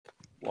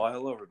Well,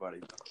 hello,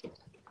 everybody.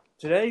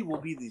 Today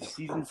will be the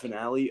season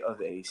finale of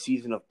a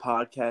season of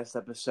podcast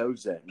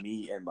episodes that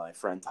me and my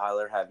friend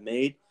Tyler have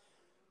made.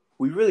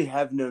 We really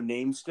have no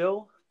name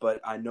still,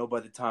 but I know by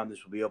the time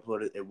this will be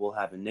uploaded, it will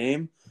have a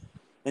name.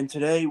 And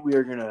today we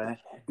are going to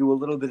do a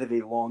little bit of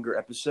a longer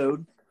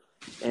episode.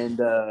 And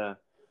today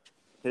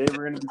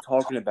we're going to be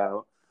talking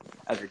about,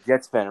 as a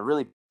Jets fan,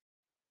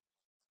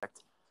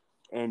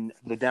 and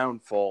the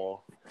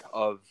downfall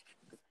of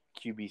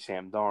QB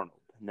Sam Darnold.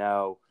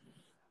 Now,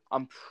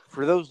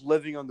 for those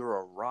living under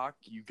a rock,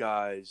 you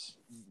guys,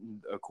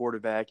 a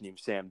quarterback named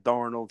Sam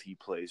Darnold, he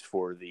plays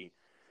for the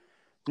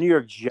New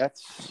York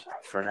Jets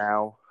for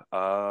now.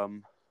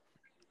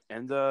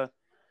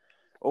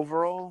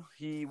 Overall,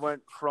 he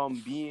went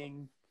from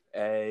being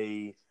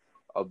a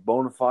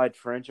bona fide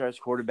franchise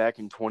quarterback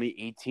in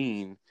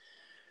 2018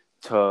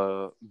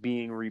 to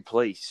being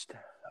replaced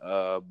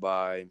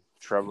by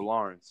Trevor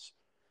Lawrence.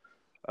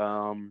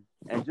 And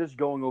just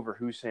going over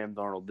who Sam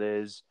Darnold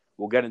is,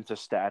 we'll get into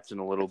stats in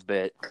a little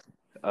bit.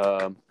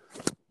 But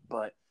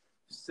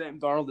Sam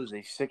Darnold is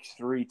a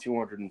 6'3",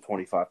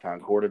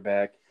 225-pound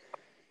quarterback.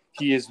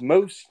 He is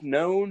most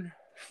known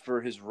for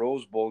his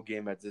Rose Bowl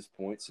game at this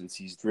point, since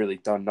he's really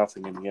done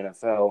nothing in the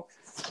NFL,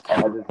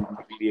 other than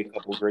maybe a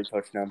couple great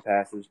touchdown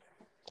passes.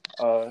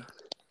 He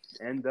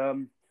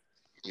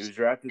was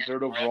drafted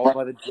third overall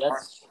by the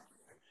Jets.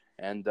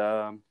 And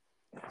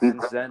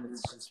since then,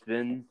 it's just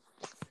been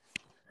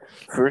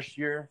first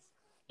year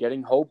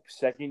getting hope,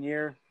 second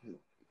year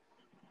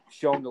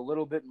showing a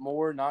little bit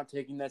more, not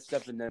taking that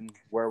step, and then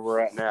where we're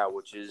at now,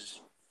 which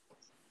is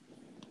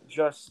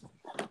just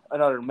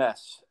another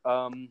mess.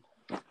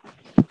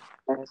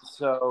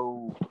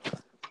 So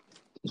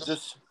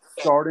just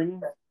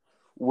starting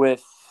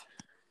with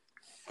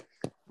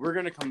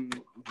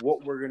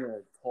what we're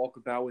gonna talk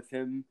about with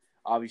him.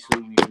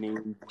 Obviously, we've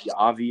named the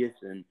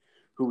obvious and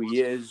who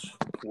he is,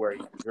 where he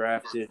was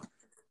drafted.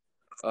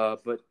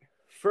 But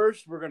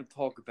first, we're gonna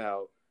talk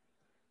about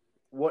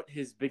what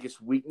his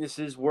biggest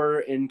weaknesses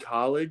were in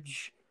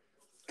college,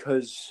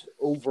 because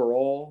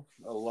overall,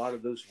 a lot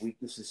of those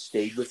weaknesses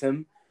stayed with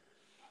him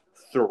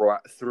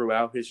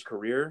throughout his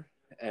career,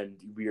 and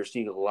we are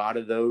seeing a lot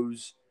of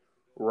those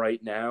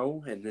right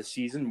now in this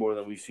season, more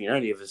than we've seen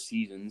any of his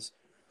seasons.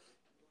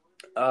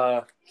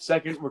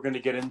 Second, we're going to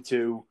get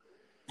into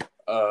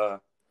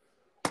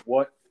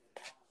what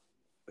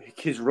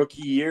his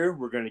rookie year.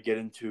 We're going to get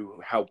into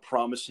how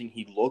promising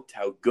he looked,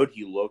 how good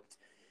he looked,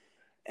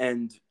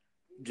 and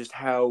just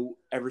how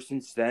ever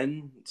since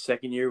then,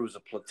 second year was a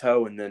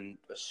plateau and then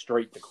a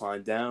straight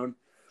decline down.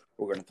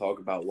 We're going to talk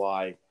about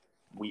why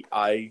me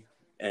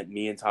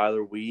and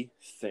Tyler, we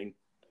think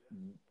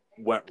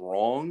went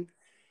wrong.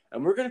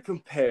 And we're going to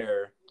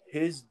compare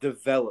his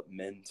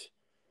development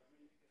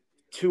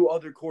to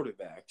other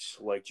quarterbacks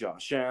like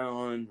Josh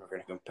Allen. We're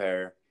going to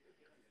compare.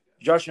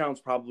 Josh Allen's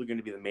probably going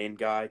to be the main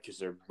guy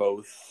because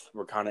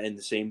we're kind of in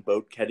the same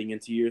boat heading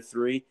into year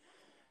 3.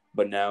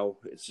 But now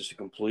it's just a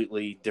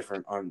completely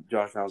different –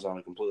 Josh Allen's on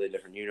a completely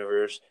different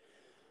universe.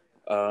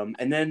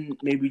 And then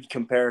maybe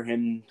compare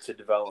him to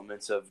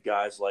developments of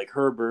guys like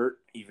Herbert,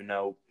 even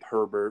though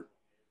Herbert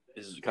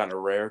is kind of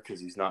rare because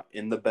he's not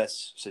in the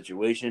best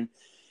situation.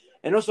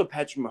 And also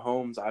Patrick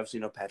Mahomes. Obviously,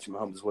 Patrick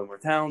Mahomes is way more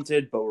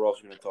talented, but we're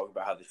also going to talk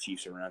about how the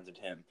Chiefs surrounded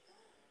him.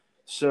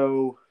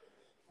 So,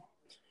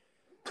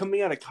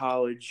 coming out of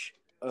college,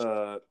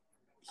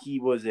 he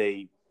was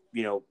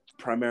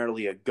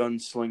primarily a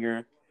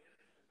gunslinger.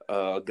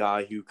 A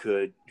guy who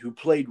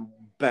played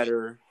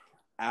better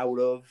out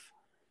of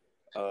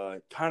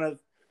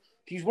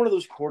he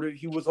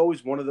was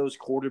always one of those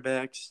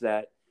quarterbacks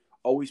that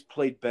always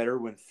played better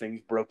when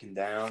things broken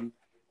down.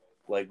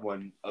 Like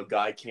when a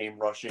guy came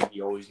rushing, he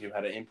always knew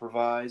how to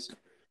improvise.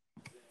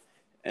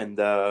 And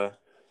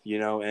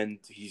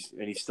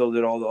he still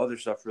did all the other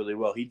stuff really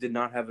well. He did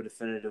not have a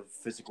definitive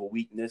physical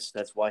weakness.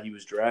 That's why he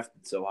was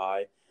drafted so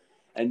high.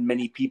 And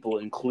many people,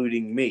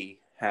 including me,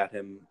 had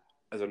him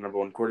as a number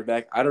one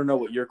quarterback. I don't know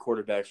what your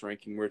quarterback's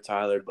ranking were,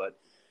 Tyler, but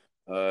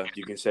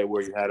you can say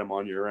where you had him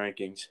on your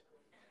rankings.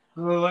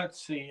 Well, let's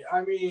see.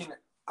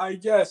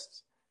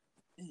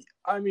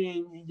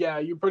 Yeah,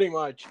 you pretty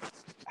much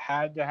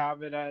had to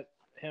have it at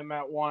him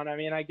at 1.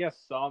 I guess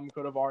some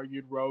could have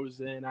argued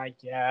Rosen,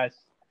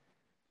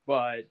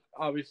 but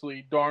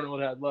obviously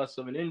Darnold had less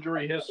of an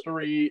injury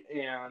history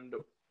and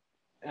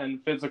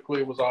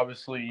physically was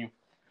obviously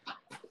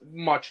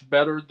much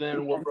better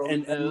than what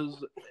Rosen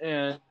is,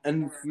 and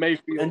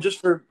Mayfield. And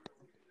just for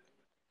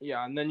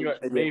and then you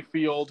got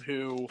Mayfield,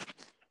 who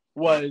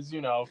was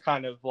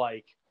kind of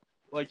like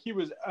he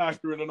was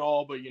accurate and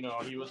all, but he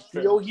was.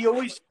 He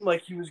always seemed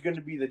like he was going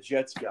to be the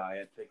Jets guy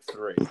at pick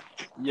 3.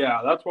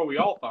 Yeah, that's what we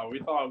all thought. We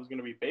thought it was going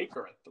to be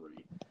Baker at 3,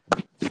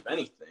 if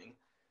anything.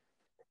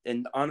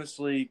 And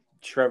honestly,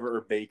 Trevor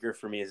or Baker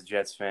for me as a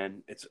Jets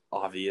fan, it's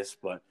obvious.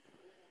 But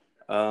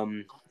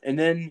and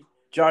then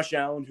Josh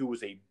Allen, who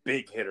was a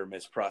big hit or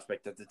miss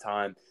prospect at the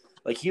time.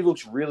 Like, he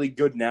looks really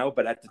good now,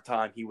 but at the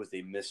time he was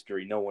a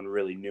mystery. No one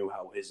really knew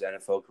how his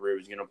NFL career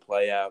was going to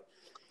play out.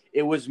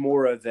 It was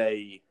more of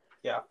a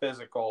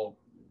physical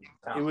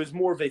it was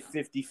more of a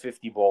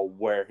 50-50 ball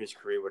where his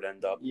career would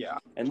end up. Yeah.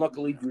 And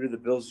luckily, due to the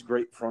Bills'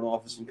 great front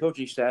office and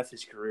coaching staff,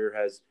 his career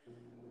has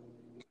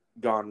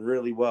gone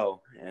really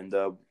well. And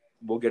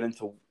we'll get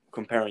into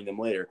comparing them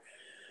later.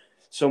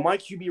 So my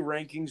QB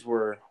rankings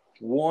were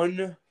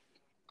 1,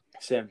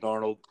 Sam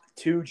Darnold,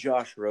 2,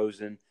 Josh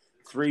Rosen,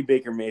 3,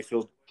 Baker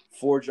Mayfield,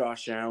 4,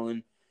 Josh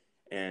Allen,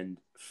 and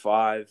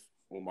 5,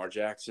 Lamar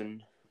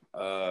Jackson.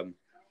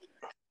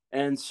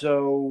 And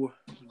so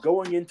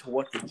going into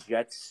what the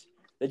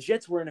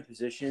Jets were in a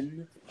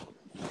position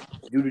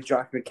due to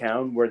Josh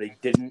McCown where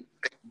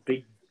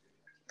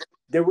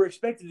they were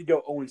expected to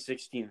go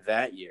 0-16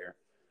 that year,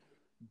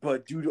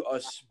 but due to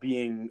us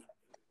being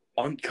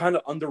kind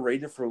of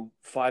underrated for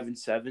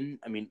 5-7,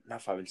 I mean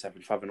not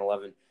 5-7,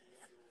 5-11,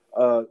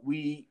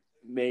 we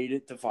made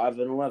it to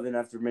 5-11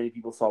 after many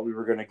people thought we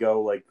were going to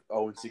go like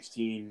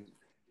 0-16,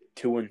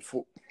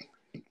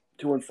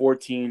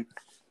 2-14,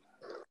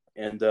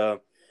 and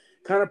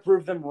kind of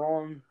proved them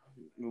wrong.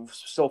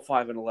 Still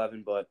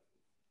 5-11, but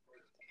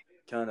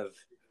kind of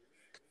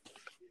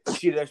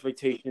exceeded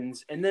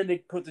expectations. And then they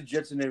put the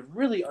Jets in a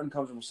really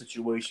uncomfortable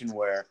situation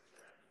where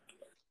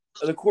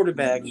the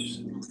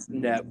quarterbacks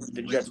that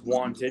the Jets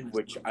wanted,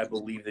 which I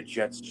believe the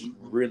Jets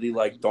really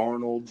like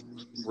Darnold,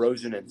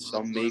 Rosen, and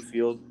some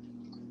Mayfield.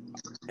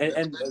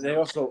 And they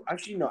also,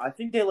 actually, no, I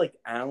think they liked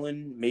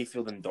Allen,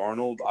 Mayfield, and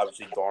Darnold.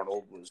 Obviously,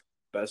 Darnold was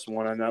the best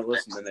one on that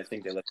list, and then I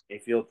think they liked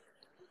Mayfield.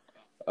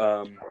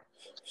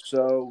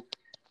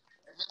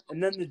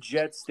 And then the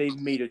Jets, they've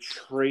made a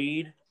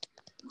trade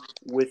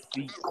with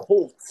the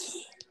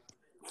Colts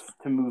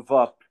to move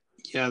up.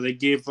 Yeah, they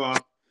gave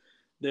up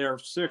their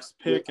 6th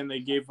pick, and they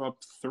gave up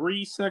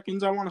 3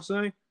 seconds, I want to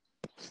say.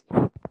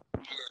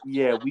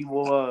 Yeah, we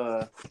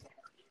will.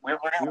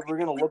 We're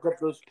gonna look up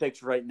those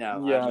picks right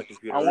now. Yeah,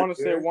 I want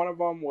to say one of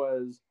them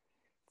was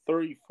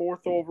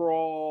 34th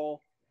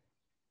overall.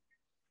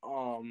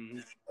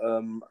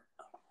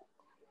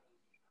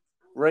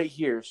 Right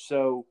here.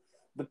 So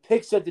the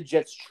picks that the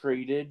Jets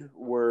traded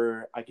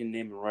were, I can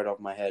name them right off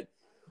my head.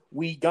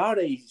 We got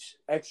a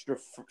extra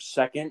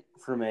second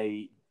from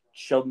a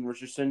Sheldon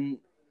Richardson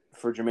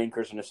for Jermaine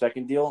Kearse in a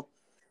second deal.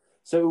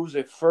 So it was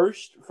a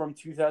first from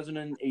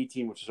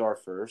 2018, which is our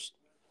first,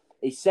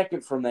 a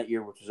second from that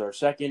year, which was our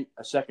second,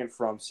 a second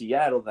from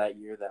Seattle that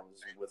year that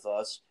was with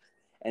us,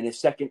 and a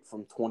second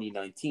from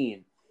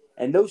 2019.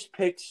 And those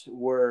picks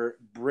were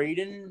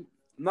Braden.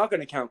 I'm not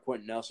going to count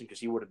Quentin Nelson because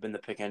he would have been the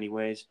pick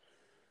anyways.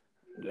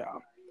 Yeah.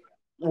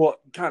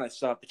 Well, kind of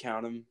stopped to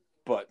count him,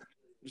 but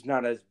it's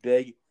not as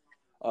big.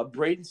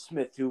 Braden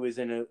Smith, who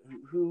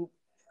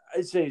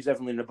I'd say is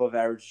definitely an above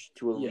average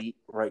to elite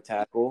right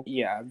tackle.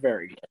 Yeah,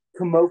 very good.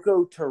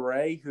 Kamoko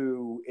Ture,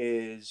 who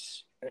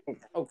is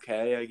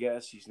okay, I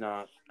guess. He's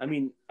not. I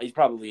mean, he's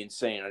probably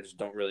insane. I just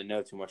don't really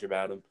know too much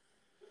about him.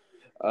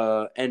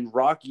 And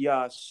Rock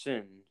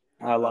Ya-Sin.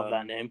 I love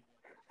that name.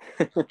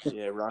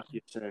 Yeah, Rock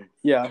Ya-Sin.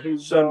 Yeah,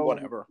 who's done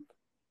whatever.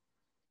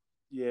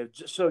 Yeah,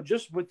 so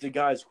just with the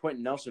guys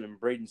Quentin Nelson and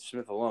Braden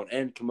Smith alone,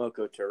 and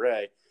Kamoko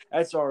Ture,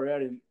 that's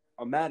already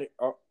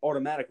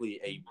automatically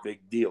a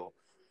big deal,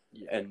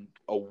 and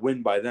a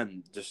win by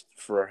them just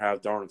for how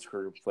Darnold's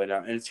career played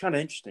out. And it's kind of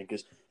interesting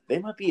because they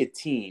might be a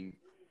team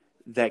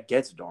that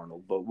gets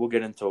Darnold, but we'll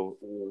get into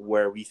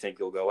where we think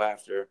he'll go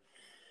after.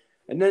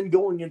 And then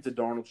going into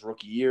Darnold's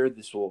rookie year,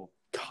 this will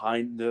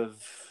kind of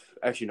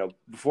 – actually, no,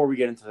 before we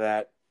get into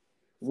that,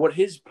 what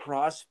his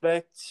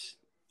prospects,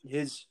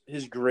 his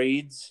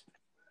grades –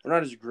 or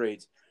not his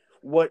grades,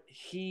 what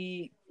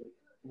his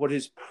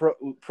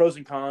pros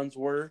and cons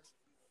were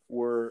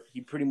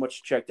he pretty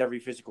much checked every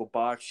physical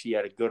box. He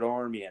had a good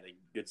arm, he had a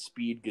good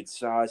speed, good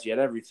size, he had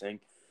everything.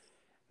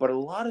 But a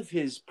lot of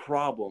his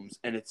problems,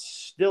 and it's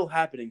still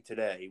happening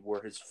today,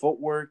 were his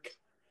footwork,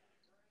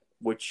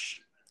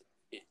 which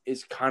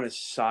is kind of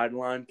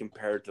sidelined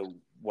compared to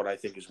what I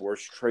think his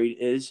worst trait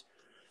is,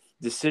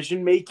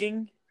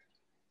 decision-making,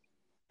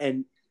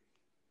 and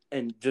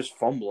just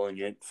fumbling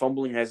it.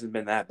 Fumbling hasn't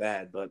been that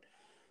bad, but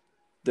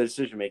the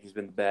decision-making has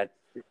been bad.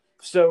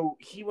 So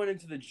he went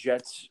into the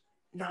Jets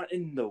not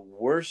in the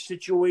worst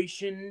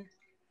situation,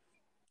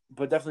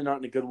 but definitely not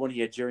in a good one. He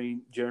had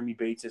Jeremy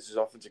Bates as his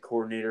offensive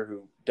coordinator,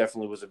 who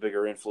definitely was a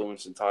bigger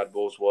influence than Todd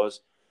Bowles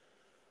was.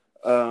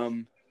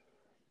 So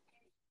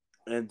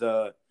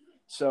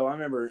I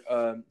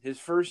remember his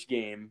first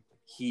game,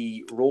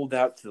 he rolled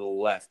out to the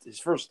left. His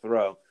first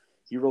throw,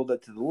 he rolled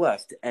out to the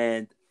left,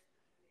 and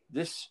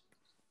this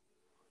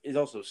is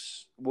also,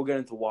 we'll get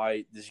into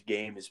why this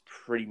game is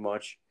pretty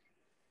much,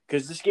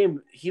 because this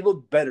game, he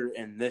looked better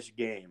in this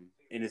game,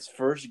 in his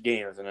first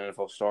game as an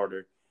NFL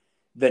starter,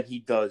 than he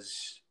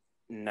does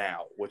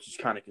now, which is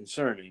kind of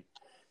concerning.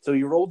 So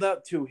he rolled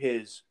out to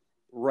his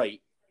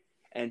right,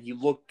 and he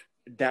looked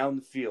down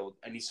the field,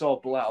 and he saw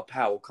Bilal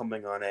Powell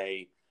coming on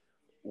a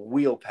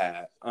wheel,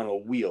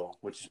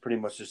 which is pretty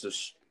much just a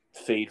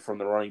fade from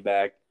the running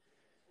back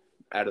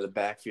out of the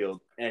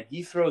backfield, and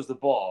he throws the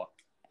ball.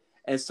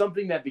 And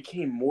something that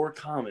became more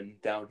common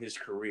down his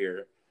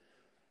career,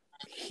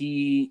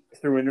 he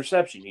threw an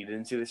interception. He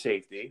didn't see the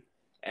safety.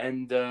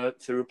 and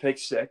threw a pick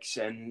six,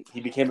 and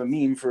he became a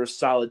meme for a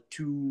solid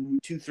 3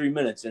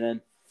 minutes, and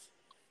then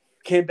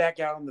came back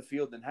out on the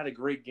field and had a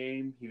great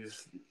game. He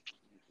was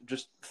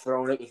just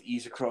throwing it with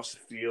ease across the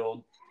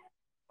field.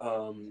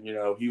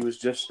 He was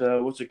just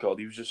what's it called?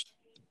 He was just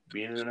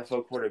being an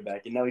NFL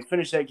quarterback, and now he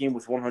finished that game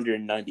with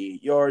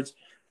 198 yards,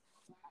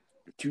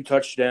 2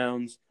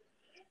 touchdowns.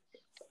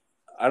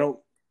 I don't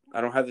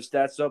have the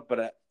stats up,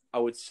 but I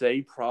would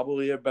say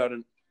probably about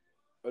an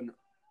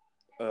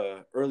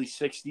early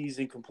 60s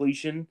in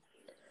completion.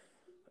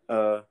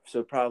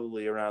 So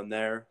probably around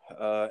there.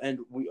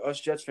 And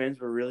us Jets fans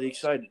were really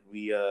excited.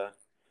 We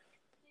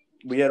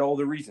had all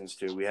the reasons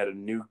to. We had a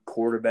new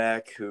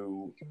quarterback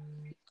who,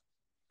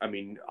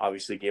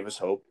 obviously gave us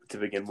hope to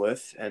begin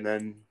with, and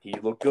then he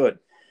looked good.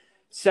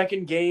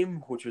 Second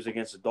game, which was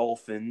against the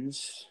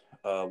Dolphins,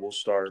 we'll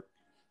start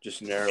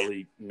just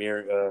narrowly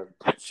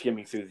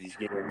skimming through these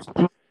games.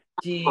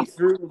 He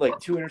threw like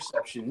 2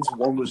 interceptions.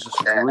 One was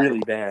just really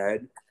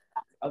bad.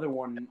 Other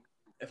one,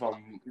 if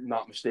I'm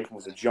not mistaken,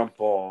 was a jump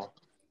ball.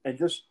 And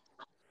just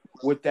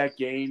with that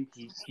game,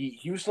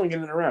 he was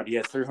slinging it around. He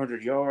had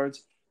 300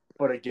 yards,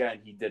 but again,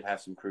 he did have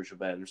some crucial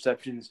bad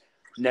interceptions.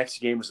 Next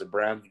game was the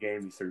Browns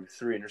game. He threw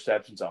 3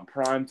 interceptions on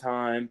prime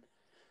time.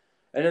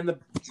 And then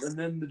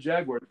the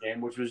Jaguars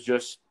game, which was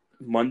just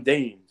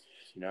mundane,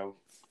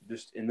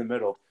 just in the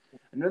middle.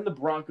 And then the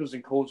Broncos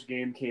and Colts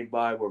game came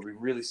by where we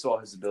really saw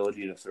his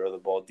ability to throw the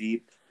ball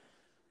deep.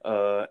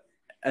 And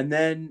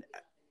then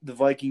the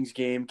Vikings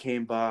game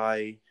came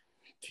by.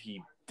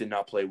 He did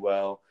not play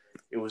well.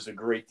 It was a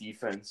great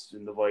defense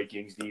in the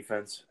Vikings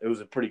defense. It was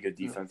a pretty good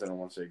defense. I don't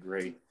want to say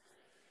great.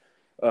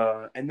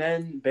 And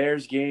then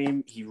Bears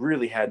game, he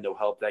really had no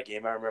help that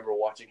game. I remember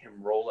watching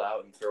him roll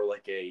out and throw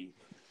like a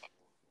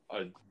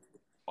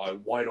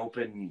wide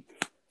open,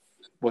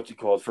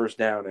 first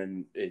down,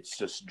 and it's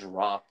just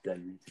dropped,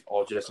 and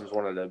all Jetsons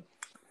wanted to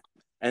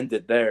end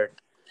it there.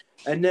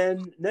 And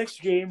then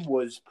next game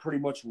was pretty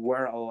much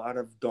where a lot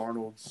of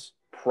Darnold's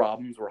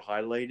problems were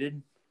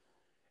highlighted,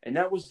 and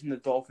that was in the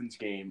Dolphins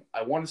game.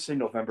 I want to say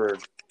November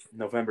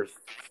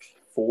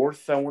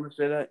 4th. I want to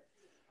say that.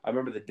 I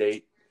remember the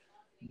date.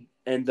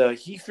 And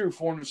he threw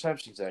 4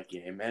 interceptions that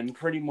game, and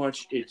pretty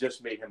much it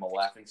just made him a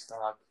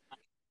laughingstock.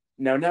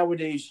 Now,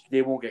 nowadays,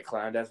 they won't get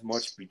clowned as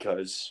much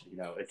because,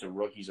 it's a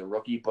rookie. He's a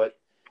rookie. But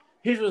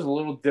his was a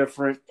little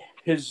different.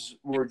 His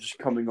were just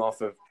coming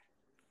off of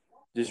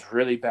just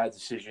really bad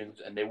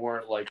decisions, and they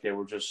weren't like they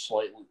were just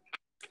slightly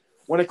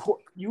 – when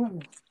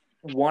you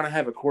want to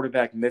have a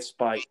quarterback missed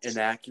by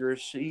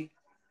inaccuracy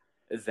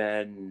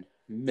than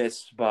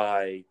missed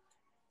by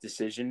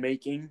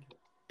decision-making,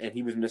 and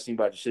he was missing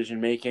by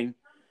decision-making.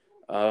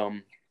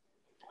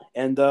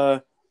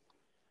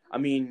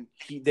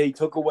 They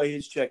took away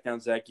his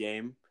checkdowns that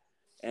game,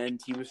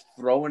 and he was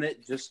throwing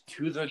it just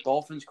to the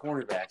Dolphins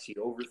cornerbacks. He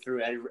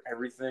overthrew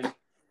everything.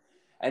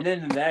 And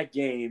then in that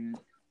game,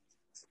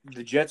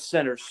 the Jets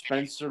center,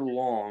 Spencer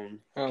Long,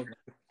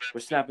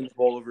 was snapping the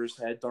ball over his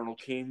head. Darnold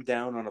came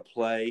down on a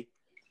play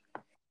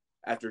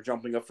after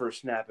jumping up for a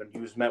snap, and he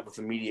was met with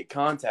immediate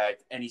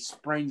contact, and he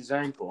sprained his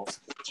ankle,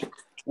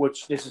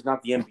 which this is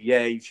not the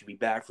NBA. You should be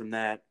back from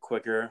that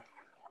quicker.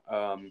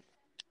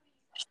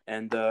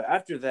 And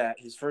after that,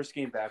 his first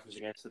game back was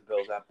against the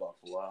Bills at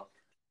Buffalo.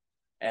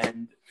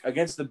 And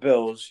against the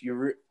Bills,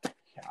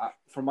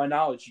 from my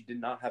knowledge, he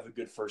did not have a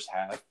good first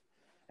half.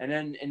 And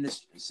then in the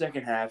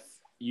second half,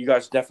 you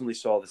guys definitely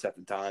saw this at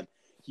the time.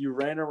 He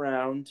ran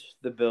around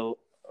the Bill.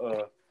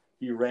 And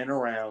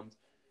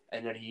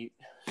then he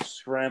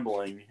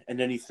scrambling, and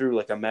then he threw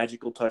like a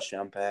magical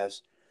touchdown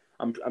pass.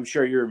 I'm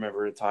sure you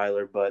remember it,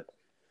 Tyler, but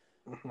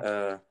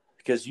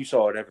because you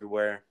saw it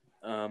everywhere.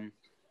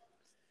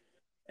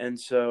 And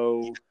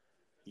so,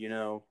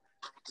 it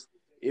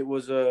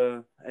was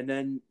and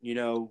then,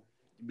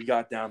 we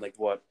got down like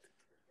what?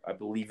 I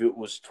believe it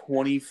was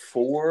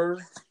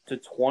 24-20.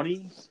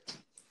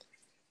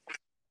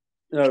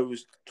 No, it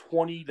was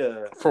 20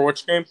 to For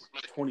which game?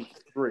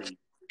 23.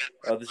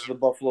 This is the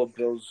Buffalo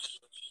Bills.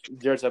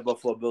 Jets at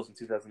Buffalo Bills in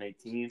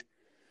 2018.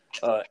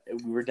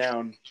 We were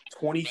down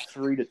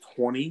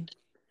 23-20,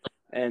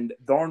 and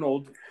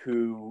Darnold,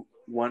 who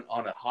went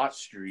on a hot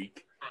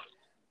streak,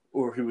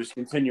 or who was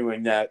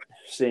continuing that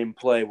same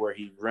play where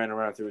he ran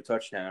around through a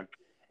touchdown,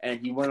 and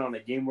he went on a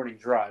game-winning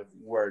drive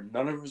where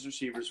none of his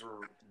receivers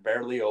were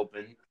barely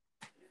open.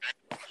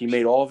 He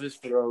made all of his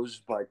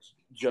throws by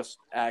just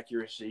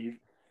accuracy.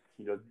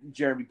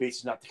 Jeremy Bates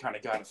is not the kind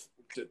of guy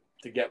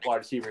to get wide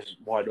receivers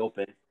wide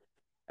open.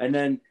 And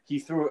then he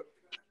threw,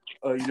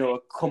 a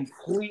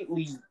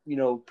completely,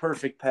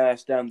 perfect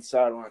pass down the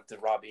sideline to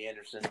Robbie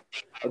Anderson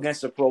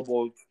against a Pro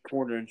Bowl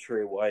corner in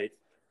Trey White.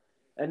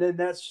 And then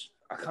that's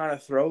a kind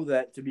of throw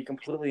that, to be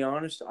completely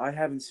honest, I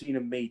haven't seen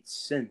him made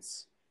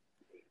since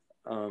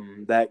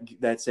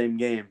that same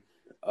game.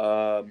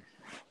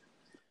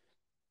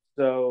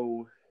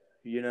 So,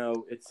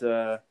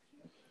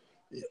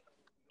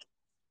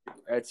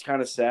 it's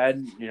kind of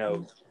sad,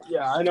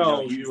 Yeah, I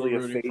know you usually were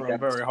a rooting fate for him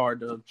very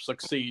hard to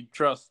succeed.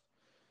 Trust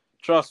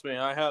me,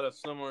 I had a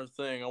similar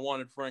thing. I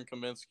wanted Frank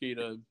Kaminsky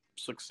to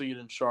succeed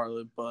in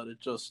Charlotte, but it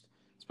just,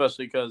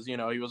 especially because, he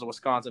was a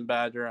Wisconsin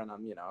Badger, and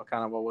I'm,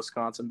 kind of a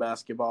Wisconsin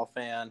basketball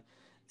fan,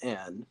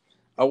 and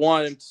I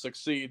wanted him to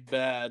succeed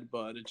bad,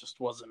 but it just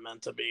wasn't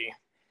meant to be.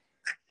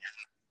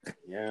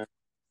 Yeah.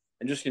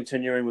 And just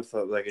continuing with,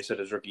 like I said,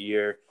 his rookie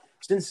year.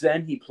 Since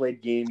then, he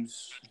played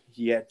games.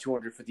 He had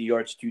 250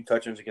 yards, 2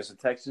 touchdowns against the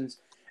Texans.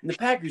 And the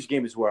Packers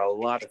game is where a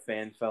lot of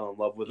fans fell in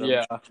love with him.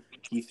 Yeah.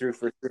 He threw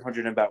for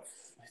 300 and about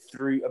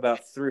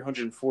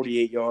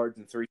 348 yards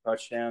and 3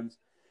 touchdowns.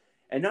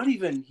 And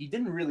he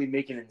didn't really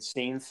make an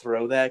insane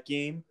throw that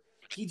game.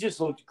 He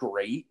just looked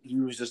great. He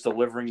was just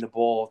delivering the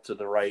ball to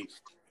the right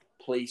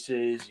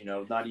places,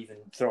 not even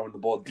throwing the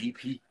ball deep.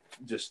 He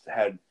just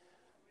had,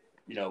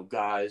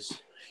 guys.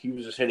 He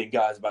was just hitting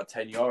guys about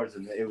 10 yards,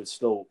 and it was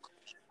still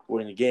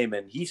winning the game.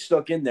 And he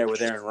stuck in there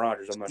with Aaron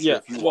Rodgers. I'm not sure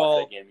if you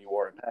watched that game. You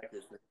were in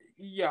Packers.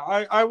 Yeah,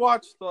 I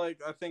watched, I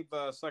think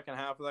the second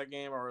half of that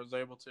game, or was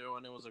able to,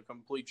 and it was a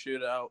complete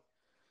shootout.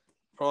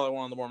 Probably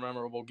one of the more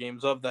memorable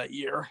games of that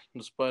year,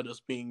 despite us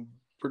being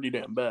pretty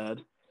damn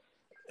bad.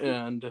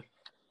 And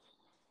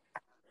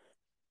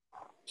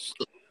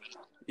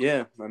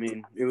yeah, I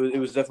mean, it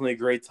was definitely a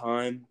great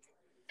time.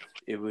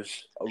 It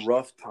was a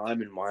rough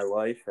time in my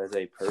life as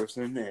a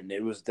person, and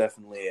it was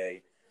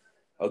definitely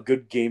a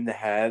good game to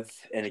have,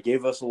 and it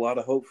gave us a lot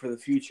of hope for the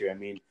future. I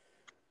mean,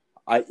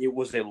 it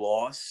was a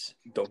loss,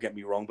 don't get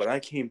me wrong, but I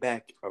came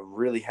back a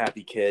really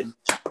happy kid.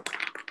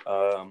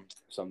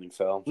 Something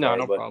fell.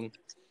 No problem.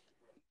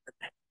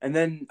 And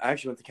then I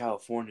actually went to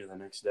California the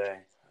next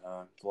day,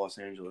 to Los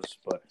Angeles.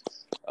 But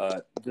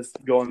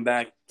just going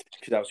back,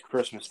 because that was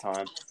Christmas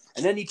time.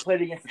 And then he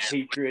played against the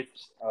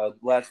Patriots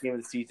last game of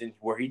the season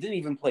where he didn't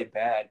even play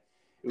bad.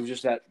 It was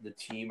just that the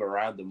team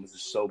around him was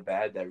just so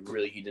bad that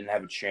really he didn't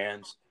have a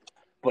chance.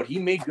 But he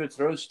made good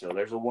throws still.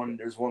 There's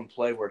one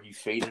play where he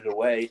faded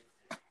away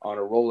on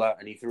a rollout,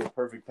 and he threw a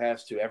perfect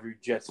pass to every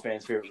Jets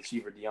fan's favorite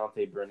receiver,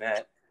 Deontay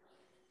Burnett.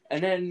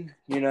 And then,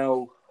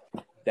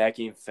 that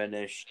game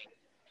finished.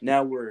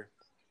 Now we're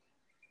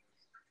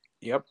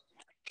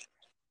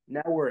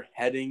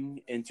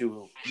heading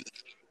into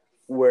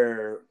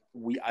where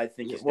I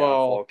think his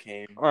downfall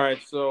came. All right,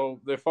 so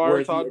they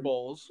fired Todd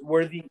Bowles.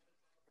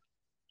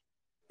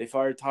 They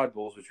fired Todd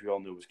Bowles, which we all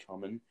knew was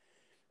coming.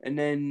 And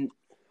then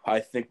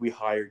I think we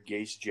hired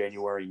Gase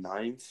January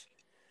 9th.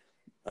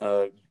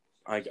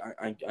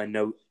 I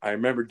know I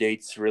remember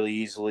dates really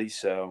easily,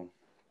 so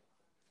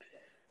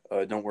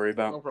don't worry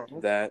about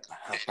that.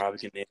 I probably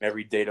can name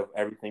every date of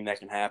everything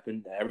that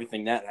happened.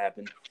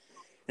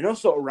 And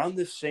also around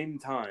this same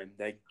time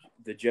that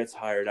the Jets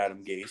hired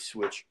Adam Gase,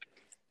 which,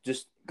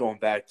 just going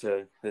back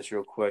to this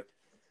real quick,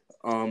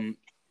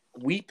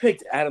 we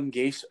picked Adam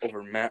Gase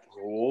over Matt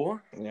Rule.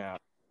 Yeah.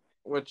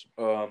 Which,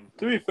 to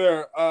be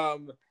fair, oh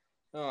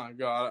my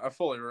God,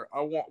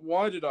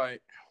 why did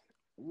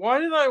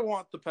I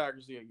want the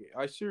Packers to get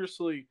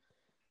Gase?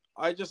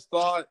 I just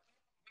thought.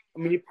 I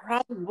mean,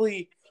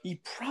 he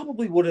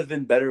probably would have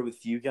been better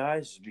with you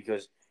guys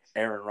because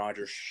Aaron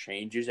Rodgers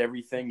changes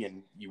everything,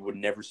 and you would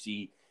never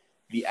see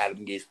the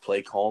Adam Gase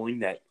play calling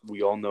that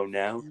we all know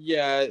now.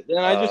 Yeah, and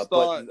I just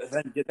thought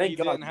he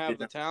didn't have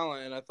the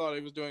talent, and I thought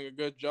he was doing a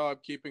good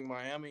job keeping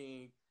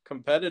Miami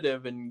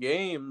competitive in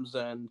games,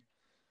 and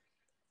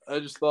I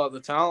just thought the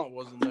talent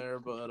wasn't there,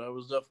 but I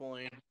was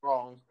definitely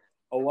wrong.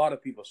 A lot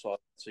of people saw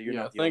it, so you're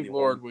not the only thank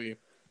Lord one.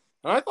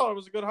 And I thought it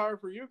was a good hire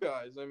for you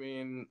guys. I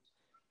mean,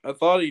 I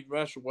thought he'd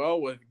mesh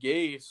well with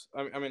Gase.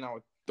 I mean, not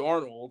with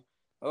Darnold.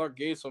 I thought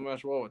Gase would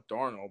mesh well with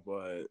Darnold,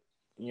 but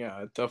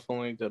yeah, it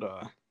definitely did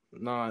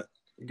not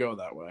go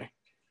that way.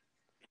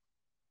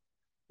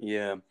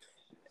 Yeah,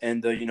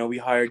 and we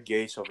hired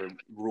Gase over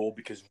Rule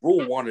because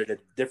Rule wanted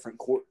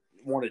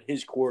wanted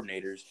his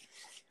coordinators,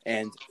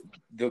 and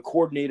the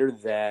coordinator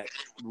that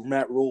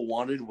Matt Rule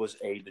wanted was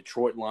a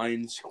Detroit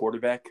Lions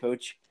quarterback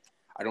coach.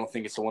 I don't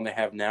think it's the one they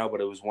have now,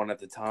 but it was one at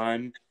the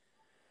time.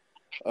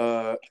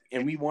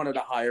 And we wanted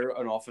to hire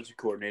an offensive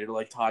coordinator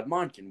like Todd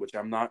Monken, which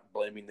I'm not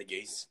blaming the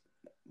Jets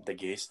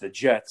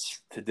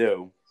to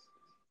do,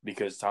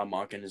 because Todd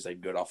Monken is a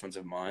good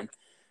offensive mind.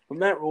 But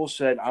Matt Rule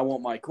said, "I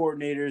want my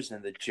coordinators,"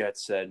 and the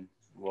Jets said,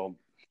 "Well,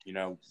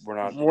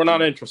 we're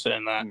not interested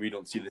in that. We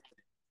don't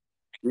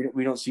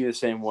see the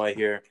same way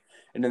here."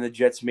 And then the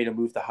Jets made a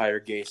move to hire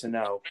Gase, and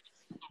now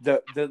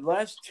the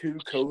last 2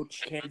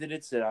 coach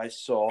candidates that I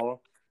saw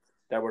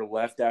that were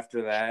left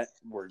after that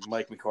were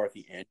Mike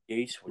McCarthy and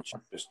Gase, which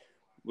just,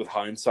 with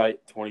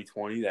hindsight,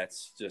 2020,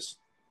 that's just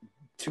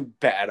 2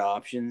 bad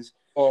options.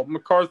 Well,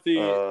 McCarthy,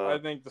 I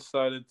think,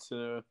 decided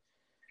to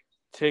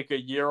take a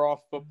year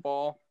off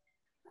football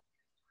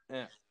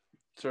to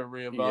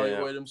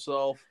reevaluate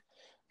himself.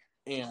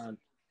 And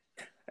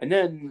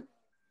then,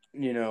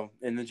 and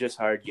then just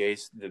hired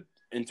Gase. The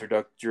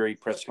introductory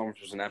press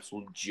conference was an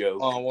absolute joke.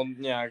 Oh, well,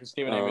 yeah, because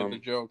Stephen A. made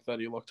the joke that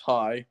he looked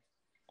high.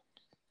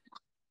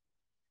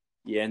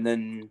 Yeah, and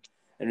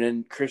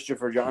then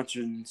Christopher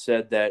Johnson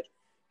said that,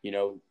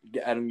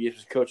 Adam Gase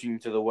was coaching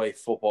to the way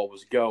football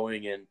was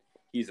going, and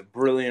he's a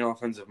brilliant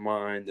offensive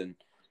mind, and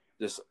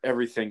just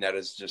everything that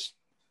is just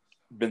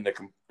been the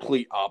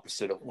complete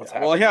opposite of what's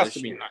Yeah, well, happened he has this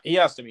to be. year. He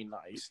has to be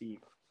nice. He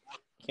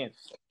can't.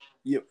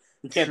 Yep.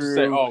 You can't just True.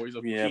 say, "Oh, he's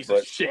a Yeah, piece but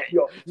of shit."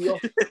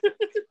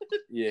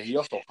 he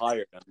also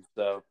hired him.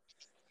 So,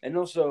 and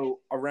also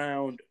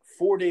around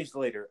 4 days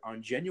later,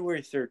 on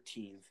January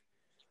 13th,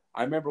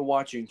 I remember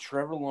watching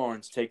Trevor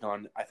Lawrence take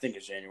on. I think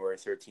it's January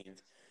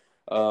 13th.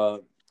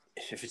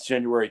 If it's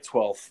January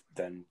 12th,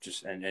 then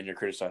just and you're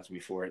criticizing me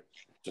for it,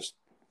 just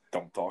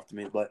don't talk to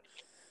me. But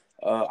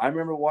I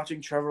remember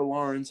watching Trevor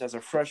Lawrence as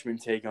a freshman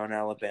take on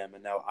Alabama.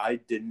 Now, I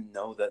didn't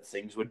know that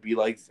things would be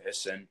like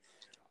this, and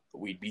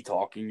we'd be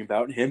talking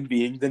about him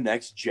being the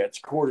next Jets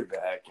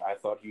quarterback. I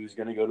thought he was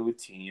going to go to a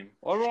team.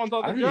 Well, everyone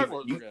thought the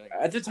Jaguars were getting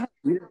at the time.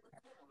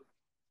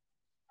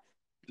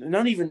 I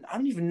don't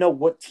even know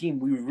what team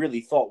we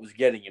really thought was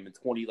getting him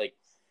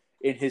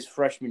in his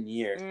freshman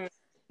year.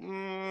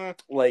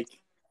 Like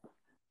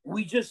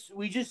we just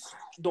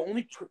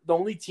the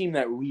only team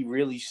that we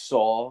really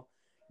saw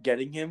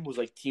getting him was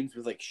like teams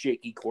with like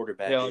shaky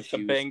quarterback like issues. The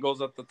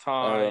Bengals at the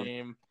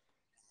time.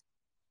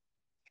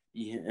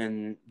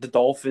 And the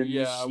Dolphins.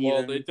 Yeah,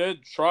 well, they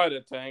did try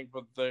to tank,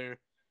 but they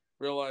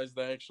realized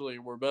they actually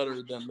were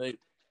better than they.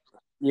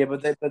 Yeah,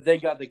 but they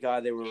got the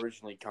guy they were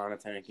originally kind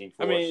of tanking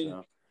for. I mean,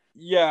 so.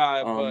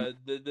 Yeah, but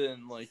they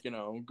didn't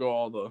go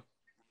all the.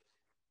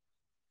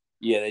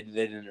 Yeah, they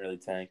didn't really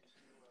tank.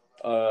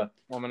 I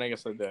mean, I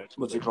guess they did.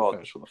 What's it called?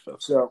 Finish with the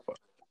fifth. So,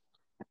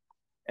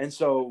 and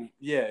so,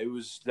 yeah, it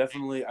was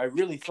definitely. I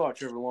really thought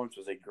Trevor Lawrence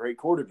was a great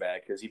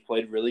quarterback because he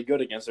played really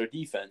good against our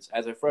defense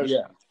as a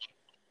freshman. Yeah.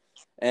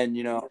 And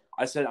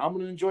I said I'm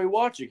going to enjoy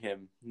watching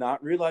him,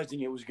 not realizing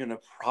it was going to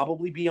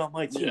probably be on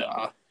my team.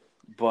 Yeah.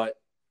 But,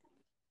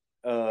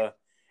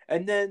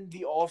 and then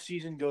the off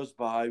season goes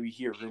by. We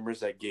hear rumors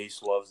that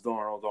Gase loves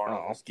Darnold.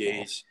 Darnold loves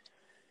Gase.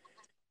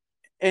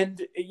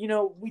 And,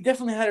 we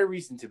definitely had a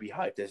reason to be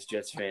hyped as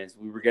Jets fans.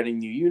 We were getting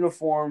new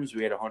uniforms.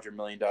 We had $100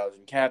 million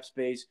in cap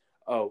space.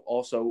 Oh,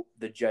 also,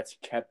 the Jets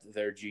kept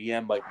their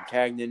GM, Mike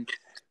Maccagnan,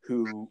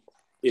 who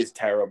is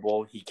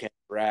terrible. He can't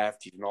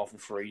draft. He's an awful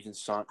free agent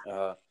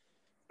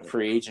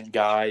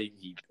guy.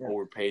 He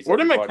overpays. Where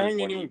did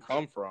Maccagnan even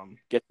come from?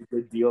 Gets a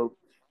good deal.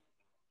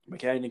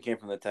 Maccagnan came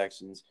from the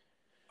Texans.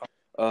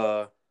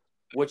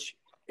 Which,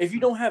 if you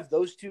don't have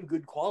those two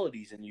good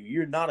qualities in you,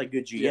 you're not a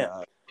good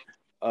GM.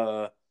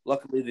 Yeah.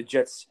 Luckily, the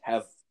Jets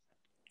have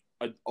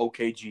an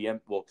okay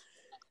GM. Well,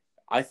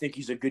 I think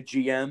he's a good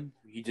GM.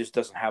 He just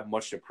doesn't have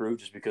much to prove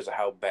just because of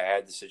how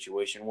bad the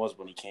situation was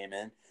when he came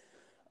in.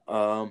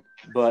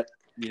 But,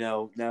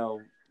 now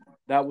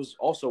that was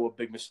also a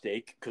big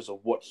mistake because of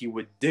what he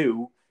would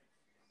do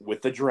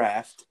with the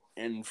draft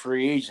and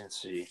free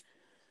agency.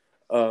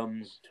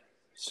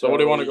 So what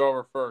do you want to go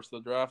over first,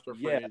 the draft or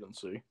free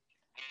agency?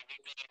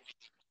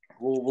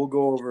 We'll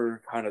go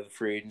over kind of the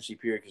free agency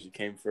period because it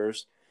came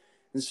first.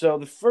 And so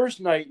the first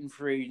night in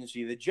free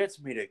agency, the Jets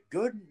made a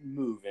good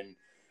move in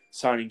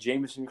signing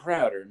Jamison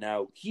Crowder.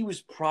 Now, he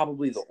was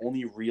probably the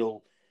only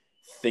real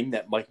thing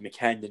that Mike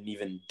Maccagnan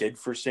even did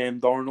for Sam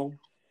Darnold.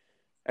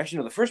 Actually,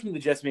 no, the first move the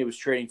Jets made was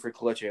trading for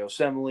Kelechi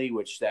Osemele,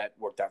 which that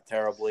worked out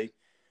terribly.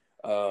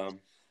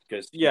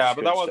 Because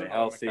but that wasn't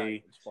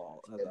healthy.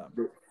 Fault.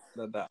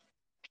 That.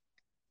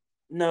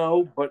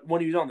 No, but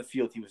when he was on the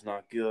field, he was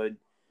not good.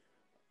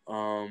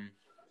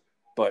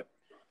 But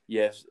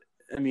yes,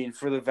 I mean,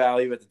 for the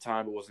value at the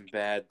time, it wasn't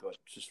bad, but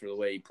just for the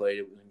way he played,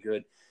 it wasn't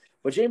good.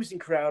 But Jamison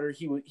Crowder,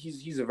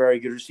 he's a very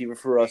good receiver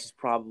for us. He's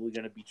probably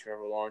going to be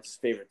Trevor Lawrence's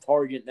favorite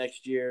target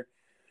next year,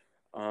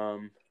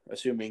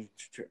 assuming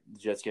the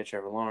Jets get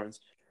Trevor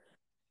Lawrence,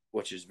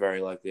 which is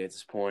very likely at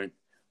this point.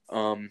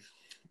 And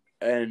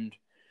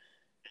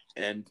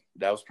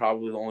that was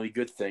probably the only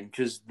good thing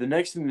because the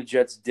next thing the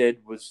Jets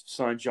did was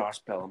sign Josh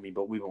Bellamy,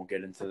 but we won't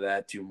get into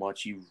that too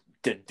much. He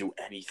didn't do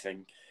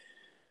anything.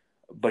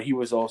 But he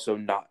was also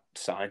not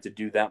signed to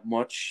do that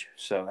much,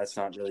 so that's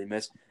not really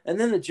missed. And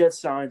then the Jets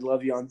signed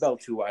Le'Veon Bell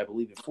to, I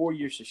believe, a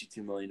 4-year,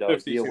 $62 million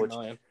deal, which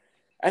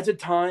at the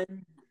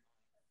time,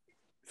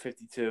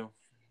 52.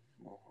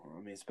 Well, I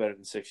mean, it's better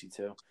than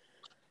 62.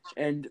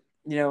 And,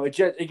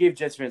 it gave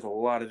Jets fans a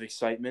lot of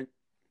excitement.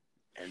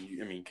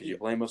 And, could you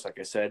blame us? Like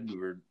I said,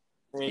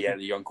 he had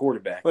a young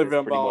quarterback.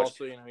 Le'Veon Bell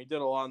also, he did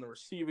a lot in the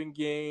receiving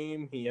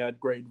game. He had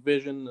great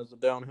vision as a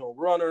downhill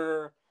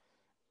runner.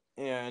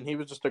 And he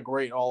was just a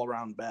great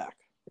all-around back.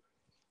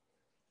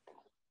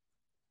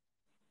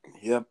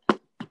 Yep.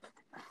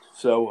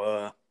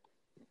 So,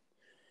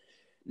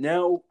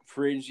 now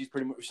free agency is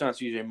pretty much signed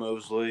CJ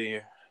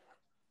Mosley.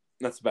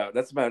 That's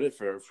about it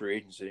for free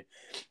agency.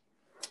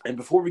 And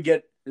before we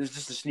get, there's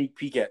just a sneak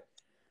peek at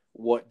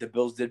what the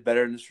Bills did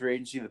better in this free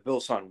agency. The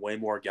Bills signed way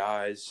more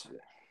guys,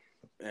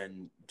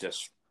 and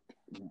just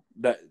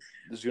that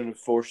is going to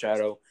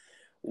foreshadow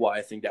why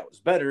I think that was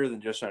better than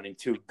just signing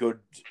two good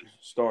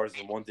stars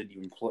and one didn't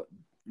even play.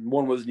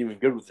 One wasn't even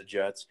good with the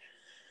Jets.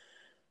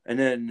 And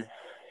then,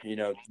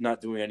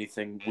 not doing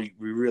anything. We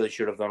really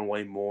should have done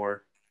way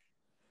more.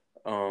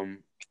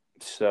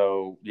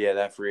 So yeah,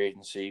 that free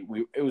agency,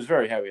 it was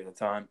very heavy at the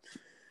time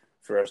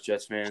for us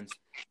Jets fans.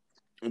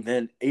 And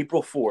then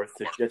April 4th,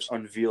 the Jets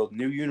unveiled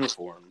new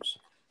uniforms.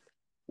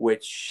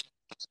 which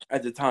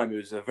at the time it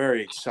was a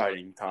very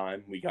exciting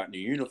time. We got new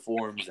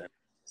uniforms and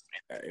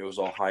it was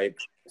all hype.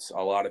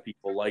 A lot of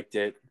people liked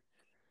it.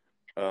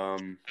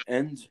 And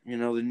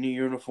the new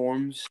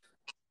uniforms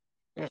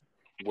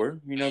were,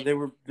 they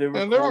were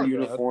And they cool are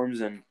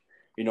uniforms, and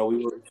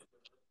we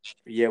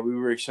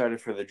were excited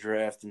for the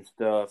draft and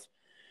stuff.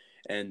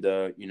 And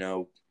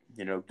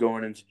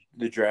going into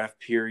the draft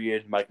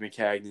period, Mike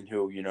Maccagnan,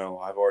 who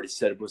I've already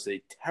said was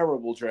a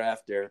terrible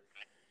drafter,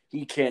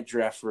 he can't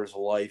draft for his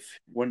life.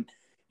 When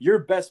your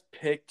best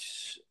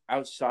picks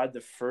outside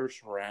the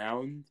first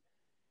round,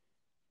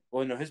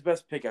 well, no, his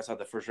best pick outside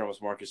the first round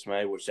was Marcus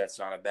May, which that's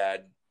not a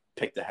bad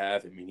pick to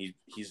have. I mean,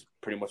 he's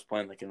pretty much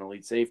playing like an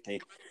elite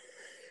safety.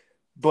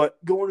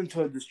 But going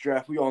into this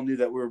draft, we all knew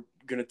that we were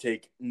going to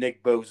take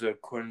Nick Bosa,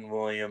 Quinn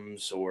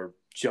Williams, or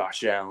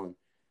Josh Allen,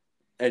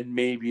 and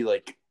maybe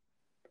like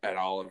Ed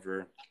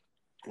Oliver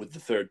with the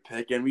third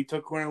pick. And we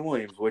took Quinn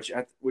Williams, which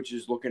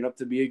is looking up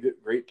to be a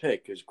great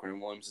pick because Quinn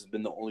Williams has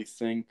been the only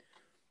thing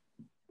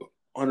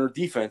on our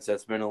defense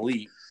that's been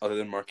elite other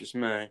than Marcus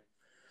May.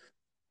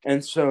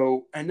 And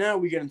now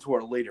we get into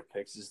our later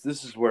picks.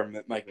 This is where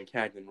Mike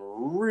Maccagnan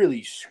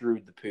really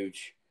screwed the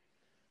pooch.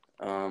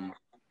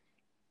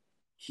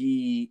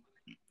 He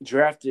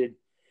drafted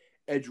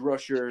edge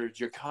rusher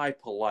Jachai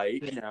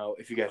Polite. Now,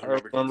 if you guys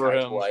remember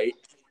Jachai Polite,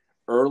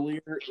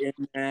 earlier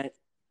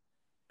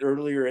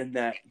in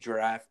that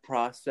draft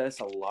process,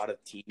 a lot of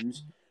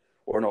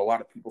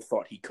people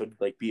thought he could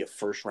be a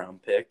first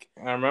round pick.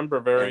 I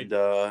remember you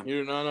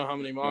do not know how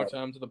many mocks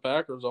had him to the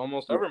Packers.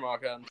 Almost every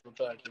mock had him to the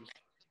Packers.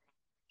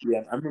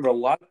 Yeah, I remember a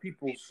lot of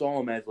people saw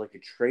him as like a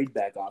trade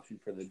back option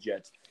for the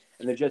Jets,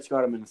 and the Jets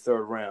got him in the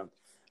third round.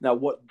 Now,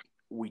 what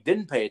we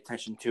didn't pay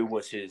attention to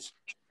was his,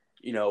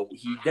 he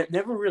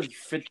never really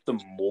fit the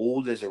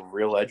mold as a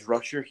real edge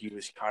rusher. He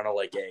was kind of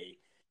like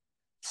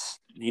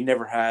he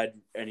never had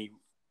any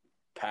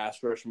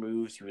pass rush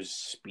moves. He was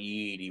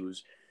speed. He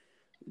was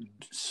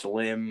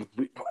slim.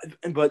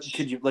 But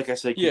could you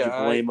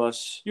blame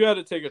us? You had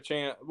to take a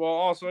chance. Well,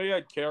 also he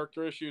had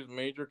character issues,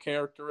 major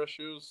character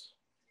issues.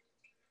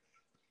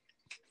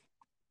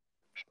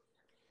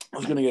 I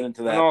was going to get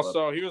into that. And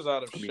also, he was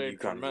out of shape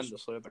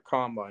tremendously at the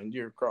combine.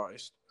 Dear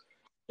Christ,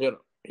 he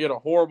had a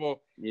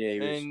horrible. Yeah,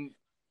 and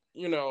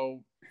he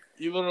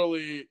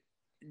literally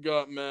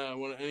got mad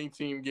when any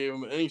team gave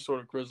him any sort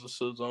of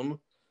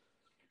criticism.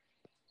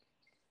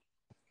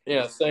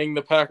 Yeah, saying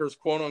the Packers,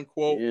 quote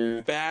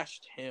unquote,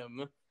 bashed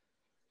him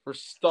for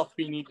stuff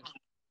he needed.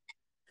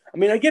 I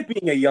mean, I get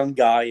being a young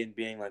guy and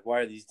being like, why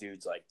are these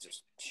dudes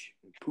just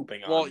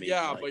pooping on me?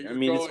 Yeah, but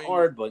it's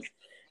hard, but.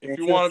 If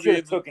you want to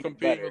be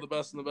competing with the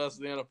best of the best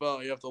of the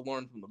NFL, you have to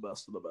learn from the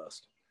best of the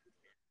best.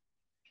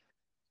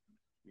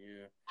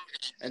 Yeah.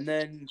 And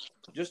then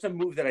just a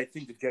move that I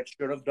think the Jets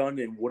should have done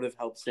and would have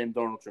helped Sam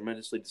Darnold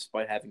tremendously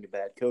despite having a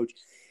bad coach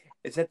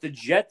is that the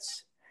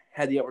Jets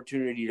had the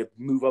opportunity to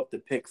move up to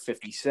pick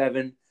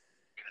 57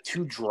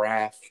 to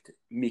draft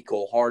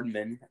Mecole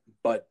Hardman,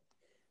 but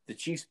the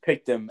Chiefs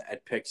picked him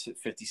at pick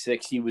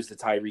 56. He was the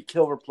Tyreek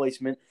Hill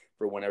replacement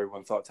for when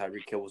everyone thought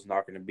Tyreek Hill was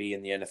not going to be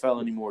in the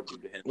NFL anymore due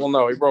to him. Well,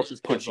 no, he broke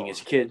his punching his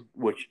kid,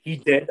 which he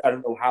did. I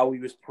don't know how he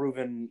was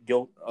proven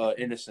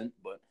innocent,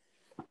 but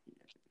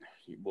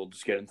we'll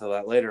just get into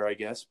that later, I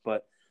guess.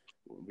 But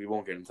we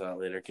won't get into that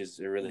later because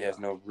it really has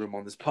no room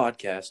on this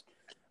podcast.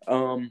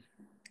 And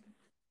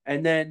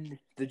then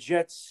the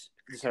Jets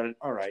decided,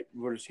 all right,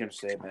 we're just going to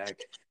stay back.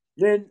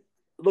 Then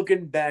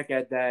looking back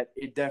at that,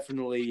 it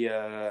definitely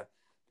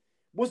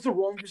was the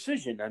wrong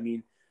decision. I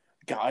mean,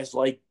 guys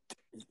like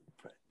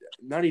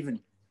not even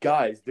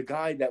guys, the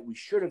guy that we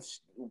should have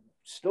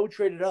still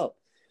traded up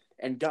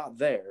and got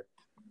there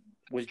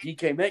was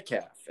DK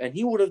Metcalf, and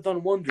he would have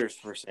done wonders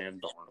for Sam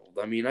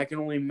Darnold. I mean, I can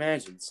only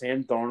imagine.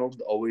 Sam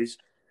Darnold always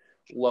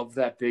loved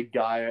that big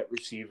guy at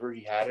receiver.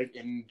 He had it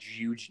in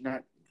Juju,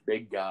 not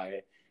big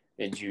guy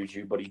in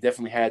Juju, but he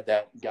definitely had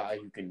that guy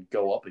who can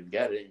go up and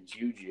get it in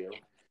Juju.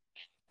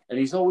 And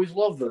he's always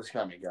loved those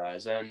kind of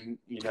guys. And,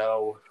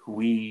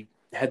 we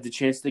had the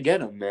chance to get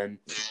him, and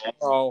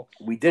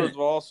we didn't.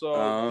 Also,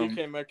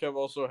 DK Metcalf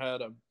also had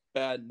a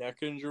bad neck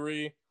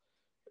injury.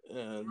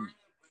 And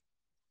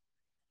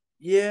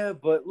yeah,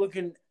 but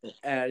looking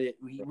at it,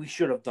 we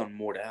should have done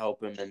more to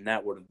help him, and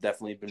that would have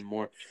definitely been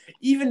more.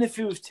 Even if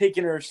he was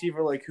taking a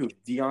receiver like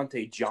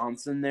Deontay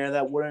Johnson there,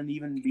 that wouldn't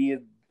even be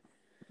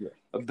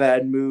a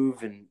bad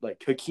move. And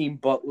like Hakeem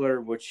Butler,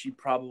 which he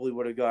probably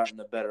would have gotten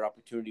a better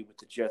opportunity with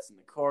the Jets and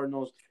the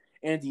Cardinals.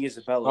 Andy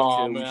Isabella, too.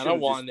 Oh, man, I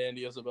wanted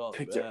Andy Isabella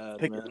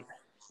man.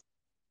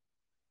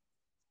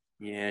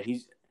 Yeah,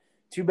 he's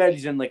too bad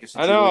he's in like a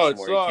situation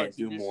where he can't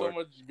do more. So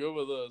much good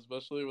with us,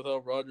 especially with how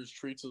Rodgers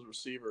treats his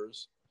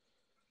receivers.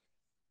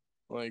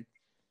 Like,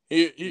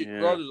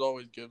 Rodgers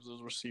always gives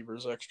his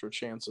receivers extra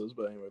chances.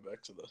 But anyway,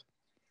 back to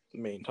the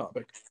main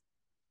topic.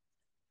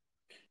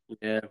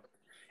 Yeah,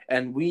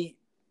 and we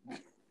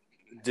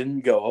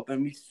didn't go up,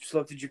 and we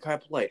selected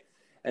Jachai Polite.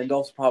 And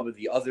also probably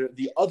the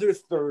other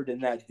third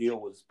in that deal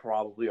was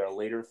probably our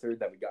later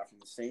third that we got from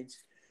the Saints.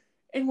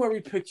 And where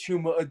we picked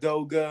Chuma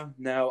Edoga.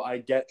 Now I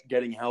get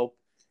getting help,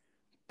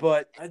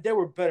 but there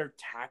were better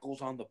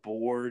tackles on the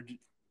board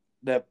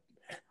that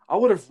I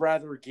would have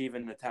rather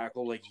given a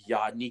tackle like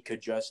Yadni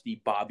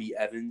Kajusti, Bobby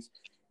Evans,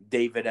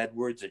 David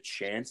Edwards a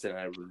chance than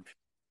I would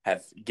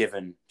have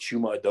given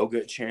Chuma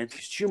Adoga a chance.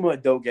 Because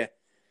Chuma Adoga,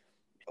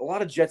 a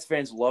lot of Jets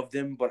fans loved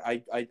him, but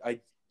I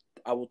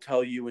will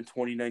tell you in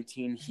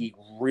 2019 he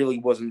really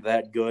wasn't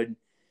that good.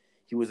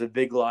 He was a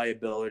big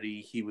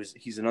liability.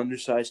 He's an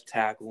undersized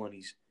tackle, and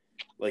he's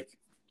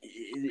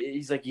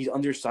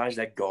undersized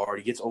at guard.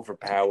 He gets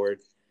overpowered.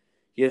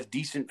 He has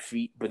decent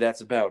feet, but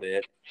that's about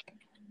it.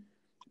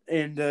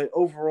 And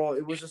overall,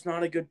 it was just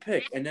not a good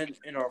pick. And then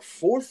in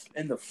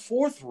the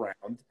fourth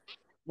round,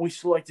 we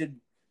selected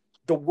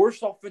the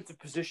worst offensive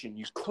position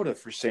you could have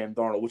for Sam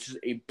Darnold, which is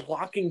a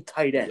blocking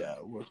tight end. Yeah,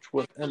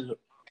 which ended up.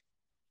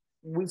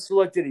 We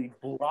selected a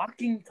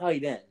blocking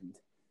tight end,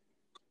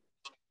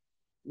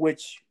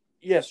 which,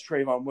 yes,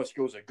 Trayvon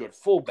Wesco is a good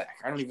fullback.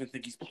 I don't even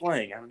think he's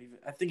playing.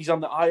 I think he's on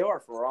the IR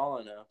for all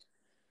I know.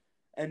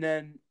 And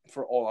then,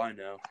 for all I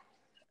know.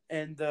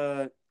 And,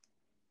 I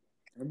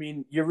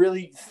mean, you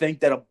really think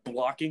that a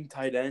blocking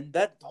tight end,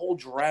 that whole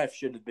draft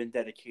should have been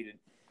dedicated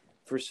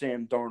for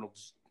Sam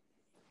Darnold's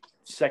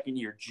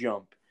second-year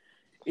jump.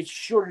 It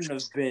shouldn't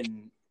have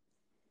been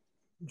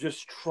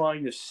just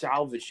trying to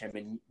salvage him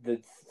in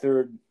the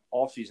third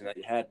offseason that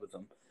he had with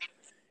him.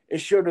 It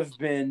should have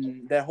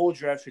been – that whole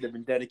draft should have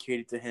been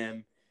dedicated to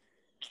him.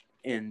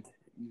 And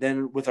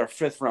then with our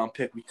fifth-round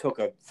pick, we took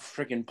a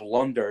freaking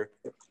blunder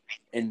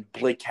in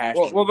Blake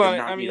Cashman. Well, did not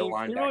I need a mean,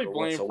 linebacker you really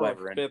blame whatsoever.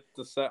 for a fifth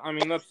to set. I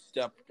mean, that's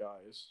depth,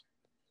 guys.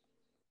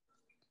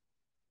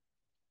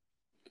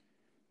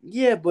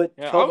 Yeah, but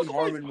Yeah, Kelvin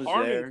Harmon was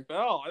there.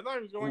 Fell. I thought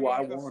he was going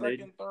in the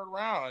second, third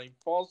round. He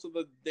falls to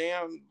the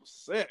damn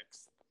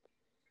sixth.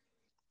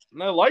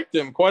 And I liked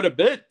him quite a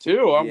bit,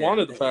 too. I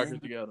wanted the Packers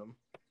to get him.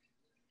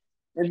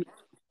 And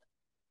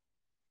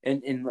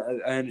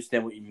I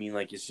understand what you mean.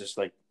 Like, it's just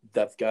like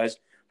depth guys.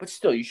 But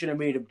still, you should have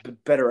made a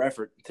better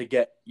effort to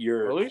get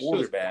your or at least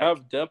quarterback. Just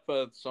have depth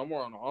at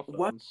somewhere on offense.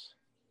 What?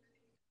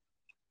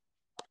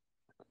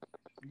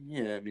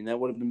 Yeah, I mean, that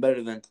would have been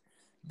better than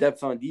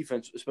depth on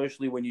defense,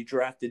 especially when you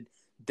drafted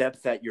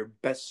depth at your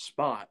best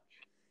spot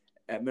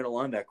at middle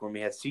linebacker when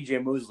we had C.J.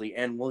 Mosley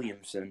and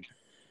Williamson.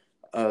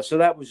 So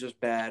that was just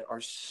bad.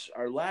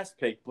 Our last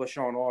pick,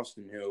 Blashawn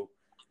Austin, who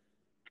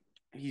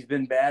he's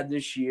been bad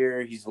this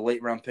year. He's the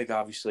late round pick,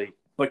 obviously.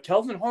 But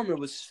Kelvin Harmon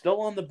was still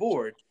on the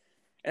board.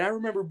 And I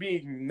remember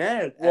being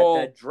mad at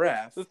that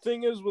draft. The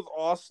thing is with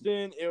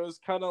Austin, it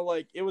was kind of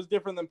like, it was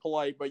different than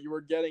Polite, but you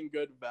were getting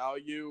good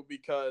value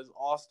because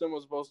Austin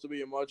was supposed to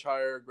be a much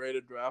higher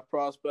graded draft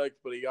prospect,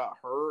 but he got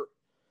hurt.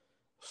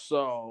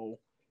 So.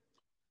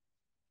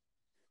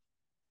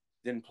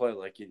 Didn't play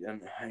like it.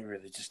 And I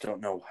really just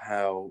don't know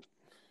how,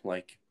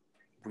 like,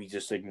 we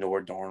just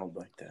ignored Darnold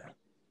like that.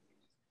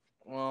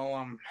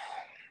 Well,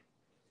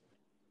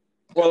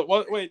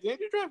 wait, didn't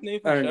you draft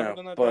Nathan Shepard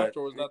in that draft,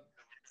 or was that?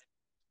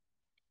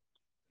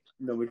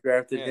 No, we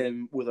drafted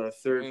him with our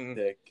third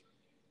pick.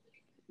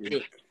 Yeah.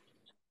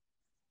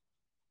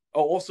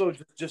 Oh, also,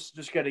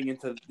 just getting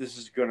into this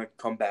is going to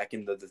come back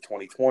into the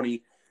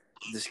 2020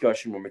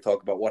 discussion when we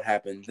talk about what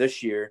happened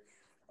this year.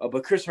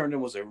 But Chris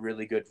Herndon was a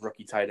really good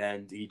rookie tight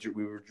end. We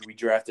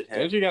drafted him.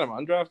 Didn't you get him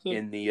undrafted?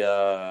 In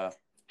the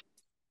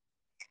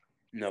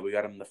no, we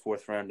got him in the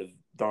fourth round of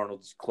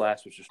Darnold's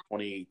class, which was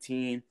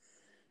 2018.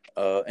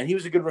 And he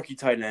was a good rookie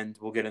tight end.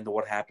 We'll get into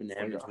what happened to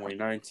him in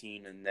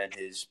 2019, and then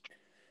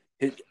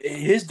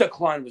his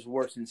decline was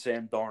worse than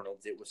Sam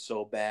Darnold's. It was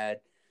so bad,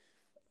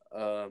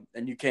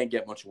 and you can't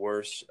get much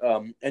worse.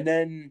 And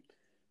then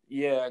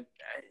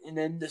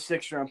the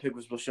sixth round pick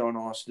was Blashawn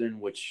Austin,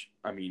 which,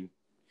 I mean,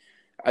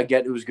 I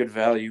get it was good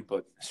value,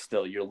 but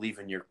still, you're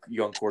leaving your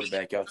young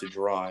quarterback out to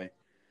dry.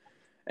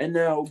 And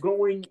now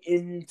going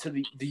into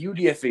the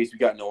UDFAs, we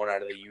got no one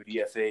out of the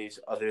UDFAs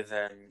other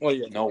than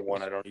no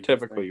one. I don't even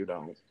typically you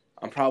don't.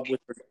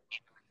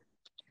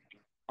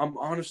 I'm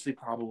honestly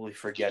probably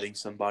forgetting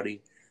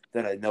somebody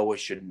that I know I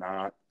should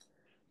not.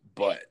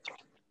 But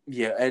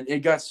yeah,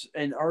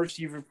 and our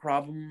receiver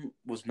problem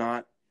was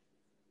not.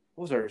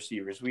 What was our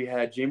receivers? We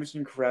had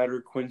Jamison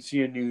Crowder,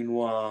 Quincy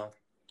Enunwa,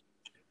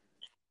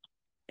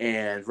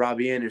 and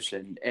Robbie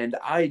Anderson, and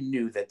I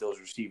knew that those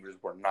receivers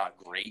were not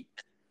great.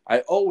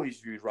 I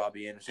always viewed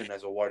Robbie Anderson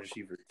as a wide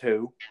receiver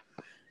too.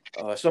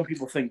 Some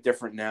people think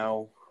different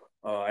now.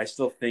 I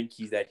still think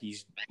he's a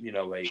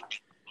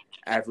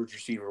average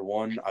receiver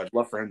one. I'd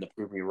love for him to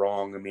prove me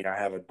wrong. I mean, I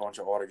have a bunch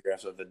of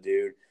autographs of the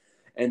dude,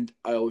 and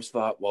I always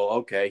thought, well,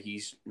 okay,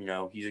 he's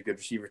a good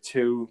receiver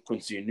too.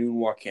 Quincy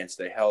Enunwa can't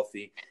stay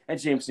healthy, and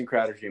Jamison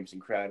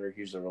Crowder,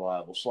 he's a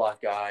reliable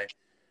slot guy.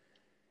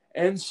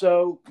 And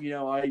so,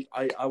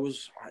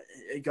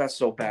 it got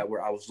so bad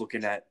where I was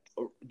looking at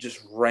just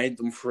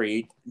random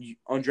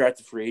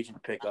undrafted free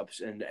agent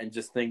pickups and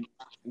just think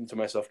to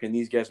myself, can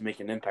these guys make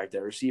an impact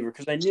at receiver?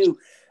 Because I knew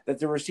that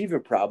the receiver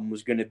problem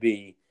was going to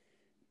be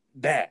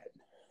bad.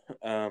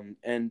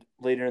 And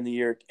later in the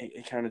year,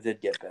 it kind of did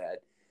get bad.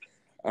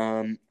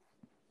 And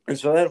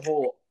so that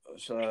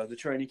the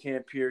training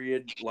camp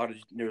period,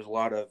 there was a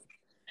lot of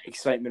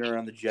excitement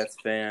around the Jets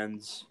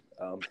fans,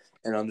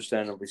 and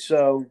understandably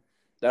so.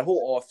 That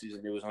whole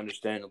offseason, it was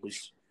understandable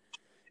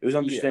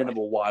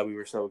why we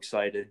were so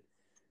excited.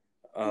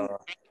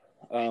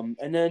 And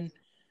then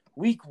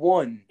week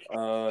one,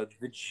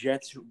 the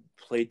Jets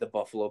played the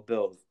Buffalo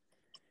Bills.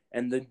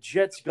 And the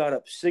Jets got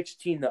up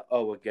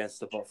 16-0 against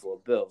the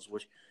Buffalo Bills,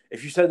 which,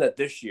 if you said that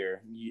this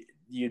year,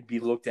 you'd be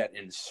looked at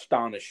in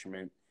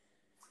astonishment.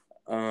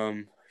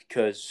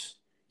 Because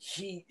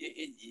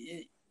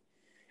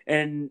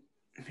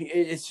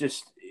it's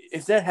just,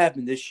 if that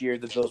happened this year,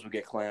 the Bills would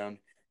get clowned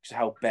because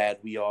how bad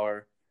we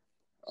are.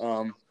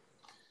 And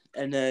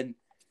then,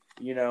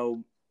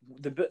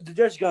 the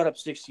Jets got up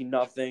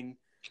 16-0.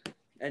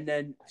 And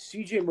then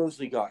C.J.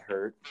 Mosley got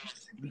hurt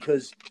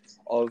because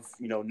of,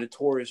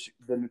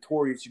 the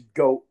notorious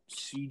GOAT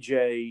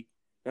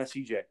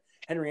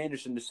Henry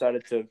Anderson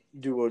decided to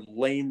do a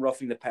lame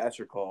roughing the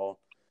passer call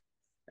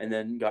and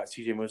then got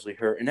C.J. Mosley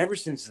hurt. And ever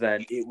since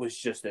then, it was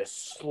just a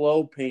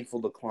slow,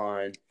 painful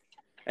decline.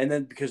 And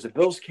then because the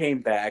Bills came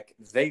back,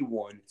 they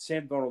won.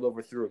 Sam Darnold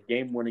overthrew a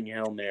game-winning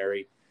Hail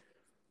Mary.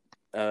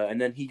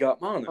 And then he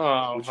got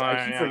mono, which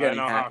I keep forgetting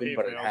happened,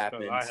 but it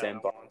happened.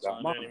 Sam Darnold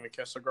got mono. I didn't even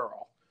kiss a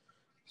girl.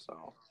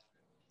 So,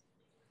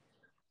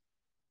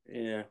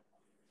 yeah,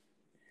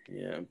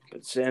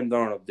 but Sam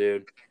Darnold,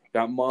 dude,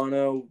 got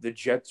mono. The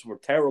Jets were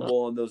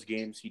terrible in those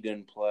games he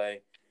didn't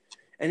play,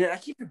 and then I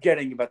keep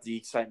forgetting about the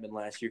excitement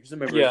last year because I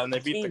remember, and they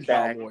beat the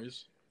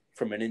Cowboys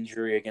from an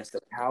injury against the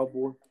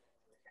Cowboys,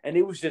 and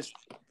it was just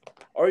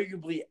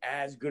arguably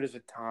as good as a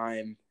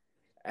time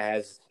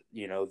as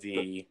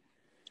the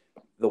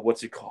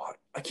what's it called?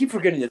 I keep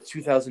forgetting the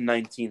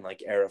 2019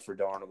 era for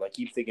Darnold. I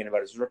keep thinking about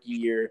his rookie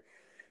year.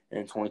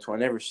 In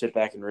 2020, I never sit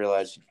back and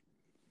realize,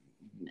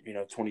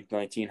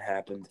 2019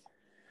 happened.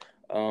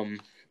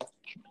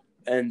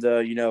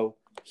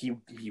 He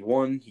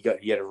won.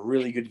 He had a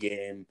really good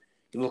game.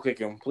 He looked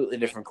like a completely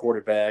different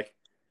quarterback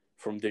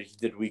from he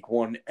did week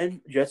one.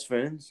 And Jets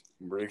fans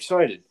were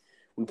excited.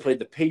 We played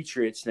the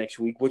Patriots next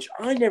week, which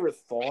I never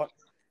thought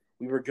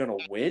we were gonna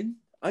win.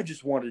 I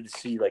just wanted to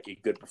see a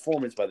good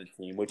performance by the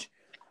team, which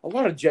a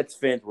lot of Jets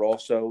fans were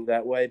also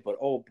that way. But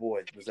oh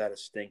boy, was that a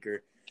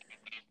stinker!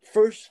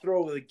 First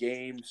throw of the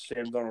game,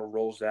 Sam Darnold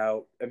rolls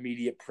out.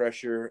 Immediate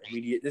pressure.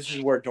 This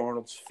is where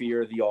Darnold's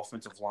fear of the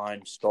offensive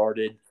line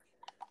started,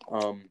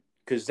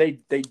 because they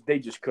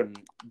just couldn't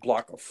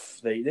block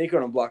they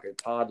couldn't block a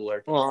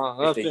toddler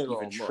if they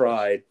even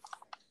tried,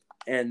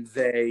 and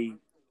they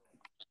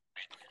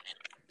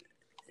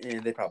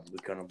probably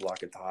couldn't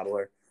block a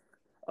toddler.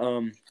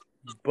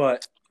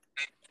 But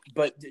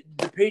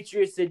the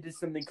Patriots, they did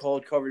something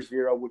called cover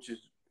zero, which is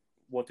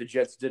what the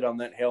Jets did on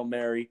that Hail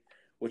Mary,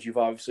 which you've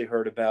obviously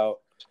heard about.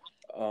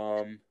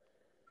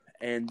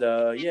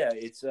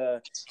 It's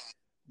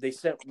they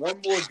sent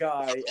one more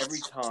guy every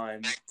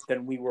time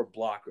than we were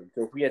blocking.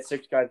 So if we had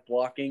 6 guys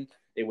blocking,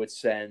 they would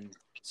send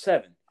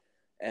 7.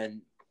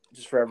 And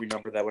just for every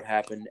number that would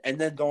happen. And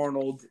then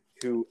Darnold,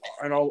 who,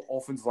 and all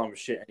offensive line was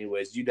shit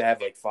anyways, you'd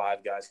have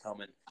 5 guys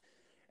coming.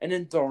 And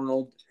then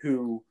Darnold,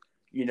 who,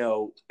 if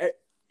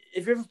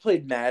you ever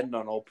played Madden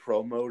on all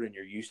pro mode and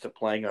you're used to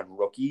playing on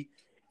rookie,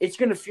 it's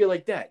going to feel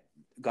like that.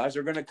 Guys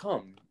are going to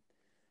come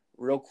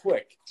real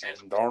quick. And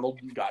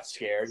Darnold got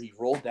scared. He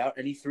rolled out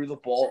and he threw the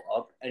ball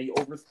up and he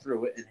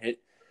overthrew it and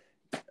hit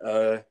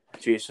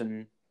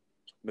Jason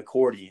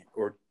McCourty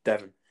or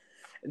Devin.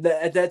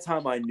 At that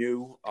time, I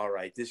knew, all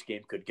right, this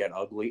game could get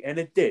ugly. And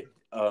it did.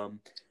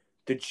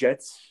 The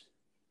Jets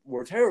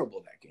were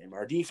terrible that game.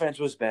 Our defense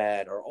was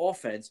bad. Our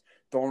offense,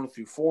 Darnold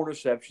threw 4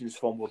 interceptions,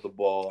 fumbled the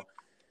ball.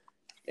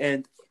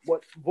 And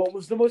what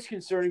was the most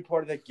concerning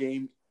part of that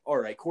game? All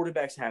right,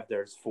 quarterbacks have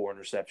their 4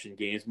 interception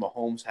games.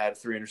 Mahomes had a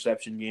 3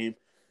 interception game.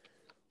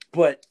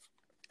 But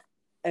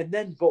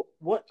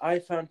what I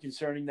found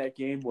concerning that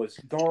game was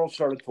Darnold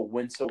started to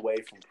wince away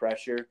from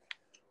pressure.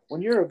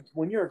 When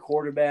you're a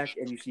quarterback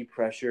and you see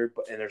pressure,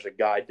 and there's a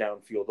guy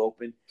downfield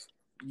open,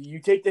 you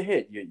take the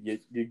hit.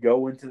 You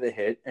go into the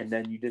hit, and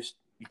then you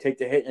take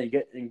the hit and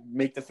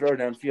make the throw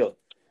downfield.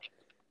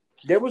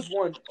 There was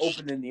one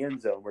open in the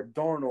end zone where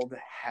Darnold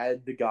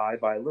had the guy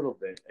by a little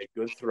bit. A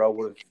good throw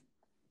would have,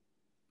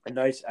 a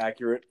nice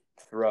accurate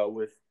throw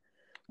with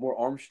more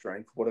arm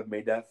strength would have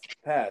made that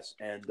pass.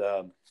 And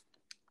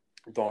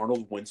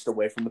Darnold winced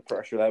away from the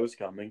pressure that was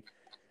coming,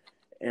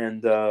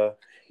 and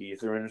he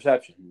threw an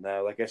interception.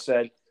 Now, like I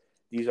said,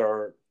 these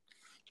are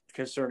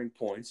concerning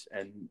points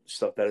and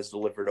stuff that is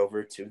delivered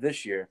over to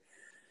this year.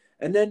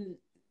 And then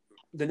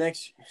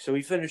so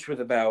he finished with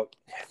about,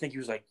 I think he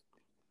was like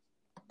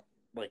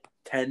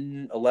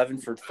 10,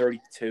 11 for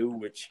 32,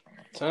 which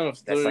 10 of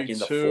 32, that's in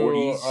the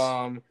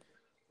 40s.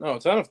 No,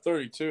 10 of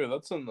 32.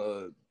 That's in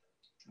the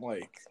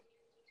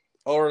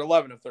or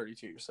 11 of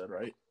 32. You said,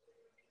 right?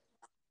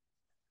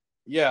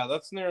 Yeah,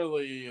 that's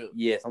nearly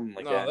something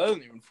like that. No, that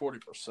isn't even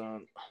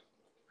 40%.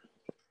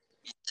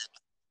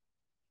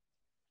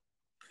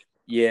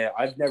 Yeah,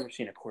 I've never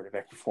seen a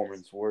quarterback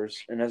performance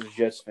worse. And as a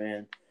Jets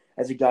fan,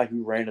 as a guy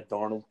who ran a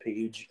Darnold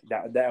page,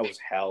 that was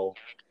hell.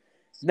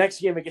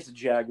 Next game against the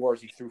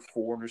Jaguars, he threw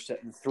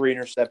three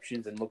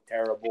interceptions and looked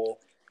terrible.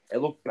 It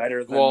looked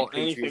better than the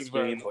Patriots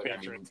game, but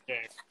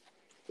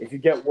if you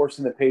get worse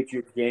than the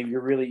Patriots game, you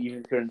really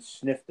even couldn't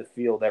sniff the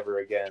field ever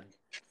again.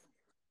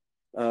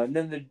 And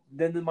then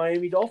the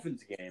Miami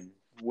Dolphins game,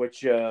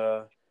 which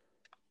the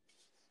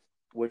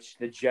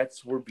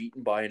Jets were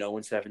beaten by an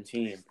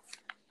 0-17.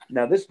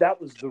 Now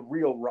that was the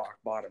real rock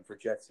bottom for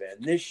Jets fan.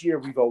 This year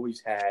we've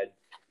always had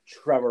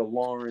Trevor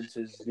Lawrence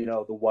as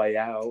the way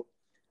out.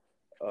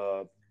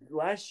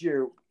 Last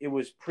year it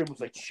was pretty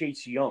much like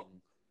Chase Young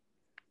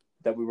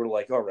that we were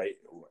like, all right,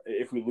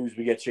 if we lose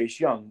we get Chase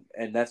Young,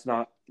 and that's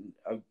not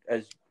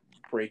as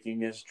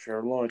breaking as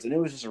Trevor Lawrence, and it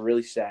was just a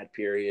really sad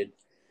period.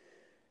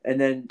 And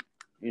then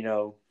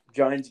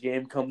Giants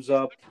game comes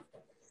up,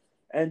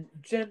 and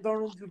Sam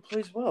Darnold who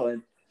plays well,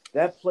 and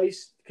that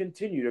place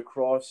continued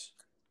across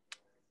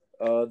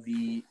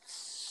the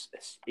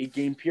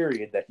 8-game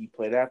period that he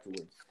played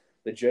afterwards.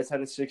 The Jets had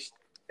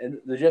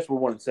the Jets were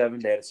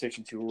 1-7. They had a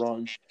 6-2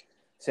 run.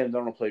 Sam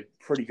Darnold played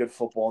pretty good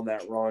football in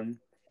that run.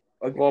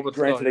 Well, but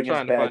granted, still, you're against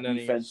trying to bad find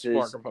defenses,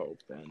 any spark of hope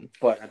then.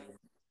 But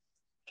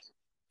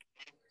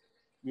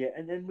yeah,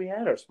 and then we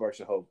had our sparks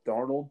of hope.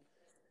 Darnold,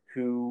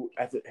 who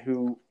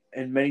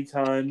and many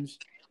times,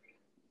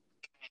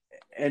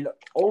 and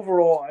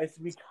overall,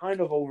 we kind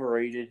of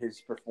overrated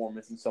his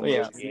performance in some of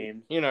those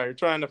games. You're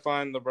trying to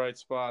find the bright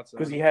spots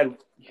because he had.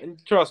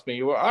 And trust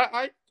me,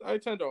 I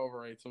tend to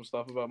overrate some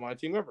stuff about my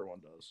team. Everyone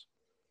does.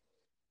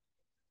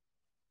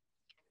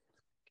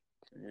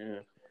 Yeah.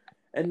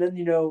 And then,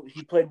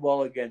 he played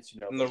well against,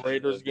 in the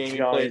Raiders game, he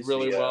played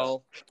really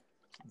well.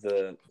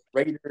 The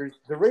Raiders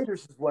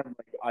is when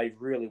I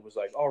really was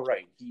like, all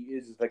right, he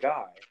is the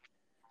guy.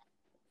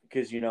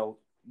 Because,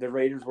 the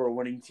Raiders were a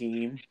winning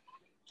team.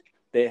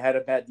 They had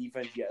a bad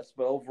defense, yes,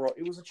 but overall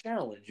it was a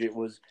challenge. It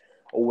was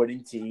a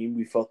winning team.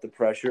 We felt the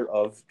pressure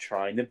of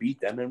trying to beat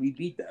them, and we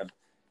beat them.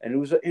 And it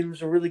was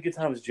a really good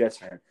time as Jets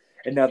fan.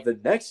 And now the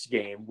next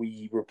game,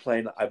 we were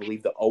playing, I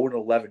believe, the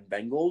 0-11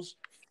 Bengals.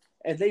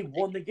 And they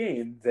won the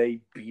game.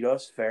 They beat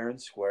us fair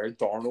and square.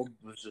 Darnold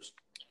was just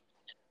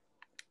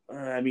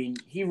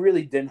he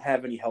really didn't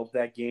have any help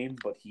that game,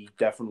 but he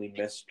definitely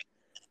missed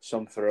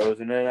some throws.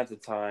 And then at the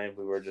time,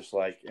 we were just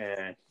like,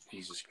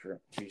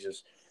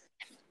 Jesus.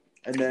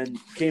 And then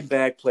came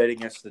back, played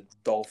against the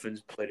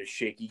Dolphins, played a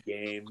shaky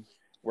game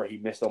where he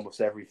missed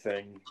almost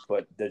everything,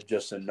 but did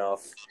just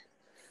enough.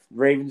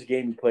 Ravens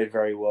game, he played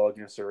very well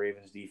against the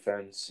Ravens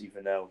defense,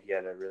 even though he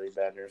had a really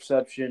bad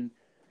interception.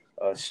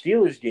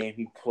 Steelers game,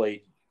 he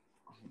played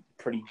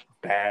pretty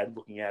bad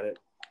looking at it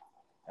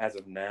as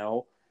of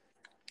now,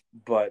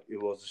 but it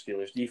was the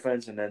Steelers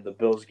defense. And then the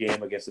Bills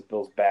game against the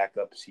Bills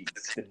backups, he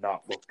did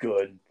not look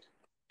good.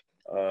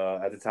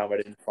 At the time, I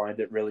didn't find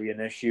it really an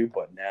issue,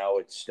 but now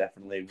it's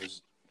definitely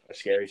was a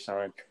scary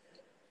sign.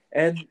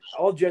 And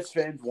all Jets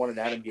fans wanted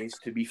Adam Gase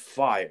to be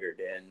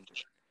fired, and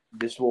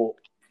this will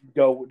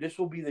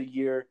be the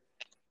year.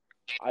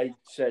 I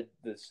said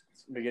this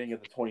beginning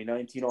of the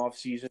 2019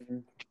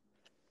 offseason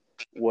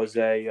was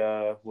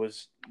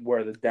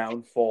where the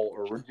downfall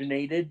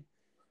originated,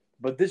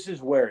 but this is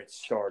where it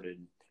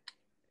started.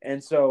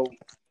 And so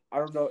I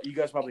don't know, you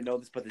guys probably know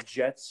this, but the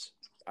Jets,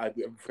 I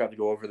forgot to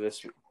go over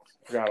this,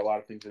 forgot a lot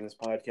of things in this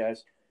podcast.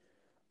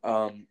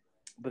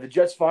 But the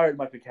Jets fired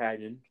Mike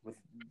Maccagnan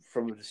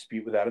from a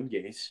dispute with Adam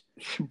Gase.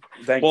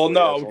 Well,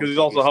 no, because he's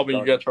also helping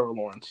you get Trevor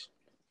Lawrence.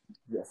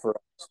 Yeah, for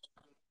us.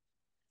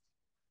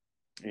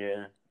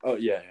 Yeah. Oh,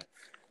 yeah.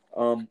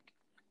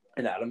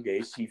 And Adam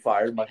Gase, he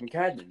fired Mike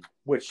Maccagnan,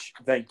 which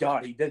thank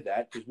God he did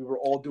that because we were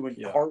all doing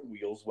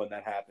cartwheels when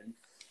that happened.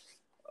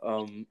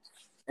 And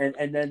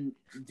then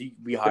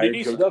we hired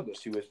Joe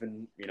Douglas, who has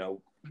been,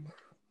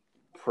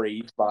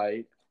 praised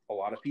by a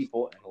lot of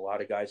people, and a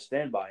lot of guys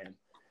stand by him.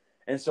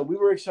 And so we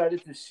were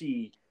excited to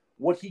see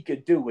what he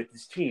could do with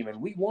this team,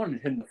 and we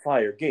wanted him to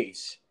fire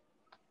Gase.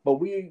 But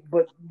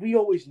we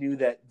always knew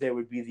that there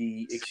would be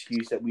the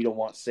excuse that we don't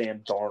want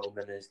Sam Darnold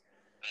in his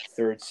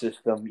third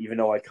system, even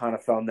though I kind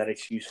of found that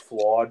excuse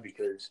flawed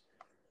because,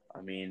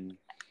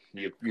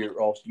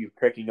 you're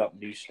picking up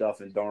new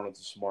stuff, and Darnold's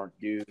a smart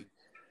dude.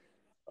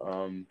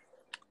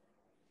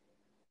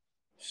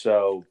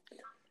 So,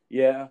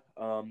 yeah,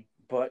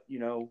 but,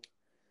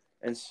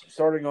 and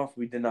starting off,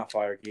 we did not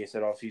fire Gase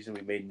that offseason.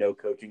 We made no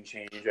coaching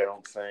change, I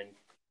don't think.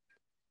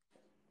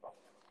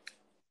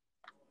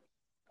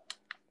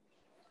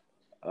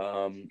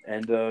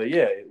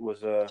 It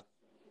was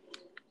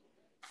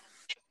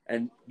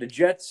and the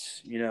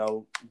Jets,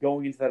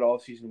 going into that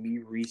offseason, we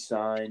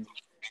re-signed.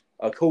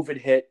 COVID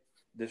hit.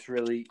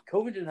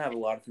 COVID didn't have a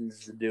lot of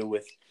things to do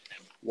with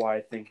why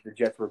I think the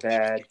Jets were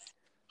bad.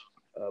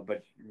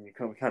 But you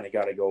kind of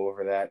got to go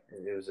over that.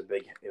 It was a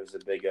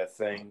big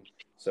thing.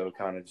 So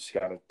kind of just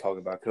got to talk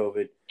about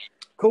COVID.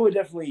 COVID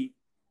definitely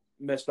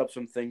messed up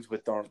some things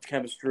with Darnold's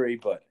chemistry,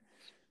 but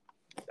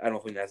I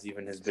don't think that's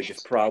even his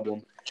biggest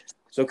problem.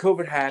 So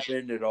COVID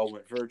happened. It all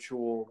went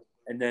virtual.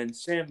 And then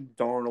Sam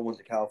Darnold went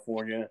to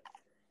California.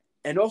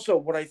 And also,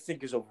 what I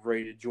think is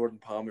overrated, Jordan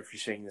Palmer, if you're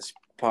saying this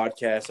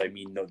podcast, I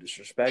mean no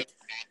disrespect,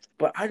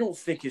 but I don't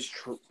think his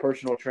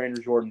personal trainer,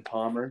 Jordan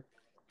Palmer,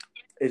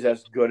 is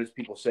as good as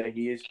people say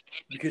he is,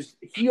 because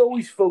he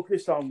always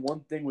focused on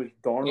one thing with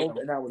Darnold,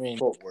 and that was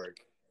footwork.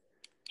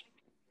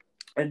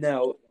 And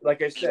now,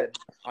 like I said,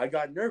 I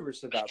got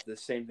nervous about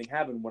this same thing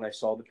happened when I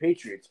saw the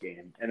Patriots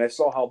game, and I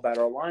saw how bad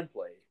our line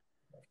played.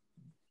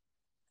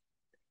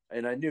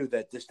 And I knew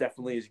that this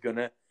definitely is going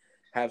to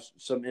have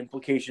some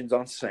implications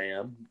on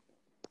Sam,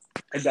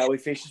 and that way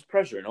faces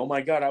pressure. And oh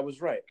my God, I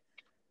was right.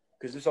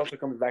 Because this also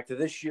comes back to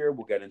this year.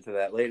 We'll get into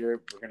that later.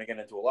 We're going to get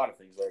into a lot of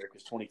things later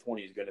because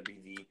 2020 is going to be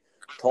the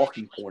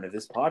talking point of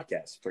this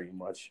podcast, pretty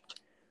much.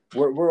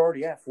 We're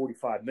already at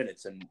 45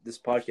 minutes, and this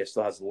podcast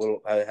still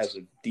has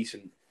a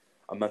decent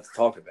amount to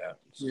talk about.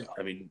 Yeah.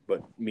 I mean,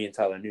 but me and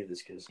Tyler knew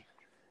this because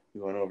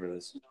we went over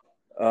this.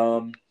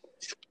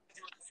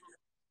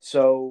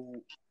 So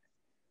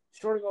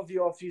starting off the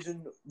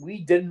offseason,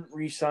 we didn't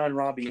re-sign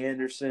Robbie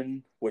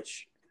Anderson,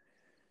 which,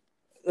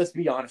 let's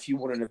be honest, he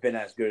wouldn't have been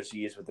as good as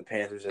he is with the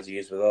Panthers as he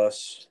is with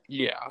us.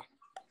 Yeah.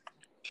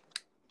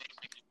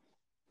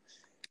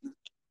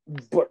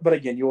 But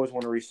again, you always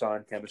want to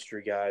re-sign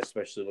chemistry guys,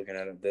 especially looking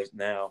at this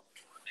now.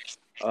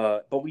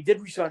 But we did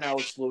re-sign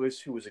Alex Lewis,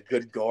 who was a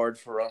good guard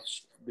for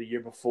us the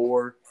year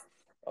before.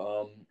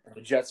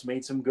 The Jets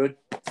made some good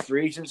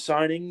free agent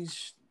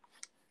signings.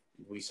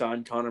 We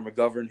signed Connor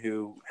McGovern,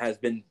 who has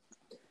been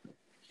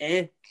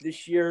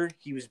this year.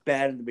 He was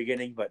bad in the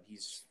beginning, but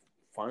he's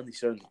finally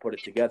starting to put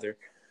it together.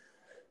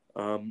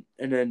 And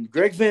then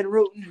Greg Van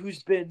Roten,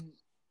 who's been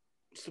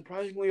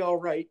surprisingly all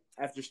right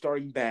after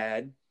starting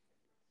bad.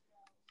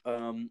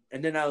 And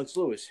then Alex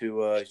Lewis,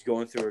 who is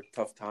going through a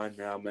tough time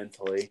now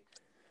mentally.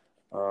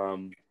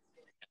 And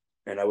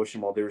I wish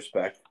him all due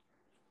respect.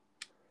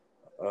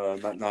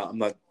 I'm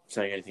not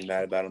saying anything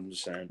bad about him. I'm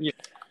just saying. Yeah.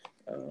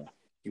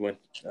 He went.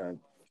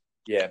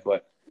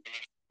 But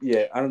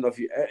yeah, I don't know if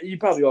you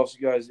probably also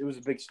guys. It was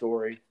a big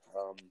story.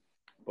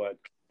 But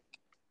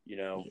you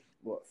know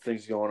what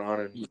things going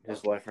on in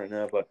his life right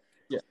now. But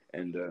yeah,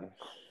 and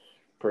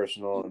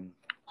personal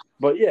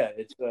but yeah,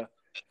 it's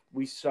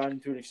we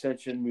signed to an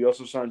extension. We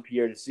also signed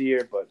Pierre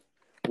Desir, but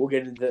we'll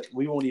get into.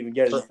 We won't even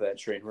get into that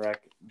train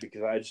wreck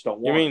because I just don't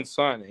want. You mean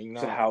signing,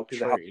 not how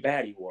trade.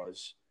 Bad he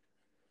was.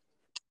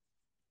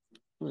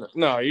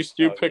 No, you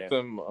picked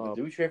them up.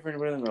 Did we trade for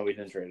anybody? No, we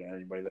didn't trade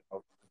anybody.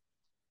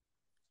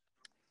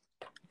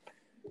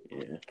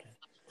 Yeah.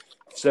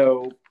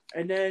 So,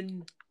 and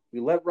then we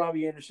let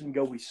Robbie Anderson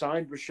go. We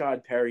signed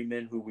Rashad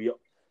Perryman, who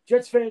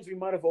Jets fans, we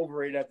might have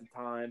overrated at the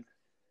time,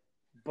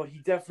 but he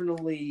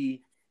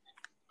definitely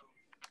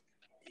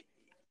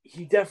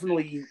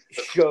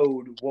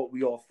showed what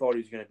we all thought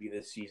he was going to be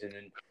this season.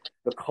 And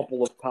the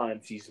couple of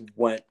times he's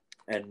went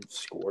and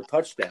scored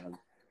touchdowns.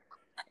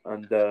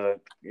 And,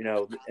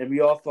 and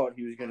we all thought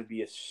he was going to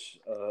be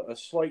a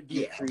slight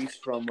decrease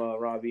from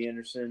Robbie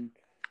Anderson.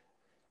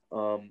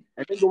 And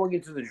then going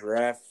into the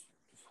draft,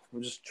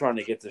 we're just trying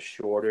to get this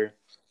shorter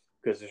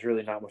because there's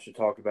really not much to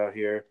talk about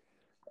here.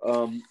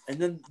 And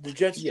then the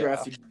Jets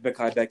drafted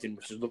Mekhi Becton,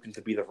 which is looking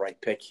to be the right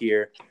pick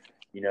here.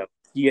 You know,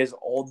 he has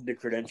all the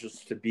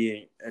credentials to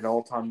be an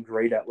all-time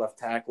great at left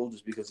tackle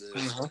just because of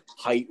his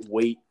height,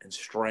 weight, and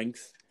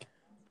strength.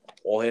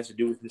 All he has to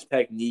do is his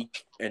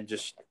technique and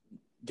just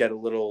get a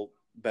little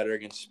better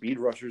against speed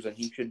rushers, and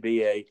he should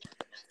be a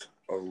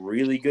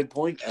really good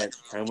point. I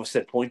almost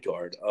said point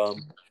guard.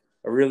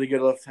 A really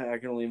good left tackle. I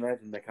can only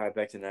imagine Mekhi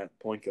Becton at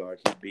point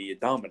guard. He'd be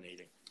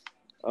dominating.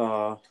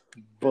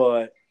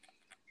 But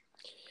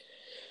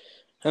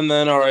and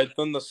then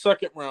then the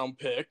second round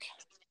pick.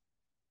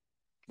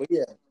 But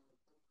yeah,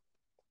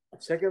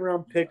 second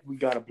round pick, we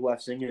got a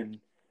blessing in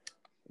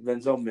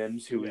Denzel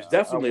Mims, who is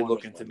definitely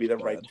looking to be the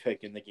right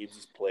pick in the games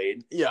he's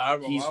played. Yeah,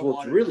 he's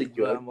looked really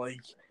good. I'm like,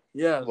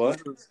 yeah, what?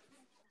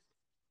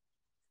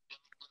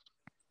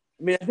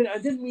 I mean, I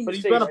didn't mean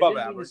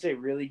to say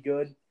really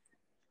good,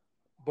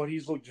 but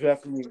he's looked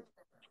definitely.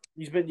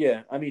 He's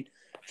been I mean,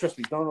 trust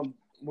me, Donald.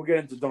 We'll get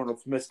into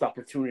Donald's missed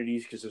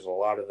opportunities because there's a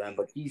lot of them,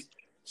 but he's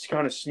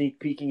kind of sneak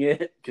peeking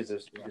it because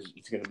it's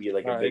going to be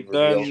like a big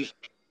reveal.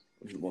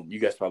 Well, you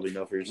guys probably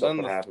know for yourself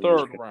what happened.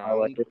 Third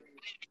round.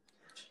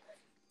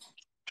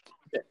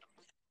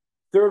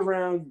 Third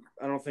round,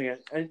 I don't think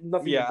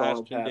nothing. Yeah,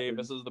 Ashton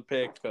Davis is the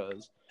pick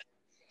because.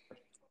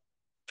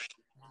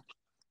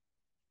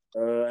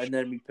 And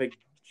then we picked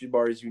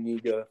Jabari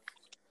Zuniga,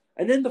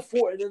 and then the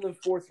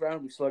fourth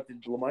round we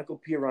selected Lamichael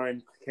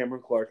Pirine,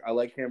 Cameron Clark. I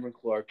like Cameron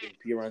Clark, and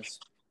Pirine's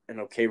an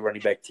okay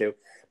running back too.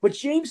 But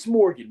James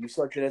Morgan we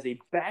selected as a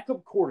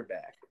backup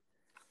quarterback.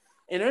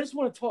 And I just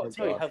want to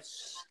tell you how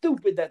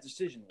stupid that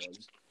decision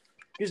was.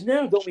 Because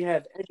now don't we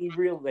have any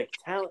real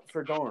talent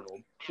for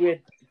Darnold? We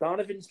had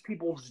Donovan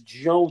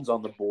Peoples-Jones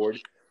on the board,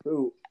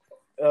 who,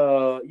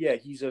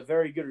 he's a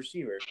very good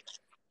receiver.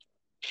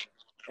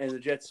 And the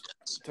Jets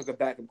took a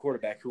backup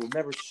quarterback who will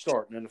never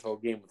start an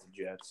NFL game with the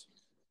Jets.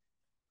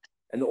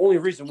 And the only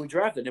reason we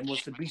drafted him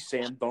was to be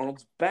Sam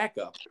Darnold's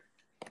backup.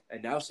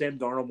 And now Sam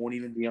Darnold won't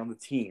even be on the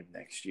team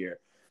next year.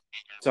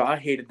 So I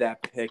hated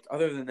that pick.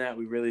 Other than that,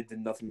 we really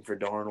did nothing for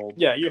Darnold.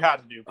 Yeah, you had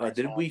to do Bryce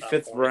Did Hall we at that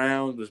fifth point.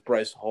 round? Was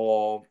Bryce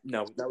Hall?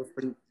 No, that was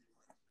pretty.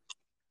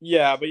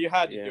 Yeah, but you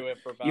had to do it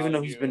for value. Even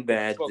though he's been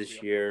bad Supposed to this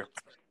be year,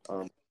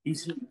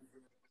 he's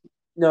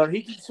no,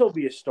 he can still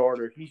be a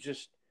starter. He's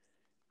just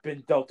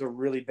been dealt a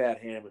really bad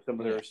hand with some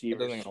of the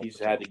receivers he's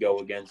had to go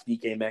against.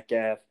 DK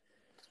Metcalf,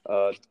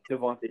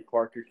 Devontae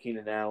Parker,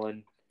 Keenan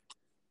Allen,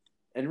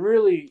 and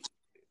really,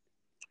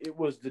 it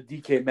was the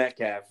DK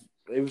Metcalf.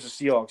 It was a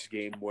Seahawks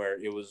game where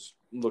it was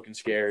looking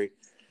scary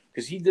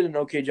because he did an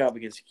okay job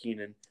against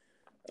Keenan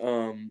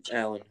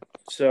Allen.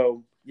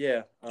 So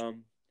yeah,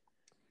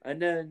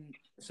 and then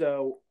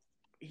so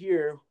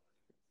here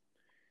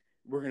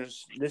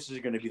this is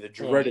gonna be the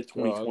dreaded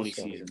 2020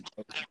 season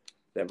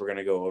that we're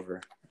gonna go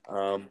over.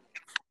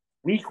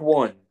 Week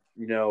 1,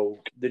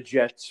 the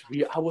Jets.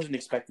 I wasn't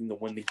expecting to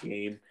win the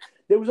game.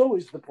 There was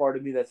always the part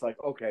of me that's like,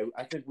 okay,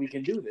 I think we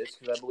can do this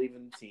because I believe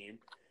in the team.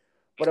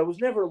 But I was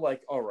never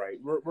like, all right,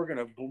 we're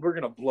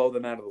gonna blow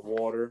them out of the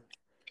water.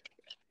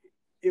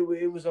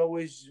 It was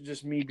always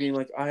just me being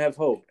like, I have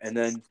hope. And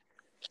then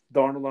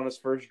Darnold on his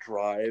first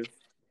drive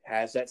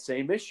has that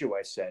same issue.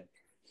 I said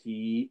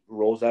he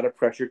rolls out of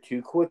pressure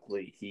too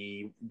quickly.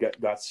 He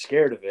got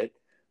scared of it,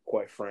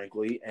 quite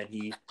frankly, and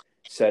he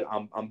said,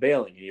 I'm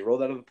bailing. And he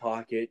rolled out of the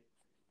pocket.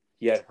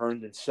 He had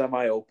Herndon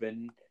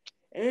semi-open,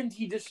 and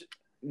he just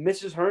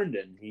misses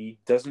Herndon. He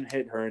doesn't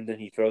hit Herndon.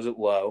 He throws it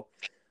low.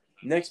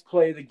 Next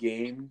play of the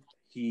game,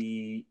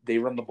 they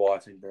run the ball. I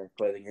think the next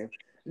play of the game,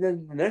 and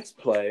then the next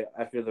play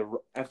after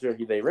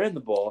they ran the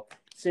ball,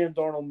 Sam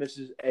Darnold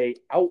misses a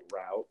out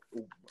route.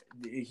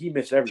 He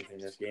missed everything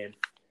this game.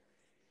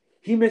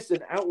 He missed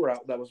an out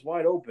route that was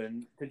wide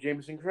open to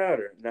Jamison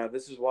Crowder. Now,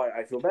 this is why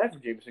I feel bad for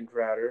Jamison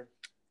Crowder,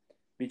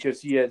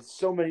 because he had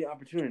so many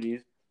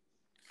opportunities,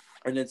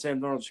 and then Sam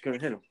Darnold just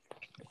couldn't hit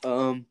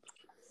him.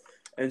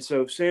 And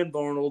so Sam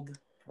Darnold,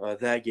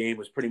 that game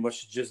was pretty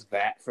much just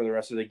that for the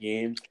rest of the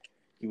game.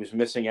 He was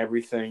missing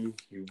everything.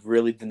 He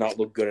really did not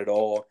look good at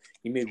all.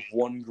 He made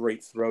one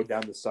great throw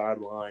down the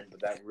sideline,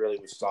 but that really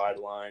was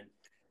sideline.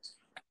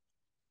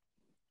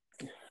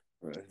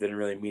 I didn't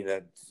really mean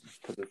that,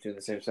 put the two in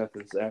the same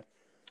sentence there.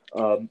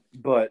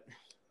 But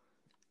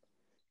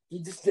he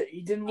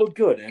didn't look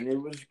good, and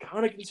it was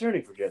kind of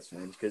concerning for Jets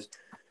fans because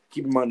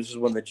keep in mind this is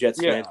when the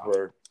Jets fans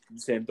were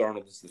Sam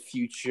Darnold is the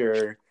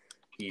future.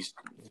 He's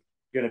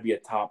going to be a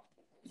top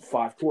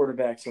 5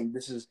 quarterback. So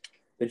this is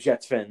the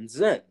Jets fans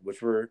then,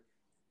 which were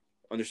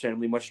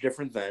understandably much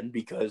different then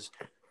because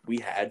we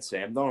had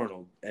Sam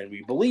Darnold and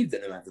we believed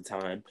in him at the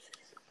time.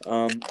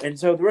 And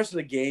so the rest of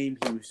the game,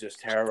 he was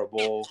just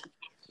terrible.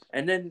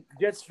 And then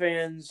Jets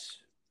fans,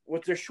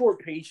 with their short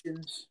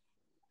patience,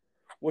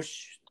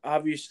 which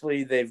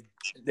obviously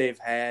they've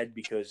had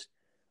because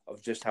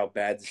of just how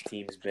bad this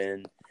team's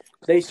been,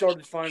 they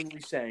started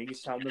finally saying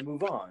it's time to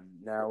move on.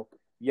 Now,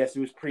 yes, it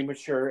was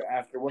premature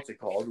after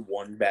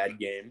one bad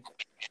game,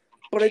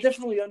 but I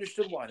definitely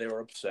understood why they were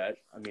upset.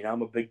 I mean, I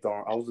am a big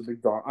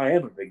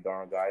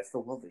Darnold guy. I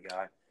still love the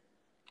guy,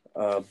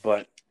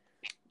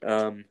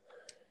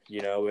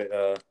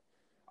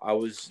 I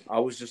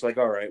was just like,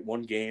 all right,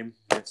 one game,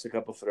 missed a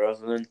couple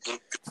throws, and then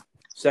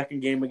second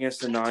game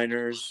against the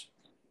Niners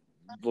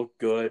looked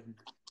good.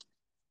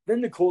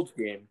 Then the Colts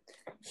game,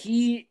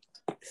 he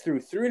threw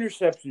 3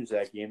 interceptions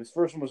that game. His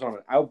first one was on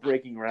an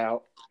out-breaking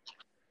route,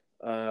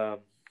 and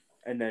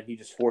then he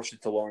just forced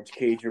it to Lawrence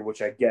Cager,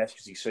 which I guess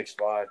because he's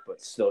 6'5",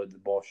 but still the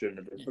ball shouldn't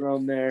have been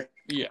thrown there.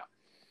 Yeah.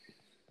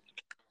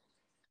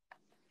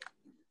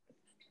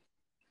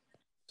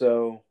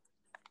 So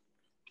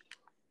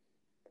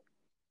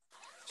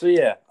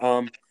yeah,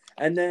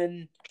 and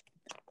then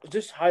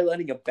just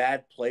highlighting a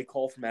bad play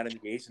call from Adam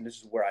Gase, and this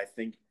is where I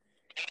think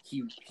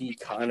he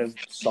kind of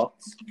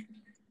sucked.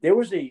 There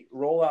was a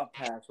rollout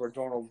pass where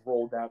Darnold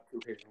rolled out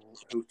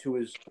to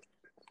his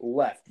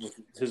left with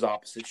his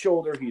opposite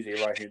shoulder. He's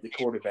a right-handed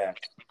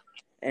quarterback,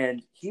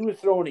 and he was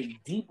throwing a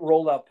deep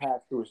rollout pass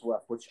to his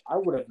left, which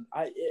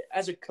I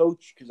as a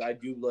coach, because I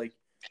do like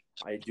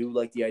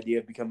the idea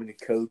of becoming a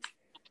coach.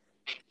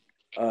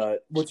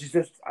 Which is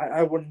just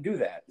I wouldn't do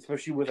that,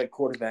 especially with a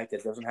quarterback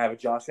that doesn't have a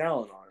Josh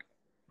Allen on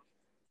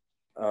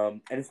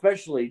him. And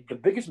especially the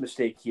biggest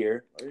mistake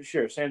here,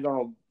 sure, Sam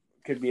Darnold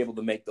could be able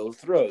to make those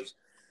throws,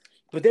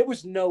 but there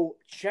was no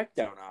check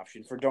down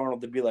option for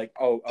Darnold to be like,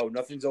 oh,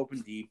 nothing's open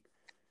deep.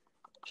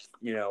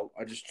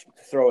 I just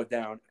throw it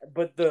down.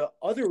 But the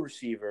other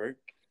receiver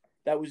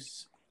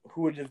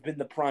who would have been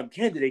the prime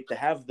candidate to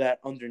have that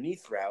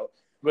underneath route,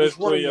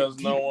 basically has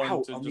no one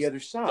out to on just the other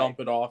side. dump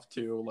it off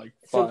to like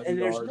 5 and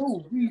yards. There's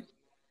no reason.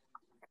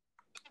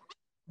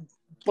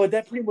 But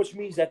that pretty much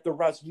means that the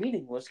route's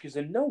meaningless because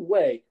in no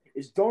way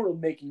is Darnold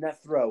making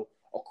that throw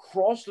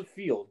across the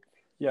field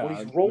when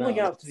he's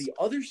rolling out to the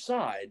other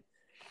side,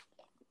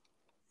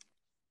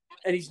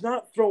 and he's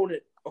not throwing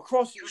it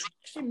across.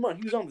 Keep in mind,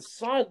 he was on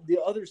the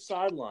other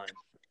sideline.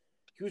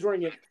 He was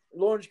running it.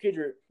 Lawrence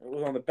Cager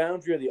was on the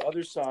boundary of the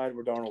other side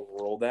where Darnold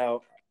rolled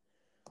out.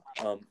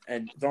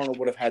 And Darnold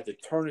would have had to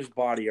turn his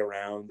body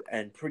around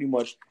and pretty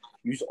much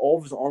use all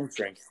of his arm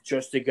strength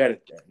just to get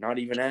it there. Not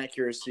even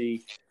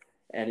accuracy.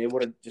 And it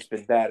would have just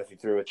been bad if he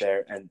threw it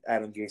there. And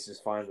Adam Gase is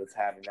fine with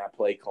having that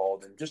play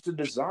called. And just the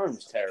design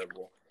was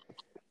terrible.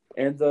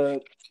 And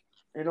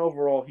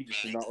overall, he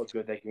just did not look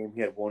good that game.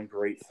 He had one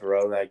great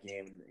throw that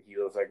game. He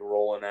was like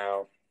rolling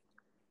out.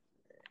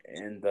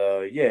 And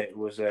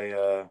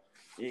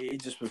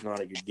it just was not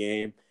a good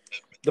game.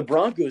 The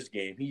Broncos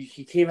game,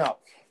 he came out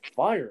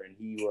firing.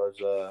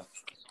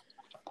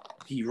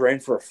 He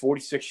ran for a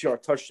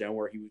 46-yard touchdown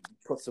where he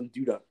put some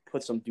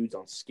dudes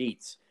on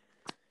skates.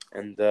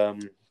 And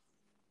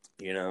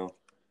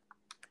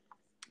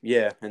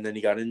and then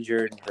he got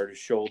injured and hurt his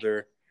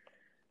shoulder,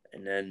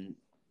 and then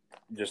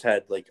just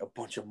had like a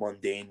bunch of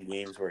mundane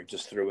games where he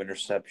just threw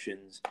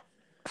interceptions,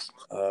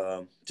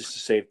 just to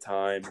save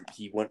time.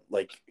 He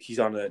was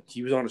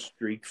on a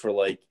streak for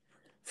like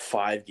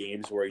 5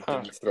 games where he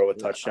didn't throw a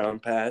touchdown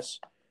pass,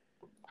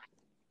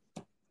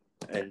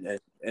 and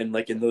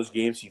like in those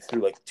games he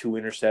threw like 2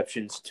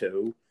 interceptions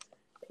too,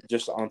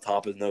 just on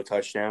top of no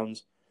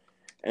touchdowns,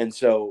 and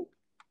so.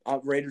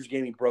 Raiders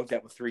game, he broke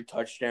that with 3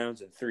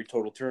 touchdowns and 3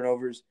 total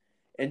turnovers.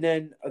 And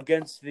then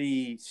against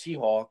the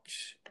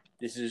Seahawks,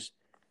 this is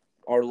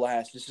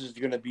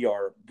going to be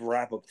our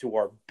wrap up to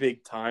our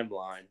big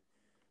timeline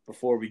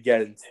before we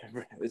get into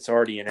it's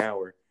already an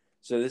hour.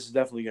 So this is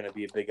definitely going to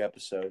be a big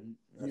episode.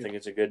 I think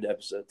it's a good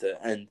episode to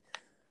end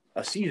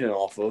a season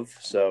off of.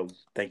 So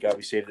thank God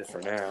we saved it for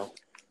now.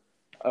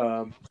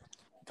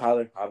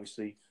 Tyler,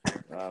 obviously,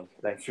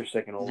 thanks for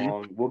sticking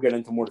along. We'll get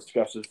into more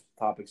discussion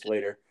topics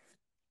later.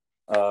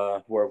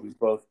 Where we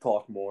both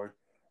talk more,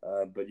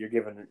 but you're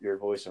giving your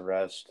voice a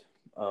rest.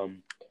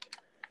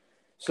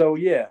 So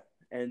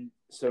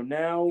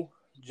now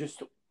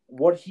just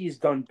what he's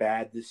done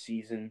bad this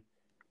season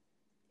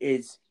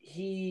is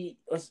his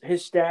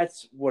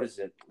stats. What is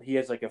it? He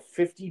has like a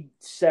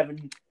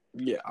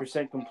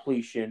 57%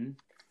 completion,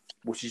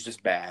 which is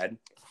just bad.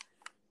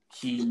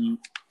 He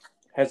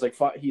has like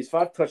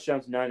 5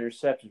 touchdowns, 9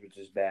 interceptions, which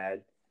is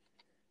bad.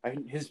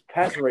 His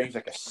passer rating is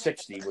like a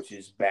 60, which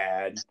is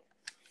bad.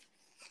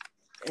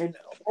 And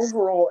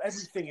overall,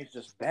 everything is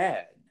just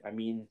bad. I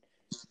mean,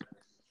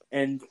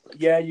 and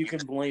yeah, you can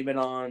blame it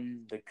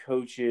on the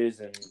coaches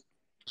and,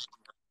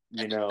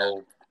 I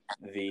don't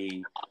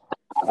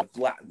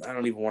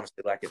even want to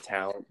say lack of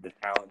talent. The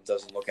talent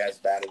doesn't look as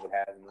bad as it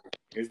has in recent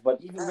years,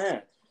 but even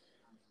that.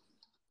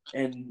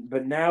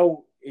 But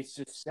now it's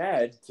just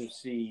sad to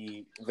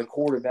see the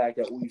quarterback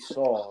that we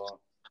saw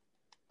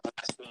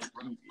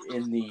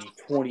in the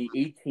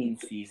 2018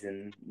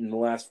 season in the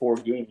last 4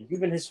 games,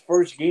 even his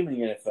first game in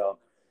the NFL.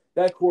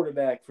 That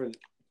quarterback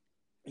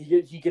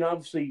he can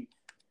obviously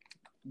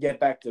get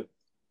back to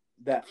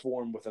that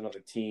form with another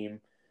team,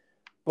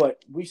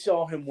 but we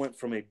saw him went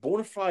from a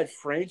bona fide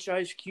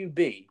franchise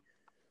QB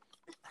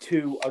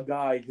to a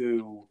guy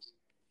who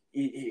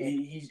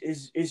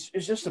is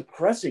just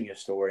suppressing his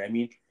story. I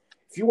mean,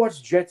 if you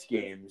watch Jets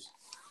games,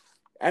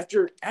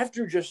 after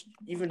just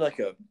even like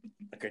a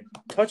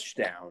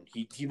touchdown,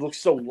 he looks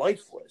so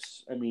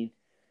lifeless. I mean.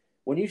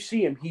 When you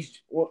see him,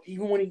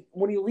 even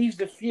when he leaves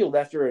the field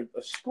after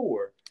a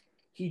score,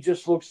 he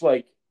just looks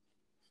like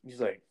he's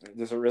like,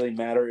 does it really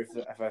matter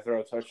if I throw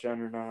a touchdown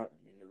or not? I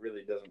mean, it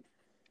really doesn't.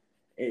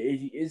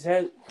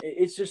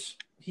 It's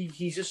just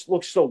he just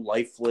looks so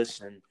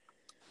lifeless and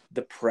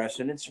depressed,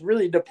 and it's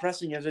really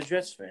depressing as a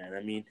Jets fan. I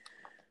mean,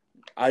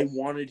 I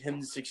wanted him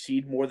to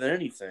succeed more than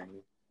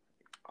anything.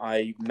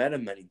 I met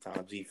him many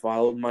times. He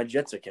followed my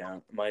Jets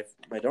account, my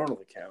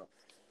Darnold account.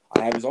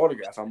 I have his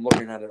autograph. I'm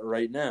looking at it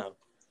right now.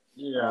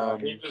 Yeah,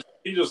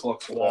 he just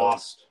looks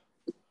lost.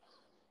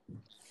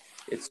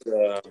 It's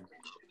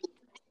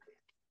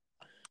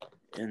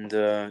and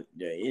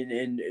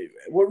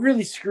what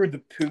really screwed the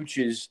pooch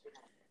is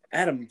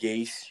Adam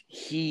Gase.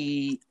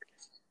 He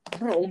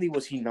not only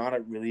was he not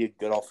really a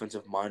good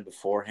offensive mind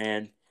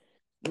beforehand.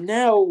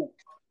 Now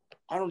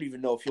I don't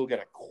even know if he'll get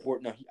a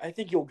coordinator. I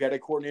think he'll get a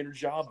coordinator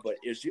job, but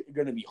it's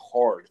going to be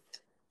hard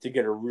to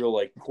get a real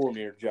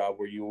coordinator job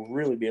where you will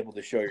really be able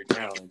to show your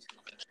talents.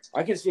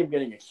 I can see him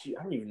getting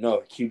I don't even know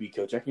a QB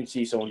coach. I can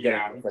see someone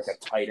getting like a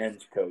tight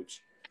end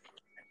coach.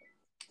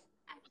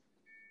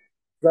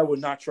 I would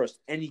not trust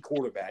any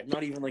quarterback,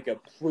 not even like a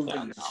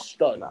proven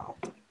stud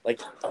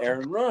like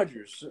Aaron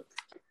Rodgers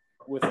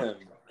with him.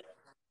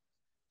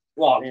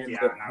 Well,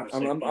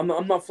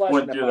 I'm not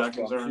flashing that. That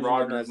because Aaron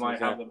Rodgers might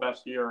have the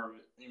best year of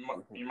it.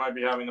 He might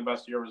be having the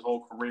best year of his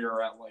whole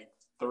career at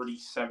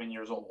 37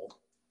 years old.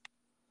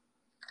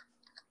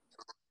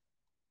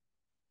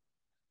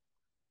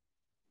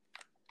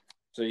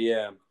 So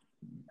yeah,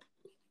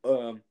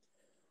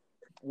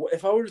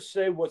 if I were to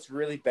say what's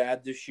really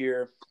bad this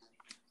year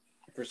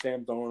for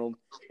Sam Darnold,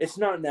 it's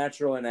not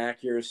natural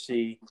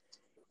inaccuracy.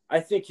 I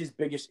think his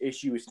biggest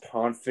issue is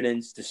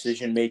confidence,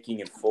 decision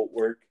making, and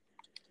footwork.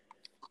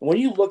 When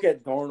you look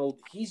at Darnold,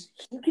 he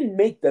can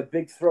make the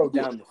big throw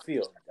down the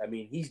field. I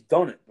mean, he's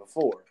done it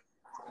before.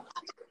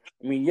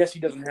 I mean, yes, he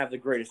doesn't have the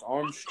greatest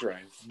arm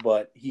strength,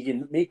 but he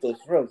can make those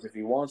throws if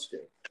he wants to.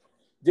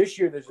 This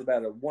year, there's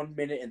about a 1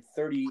 minute and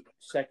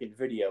 30-second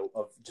video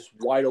of just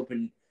wide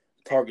open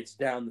targets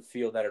down the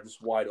field that are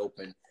just wide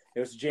open. It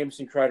was a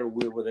Jameson Crowder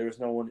wheel where there was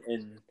no one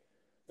in.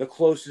 The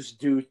closest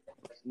dude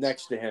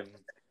next to him,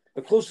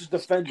 the closest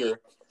defender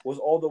was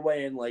all the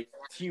way in like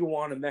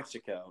Tijuana,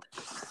 Mexico.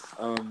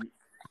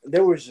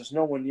 There was just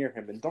no one near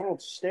him, and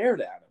Darnold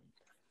stared at him.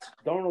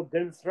 Darnold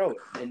didn't throw it,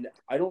 and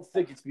I don't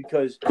think it's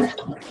because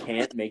he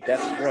can't make that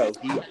throw.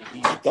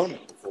 He's done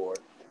it before.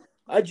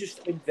 I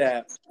just think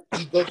that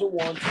he doesn't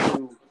want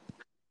to.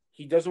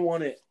 He doesn't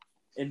want to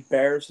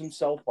embarrass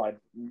himself by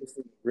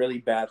missing a really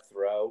bad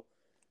throw.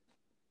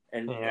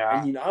 And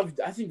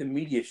I think the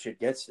media shit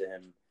gets to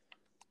him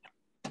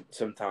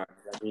sometimes.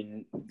 I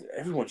mean,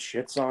 everyone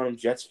shits on him.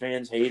 Jets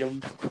fans hate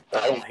him.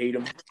 I don't hate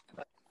him.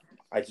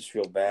 I just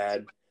feel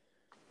bad.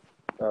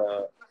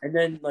 And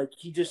then like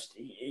he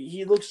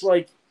looks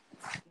like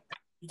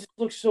he just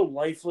looks so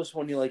lifeless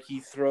when he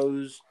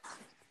throws.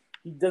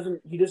 He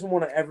doesn't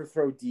want to ever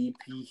throw deep.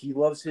 He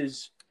loves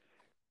his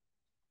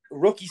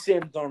rookie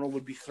Sam Darnold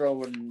would be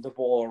throwing the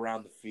ball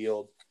around the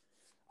field.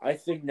 I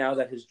think now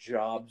that his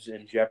job's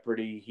in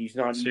jeopardy, he's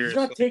not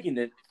taking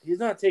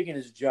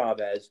his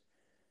job as,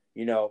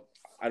 I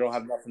don't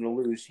have nothing to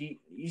lose.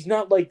 He's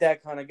not like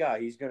that kind of guy.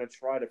 He's going to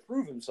try to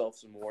prove himself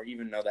some more,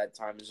 even though that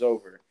time is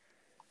over.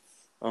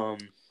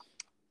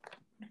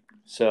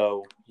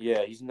 So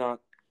yeah, he's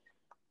not.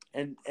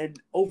 And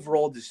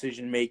overall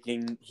decision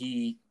making,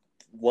 he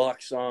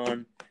locks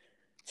on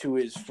to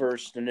his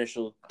first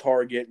initial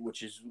target,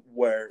 which is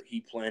where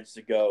he plans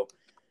to go,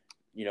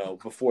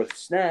 before the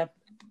snap,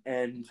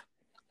 and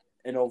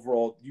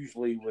overall,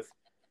 usually with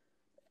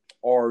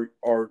our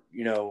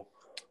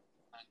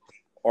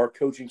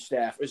coaching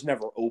staff is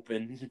never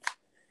open,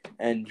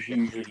 and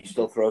usually he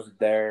still throws it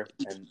there,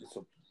 and it's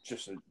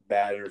just a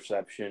bad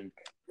interception.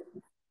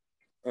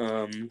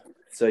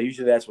 So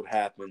usually that's what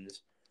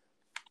happens.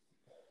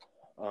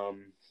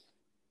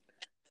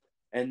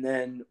 And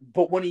then,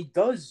 but when he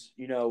does,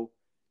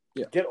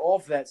 get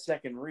off that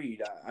second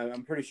read,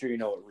 I'm pretty sure you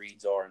know what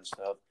reads are and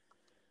stuff.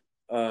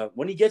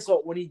 When he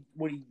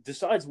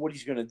decides what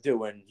he's gonna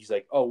do, and he's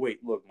like, "Oh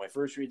wait, look, my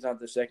first read's not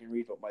the second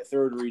read, but my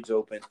third read's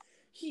open."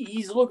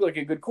 He's looked like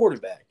a good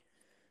quarterback,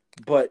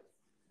 but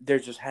there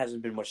just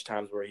hasn't been much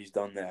times where he's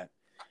done that.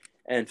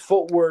 And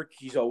footwork,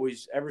 he's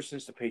always, ever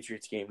since the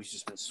Patriots game, he's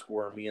just been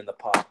squirmy in the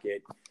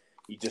pocket.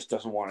 He just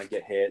doesn't want to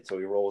get hit, so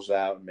he rolls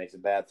out and makes a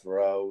bad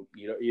throw.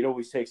 It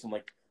always takes him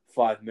like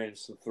 5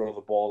 minutes to throw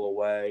the ball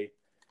away.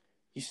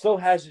 He still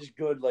has his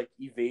good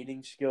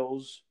evading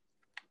skills,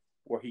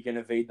 where he can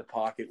evade the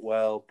pocket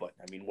well. But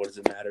I mean, what does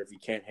it matter if he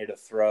can't hit a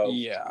throw?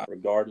 Yeah.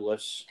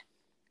 Regardless.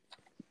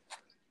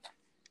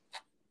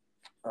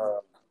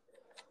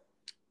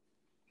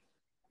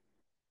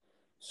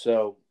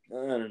 So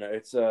I don't know.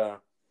 It's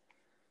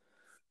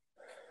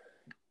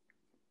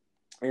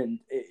and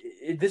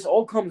this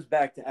all comes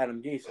back to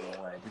Adam Gase in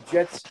a way. The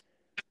Jets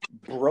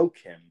broke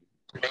him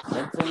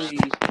mentally.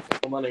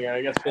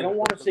 I guess I don't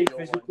want to say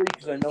physically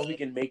because I know he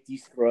can make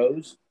these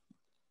throws.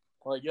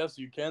 Well, I guess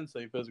you can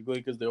say physically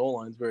because the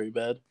O-line's very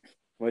bad.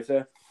 What's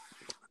that?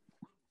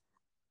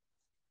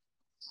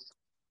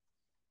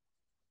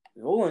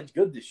 The O-line's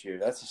good this year.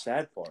 That's the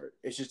sad part.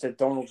 It's just that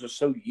Darnold's just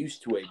so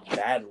used to a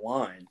bad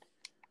line,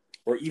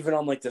 or even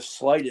on the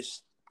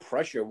slightest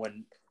pressure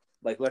when,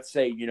 let's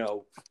say,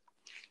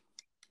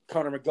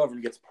 Connor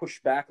McGovern gets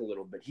pushed back a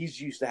little bit. He's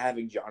used to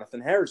having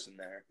Jonathan Harrison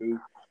there, who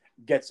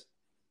gets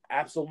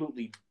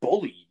absolutely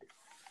bullied.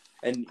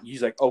 And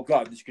he's like, oh,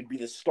 God, this could be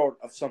the start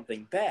of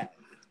something bad.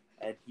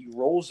 And he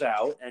rolls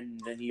out,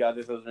 and then he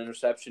either throws an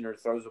interception or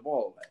throws the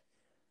ball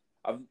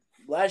away.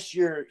 Last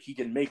year, he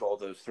can make all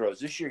those throws.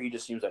 This year, he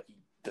just seems like he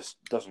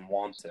just doesn't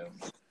want to.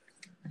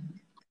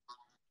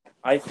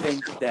 I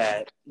think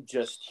that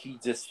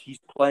he's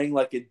playing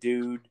like a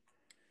dude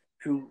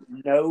who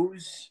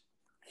knows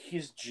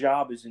his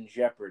job is in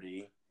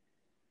jeopardy,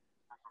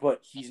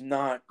 but he's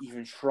not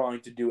even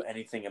trying to do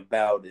anything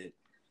about it.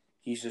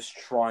 He's just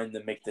trying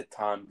to make the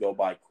time go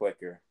by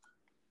quicker.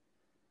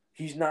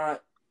 He's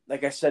not,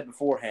 like I said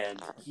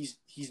beforehand,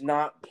 he's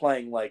not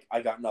playing like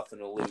I got nothing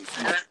to lose.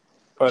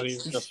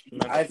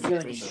 I feel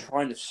like he's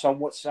trying to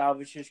somewhat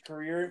salvage his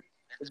career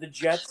with the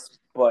Jets,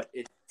 but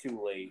it's too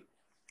late.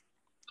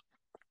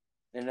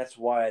 And that's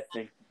why I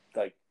think,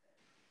 I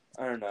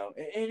don't know.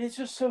 And it's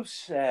just so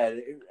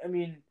sad. I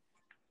mean,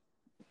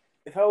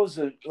 if I was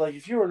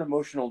if you're an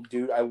emotional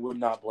dude, I would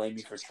not blame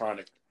you for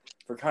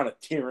kind of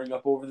tearing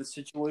up over the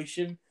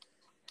situation.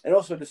 And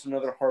also just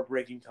another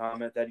heartbreaking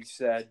comment that he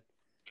said.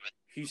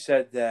 He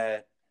said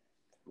that,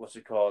 what's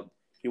it called?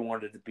 He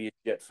wanted to be a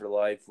Jet for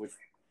life, which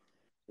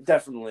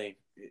definitely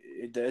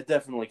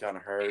kind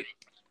of hurt.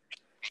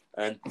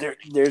 And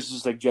there's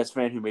this Jets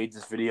fan who made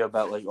this video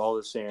about all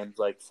the Sam's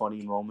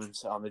funny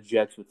moments on the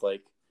Jets with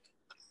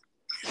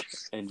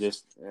and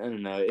just I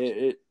don't know,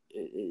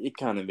 it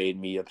kind of made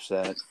me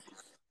upset.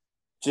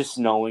 Just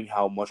knowing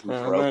how much we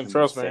broke him.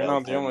 Trust me, you're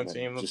not the only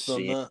team that's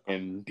done that.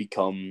 Him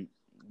become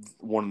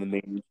one of the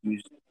main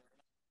issues.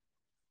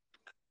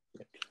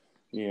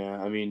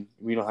 Yeah, I mean,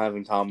 we don't have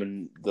in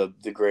common the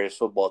greatest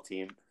football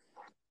team.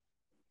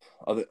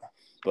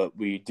 But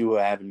we do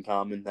have in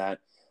common that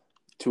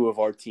two of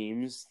our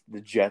teams, the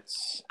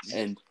Jets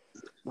and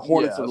the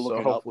Hornets, Yeah, are so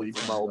looking up hopefully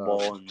with he Melo comes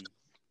Ball and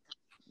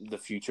the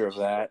future of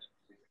that.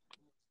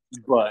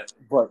 But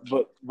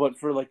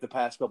for like the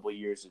past couple of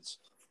years, it's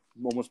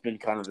almost been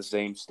kind of the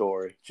same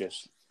story.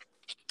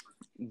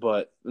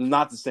 But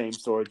not the same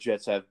story.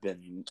 Jets have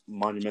been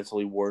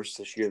monumentally worse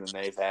this year than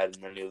they've had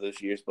in many of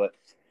those years. But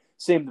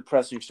same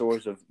depressing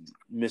stories of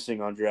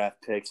missing on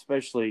draft picks,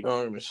 especially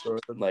Don't get me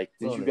started. like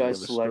did you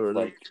guys select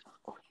like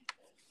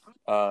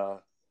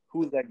who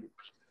was that?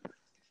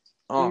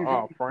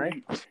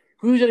 Frank.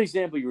 Who's that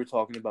example you were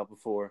talking about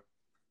before?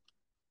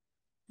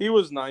 He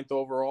was 9th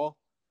overall.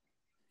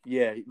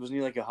 Yeah, wasn't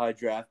he like a high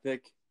draft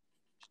pick?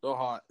 Still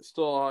high,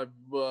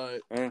 but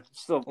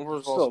Still,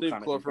 first of all, Steve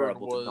kind of Clifford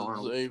comparable to was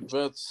Darnold. a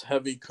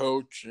vets-heavy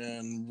coach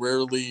and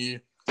rarely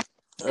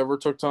ever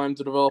took time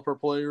to develop our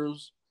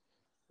players,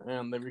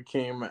 and they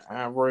became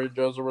average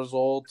as a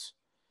result.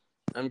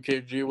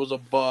 MKG was a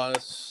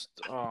bust.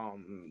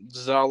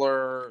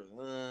 Zeller,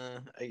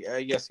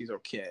 I guess he's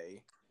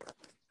okay.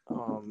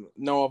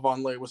 Noah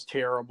Vonleh was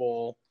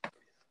terrible.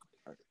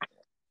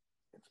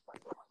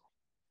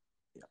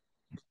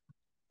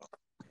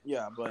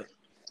 Yeah, but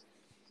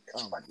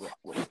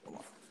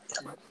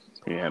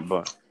Yeah,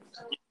 but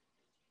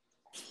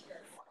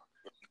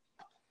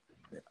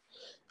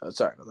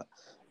sorry about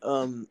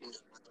that.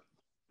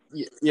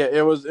 Yeah,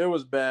 it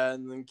was bad,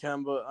 and then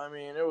Kemba. I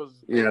mean, it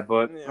was. yeah,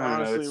 but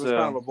Honestly, it was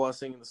kind of a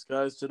blessing in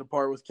disguise to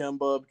depart with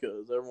Kemba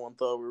because everyone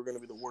thought we were going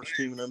to be the worst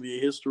team in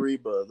NBA history,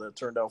 but that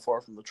turned out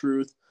far from the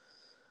truth.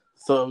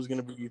 Thought it was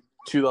going to be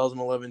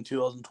 2011,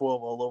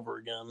 2012 all over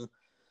again.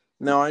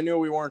 Now, I knew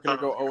we weren't going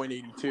to go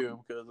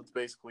 0-82 because it's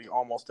basically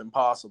almost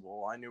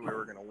impossible. I knew we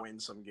were going to win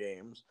some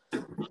games.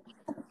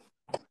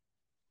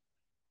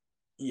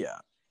 Yeah,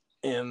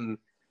 and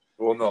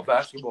well, no,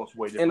 basketball is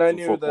way different. and I from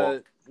knew football.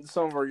 that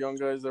some of our young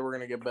guys that were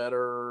going to get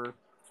better.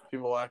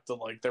 People acted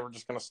like they were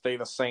just going to stay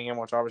the same,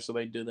 which obviously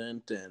they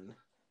didn't. And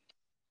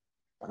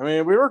I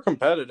mean, we were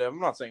competitive.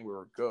 I'm not saying we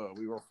were good.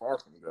 We were far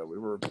from good. We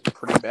were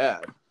pretty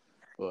bad,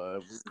 but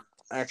we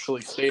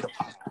actually stayed.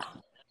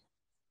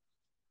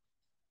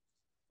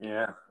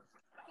 Yeah.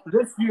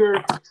 This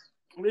year,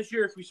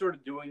 if we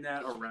started doing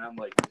that around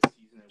like this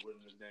season, it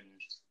wouldn't have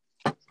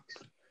been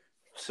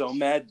so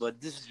mad. But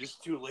this is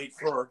just too late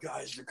for our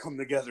guys to come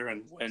together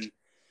and win,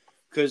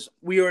 because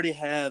we already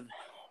have.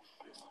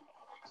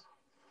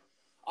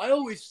 I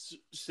always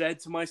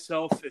said to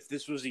myself, if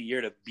this was a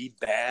year to be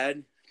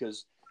bad,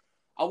 because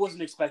I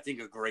wasn't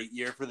expecting a great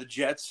year for the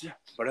Jets,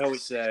 but I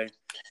always say,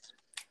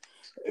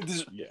 if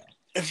this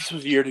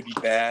was a year to be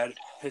bad,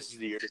 this is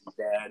the year to be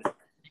bad.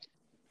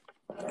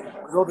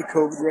 With all the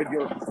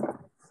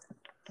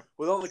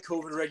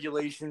COVID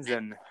regulations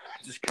and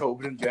just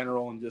COVID in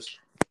general, and just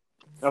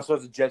also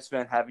as a Jets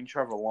fan having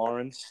Trevor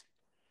Lawrence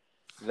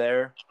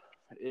there,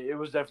 it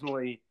was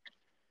definitely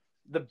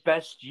the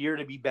best year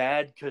to be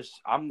bad, because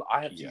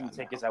I have season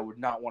tickets. I would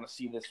not want to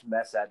see this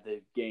mess at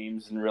the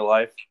games in real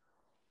life.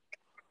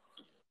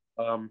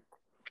 So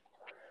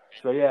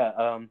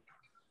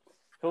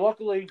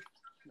luckily,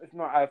 it's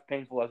not as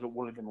painful as it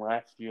would have been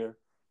last year.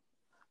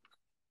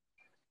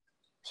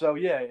 So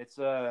yeah, it's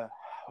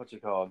what's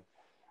it called?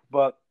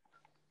 But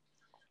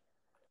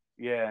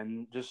yeah,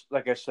 and just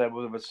like I said,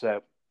 what was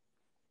it?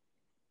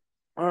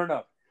 I don't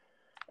know.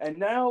 And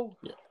now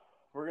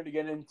we're gonna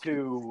get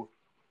into,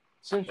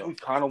 since we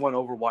kind of went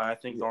over why I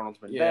think Darnold's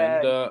been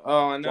bad. And,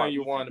 I know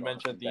you wanted to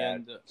mention at the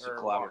end,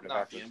 or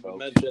not the end, but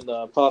mention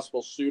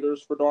possible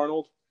suitors for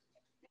Darnold.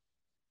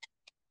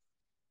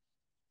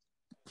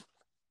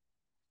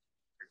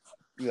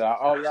 Yeah,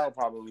 that'll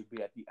probably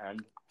be at the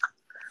end,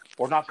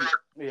 or not?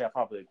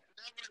 Probably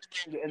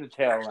in the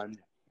tail end.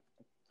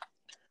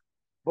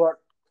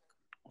 But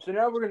so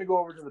now we're gonna go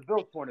over to the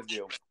Bills' point of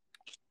view.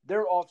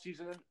 Their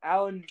offseason,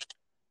 Allen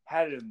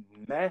had a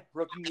meh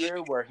rookie year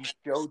where he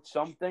showed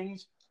some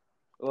things.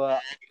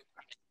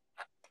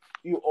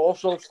 You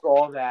also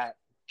saw that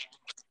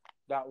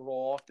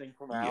raw thing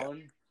from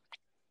Allen,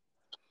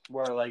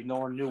 where like no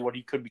one knew what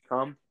he could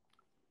become,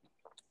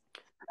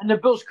 and the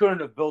Bills couldn't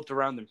have built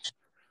around him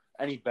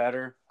any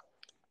better.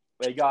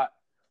 They got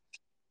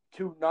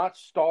two not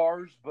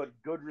stars but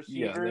good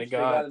receivers. They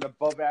got an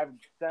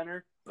above-average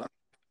center.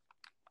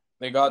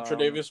 They got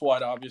Tre'Davious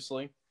White,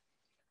 obviously.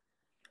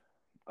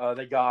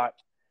 They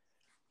got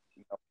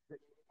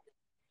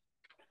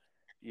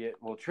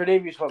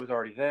Tre'Davious White was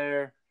already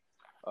there.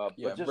 But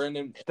just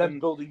Brandon, them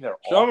building their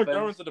Sean offense.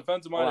 McDermott's a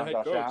defensive-minded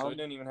head coach, so he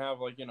didn't even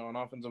have an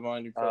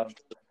offensive-minded coach.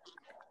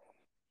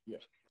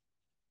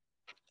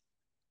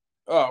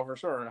 Oh, for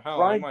sure. Hell,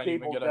 Brian might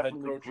Cable even get a head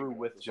definitely coach grew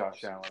with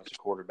Josh Allen as a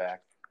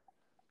quarterback.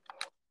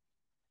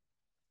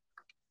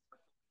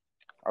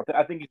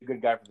 I think he's a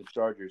good guy for the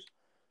Chargers,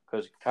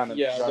 because kind of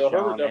Josh Herbert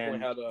Allen definitely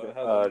had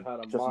a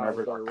Justin miles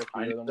Herbert better rookie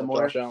year than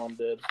similar. what Josh Allen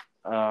did.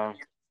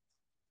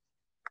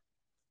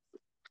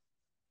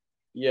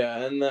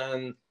 And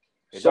then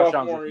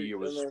sophomore year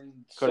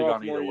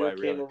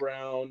came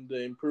around.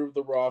 They improved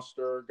the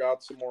roster,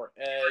 got some more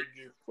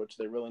edge, which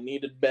they really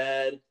needed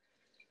bad.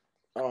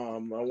 I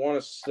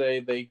want to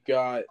say they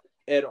got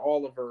Ed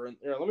Oliver. And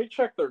let me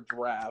check their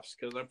drafts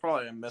because I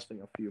probably am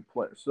missing a few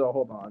players. So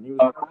hold on.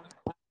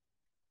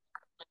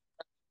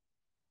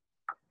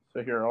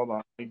 So here, hold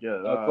on. Let me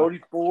get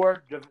Cody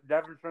Ford,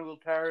 Devin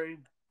Singletary.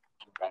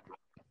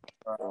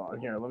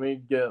 Here, let me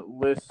get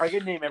lists. I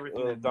can name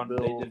everything they've done.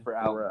 They did for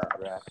Allen.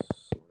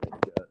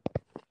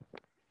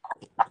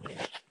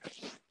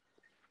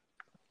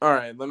 All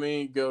right, let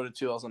me go to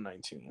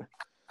 2019.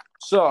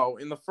 So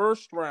in the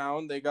first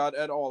round, they got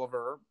Ed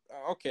Oliver.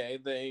 Okay,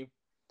 they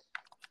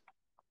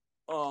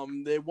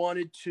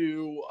wanted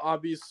to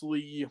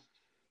obviously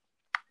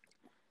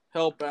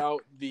help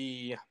out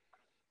the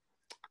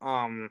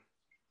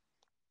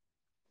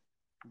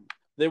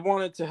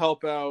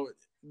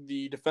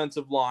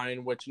defensive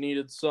line, which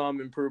needed some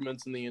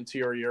improvements in the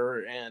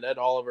interior, and Ed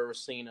Oliver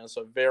was seen as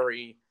a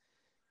very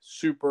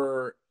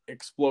super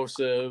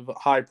explosive,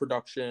 high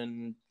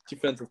production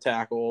defensive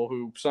tackle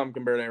who some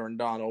compare to Aaron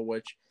Donald,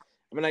 which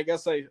I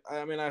guess I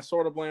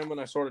sort of blame him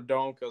and I sort of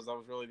don't, because that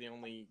was really the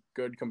only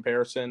good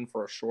comparison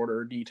for a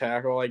shorter D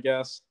tackle, I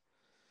guess.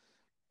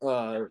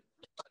 Yeah,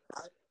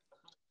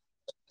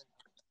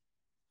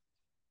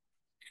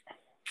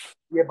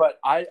 but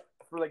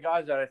for the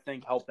guys that I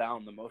think helped out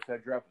in the most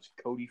that draft was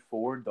Cody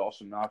Ford,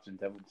 Dawson Knox, and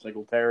Devin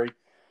Singletary.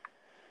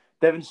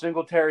 Devin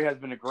Singletary has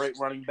been a great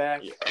running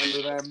back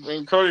for them. I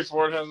mean, Cody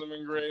Ford hasn't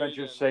been great.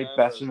 Defensive sake,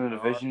 best in the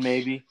division,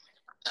 maybe.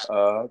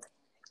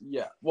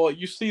 Yeah. Well,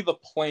 you see the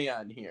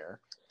plan here.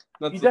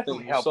 That's he the definitely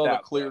thing. You helped saw the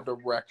out, clear though.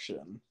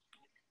 direction,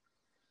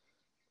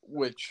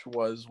 which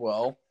was,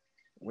 well,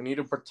 we need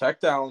to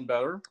protect Allen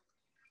better,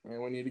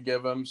 and we need to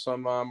give him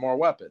some more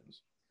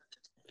weapons.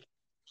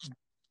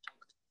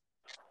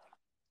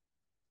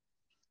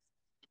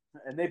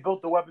 And they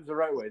built the weapons the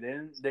right way.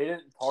 They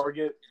didn't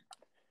target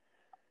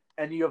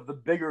any of the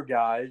bigger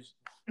guys,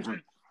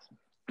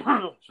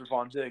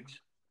 Stephon Diggs,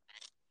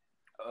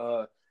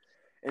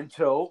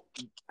 until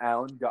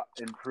Allen got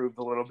improved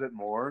a little bit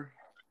more.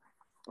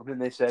 And then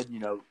they said,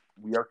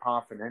 we are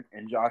confident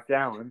in Josh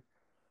Allen,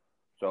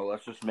 so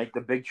let's just make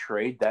the big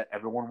trade that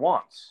everyone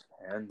wants.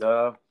 And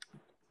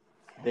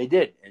they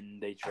did,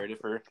 and they traded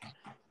for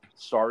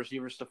star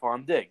receiver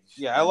Stephon Diggs.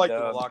 Yeah, I like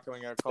him a lot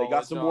coming out of college. They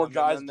got some more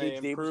guys. And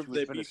then they improved.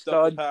 They beefed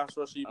up the pass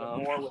rush even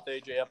more with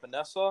AJ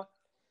Epinesa.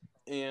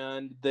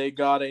 And they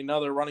got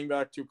another running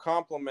back to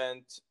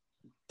complement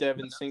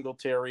Devin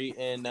Singletary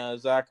and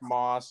Zach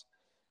Moss.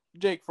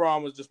 Jake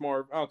Fromm was just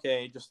more,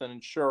 just an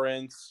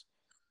insurance.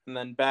 And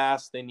then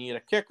Bass, they need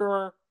a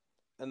kicker.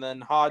 And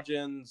then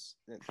Hodgins,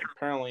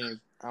 apparently,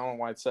 I don't know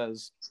why it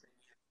says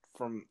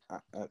from, I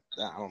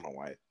don't know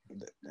why.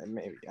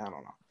 Maybe, I don't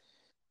know.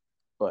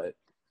 But,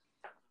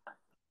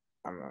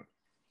 I'm not,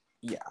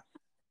 yeah.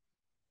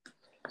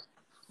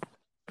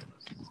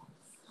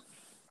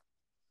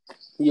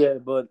 Yeah,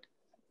 but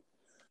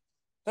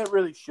that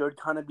really should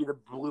kind of be the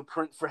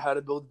blueprint for how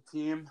to build a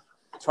team.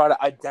 Try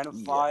to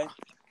identify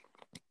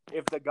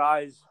if the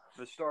guy's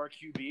the star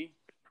QB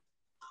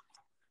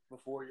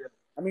before you.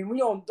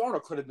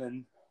 Darnold could have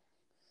been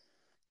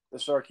the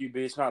star QB.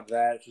 It's not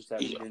that. It's just that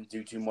we didn't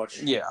do too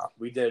much. Yeah.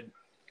 We did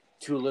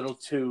too little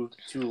too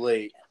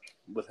late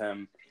with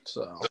him.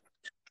 So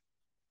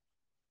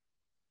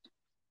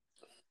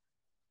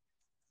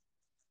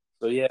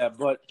yeah,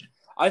 but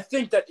I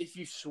think that if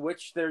you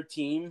switch their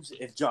teams,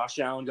 if Josh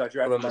Allen got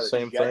drafted by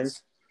the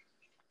Jets,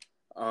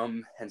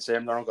 and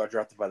Sam Darnold got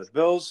drafted by the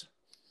Bills,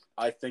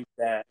 I think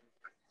that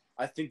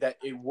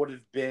it would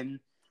have been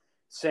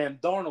Sam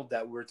Darnold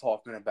that we're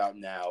talking about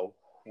now,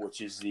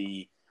 which is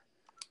the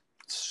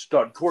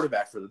stud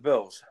quarterback for the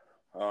Bills.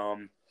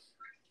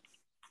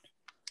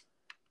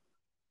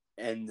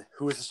 And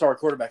who is the star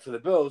quarterback for the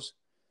Bills?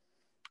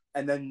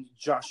 And then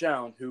Josh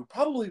Allen, who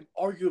probably,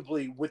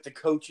 arguably, with the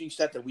coaching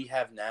set that we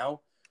have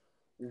now,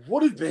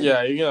 would have been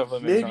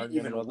maybe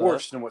even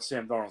worse than what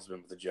Sam Darnold's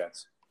been with the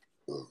Jets.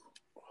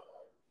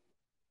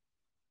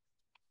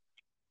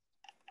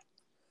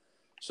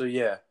 So,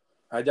 yeah,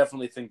 I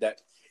definitely think that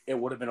it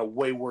would have been a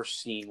way worse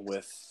scene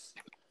with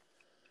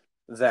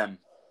them,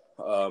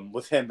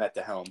 with him at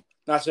the helm.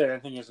 Not saying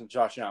anything isn't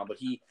Josh Allen, but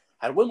he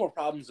had way more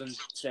problems than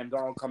Sam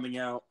Darnold coming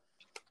out,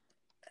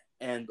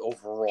 and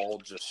overall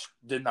just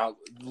did not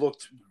look.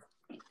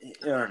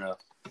 I don't know.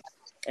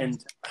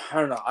 And I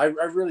don't know. I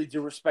really do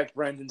respect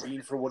Brandon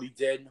Beane for what he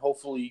did.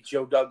 Hopefully,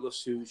 Joe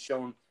Douglas, who's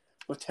shown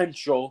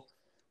potential,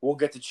 will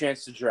get the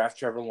chance to draft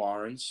Trevor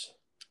Lawrence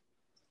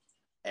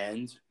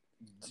and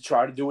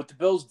try to do what the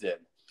Bills did.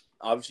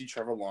 Obviously,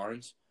 Trevor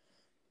Lawrence,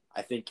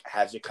 I think,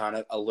 has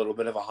a little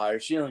bit of a higher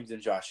ceiling than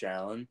Josh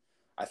Allen.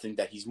 I think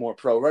that he's more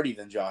pro-ready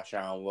than Josh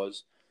Allen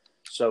was.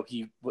 So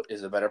he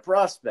is a better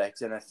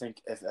prospect, and I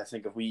think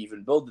if we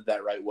even build it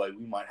that right way,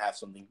 we might have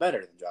something better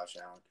than Josh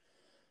Allen.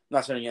 I'm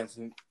not saying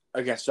anything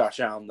against Josh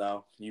Allen,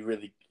 though. You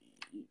really,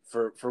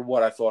 for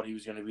what I thought he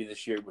was going to be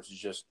this year, which is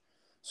just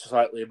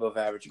slightly above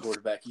average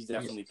quarterback, he's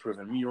definitely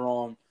proven me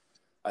wrong.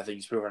 I think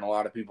he's proven a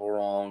lot of people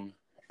wrong,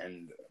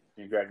 and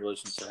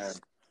congratulations to him.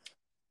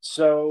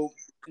 So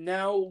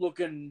now I'm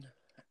going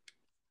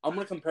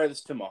to compare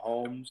this to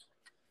Mahomes'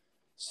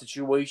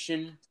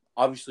 situation.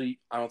 Obviously,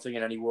 I don't think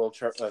in any world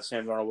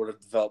Sam Darnold would have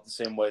developed the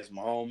same way as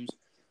Mahomes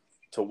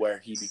to where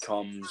he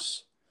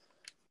becomes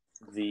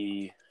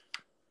the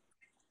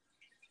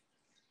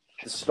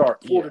star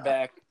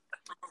quarterback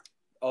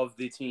of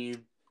the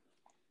team.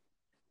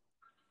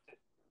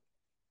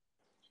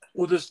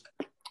 Well, just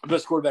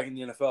best quarterback in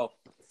the NFL.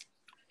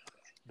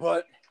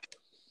 But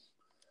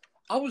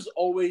I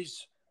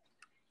always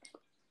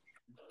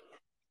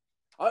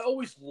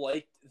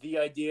liked the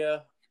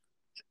idea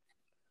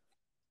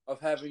of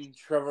having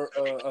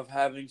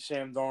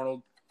Sam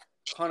Darnold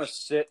kind of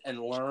sit and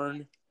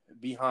learn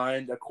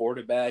behind a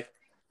quarterback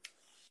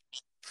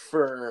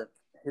for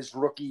his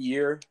rookie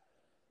year.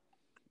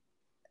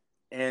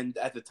 And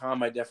at the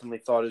time, I definitely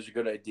thought it was a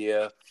good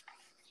idea.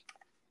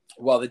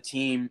 While the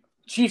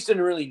Chiefs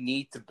didn't really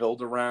need to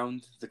build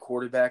around the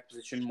quarterback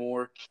position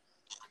more.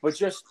 But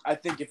just, I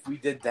think if we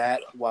did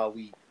that while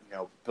we,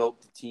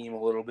 built the team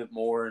a little bit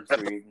more in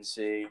free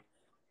agency,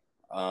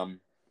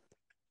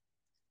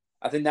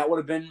 I think that would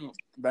have been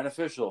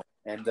beneficial.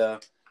 And I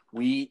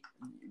don't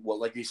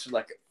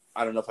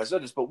know if I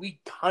said this, but we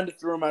kind of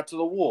threw him out to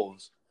the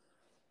wolves.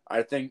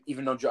 I think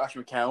even though Josh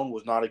McCown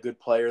was not a good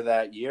player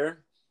that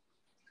year,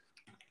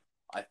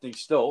 I think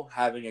still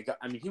having a guy,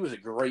 he was a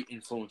great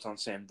influence on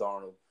Sam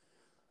Darnold.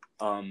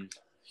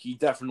 He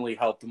definitely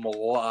helped him a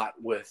lot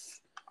with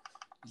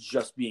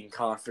just being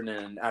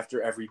confident. And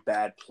after every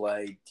bad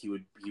play, he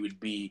would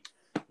be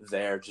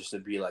there just to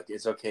be like,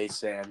 it's okay,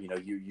 Sam.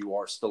 You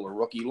are still a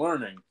rookie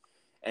learning.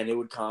 And it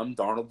would calm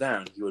Darnold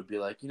down. He would be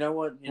like, you know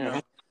what?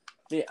 I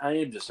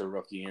am just a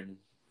rookie. And,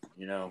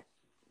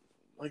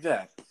 like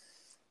that.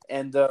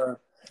 And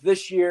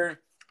this year,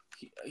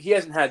 he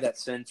hasn't had that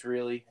since,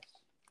 really.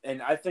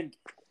 And I think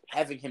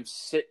having him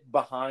sit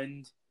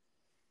behind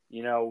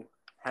Josh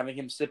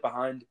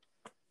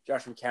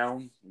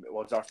McCown,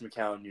 while Josh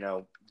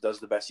McCown, does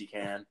the best he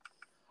can,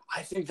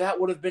 I think that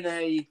would have been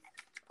a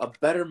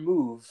better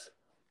move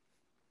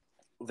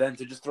than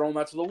to just throw him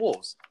out to the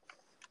wolves.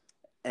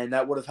 And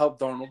that would have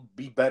helped Darnold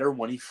be better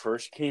when he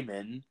first came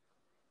in.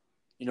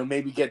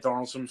 Maybe get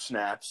Darnold some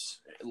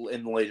snaps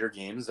in later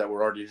games that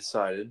were already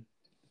decided.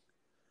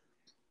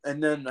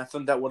 And then I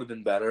think that would have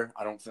been better.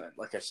 I don't think,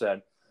 like I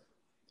said,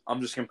 I'm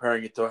just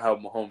comparing it to how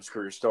Mahomes'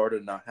 career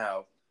started, not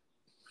how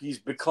he's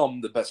become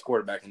the best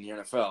quarterback in the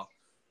NFL.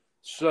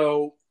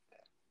 So,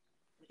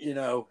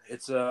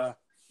 it's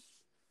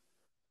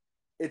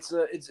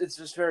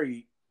just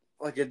very,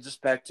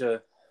 just back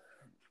to,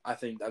 I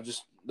think that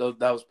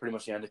was pretty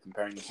much the end of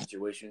comparing the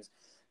situations.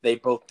 They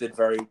both did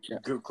very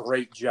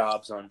great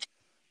jobs on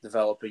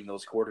developing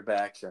those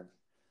quarterbacks, and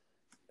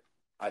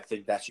I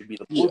think that should be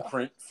the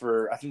blueprint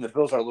for. I think the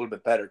Bills are a little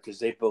bit better because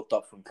they built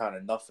up from kind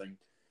of nothing.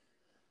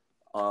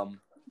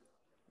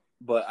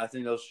 But I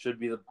think those should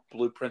be the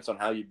blueprints on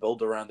how you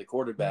build around the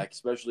quarterback,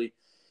 especially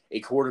a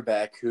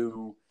quarterback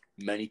who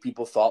many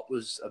people thought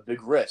was a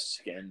big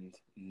risk and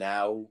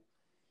now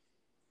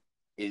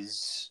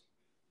is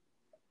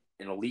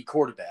an elite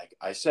quarterback.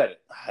 I said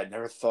it. I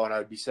never thought I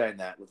would be saying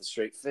that with a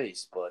straight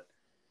face, but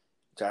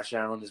Josh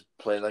Allen has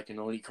played like an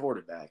elite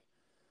quarterback.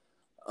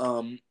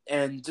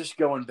 And just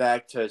going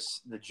back to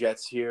the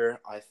Jets here,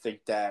 I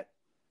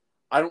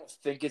don't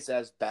think it's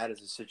as bad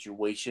as a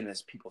situation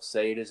as people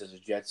say it is as a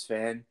Jets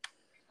fan.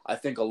 I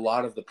think a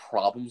lot of the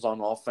problems on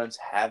offense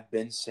have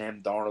been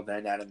Sam Darnold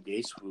and Adam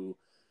Gase,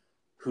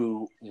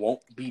 who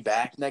won't be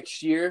back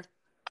next year.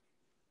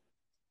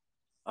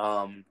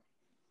 Like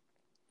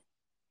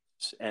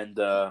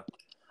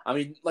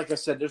I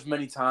said, there's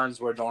many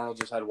times where Darnold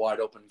just had wide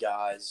open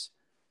guys,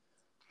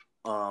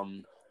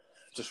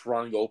 just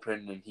running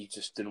open, and he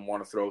just didn't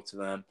want to throw it to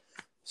them.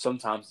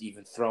 Sometimes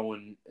even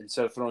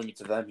instead of throwing it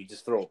to them, he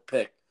just throw a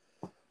pick.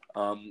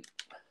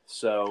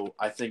 So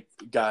I think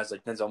guys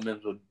like Denzel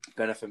Mims would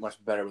benefit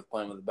much better with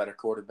playing with a better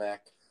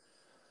quarterback.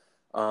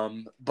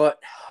 But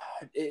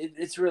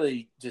it's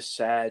really just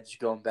sad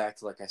going back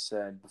to, like I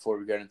said, before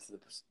we get into the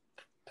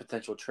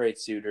potential trade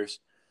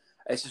suitors.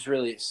 It's just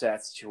really a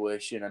sad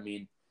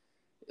situation.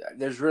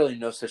 There's really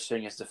no such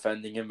thing as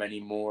defending him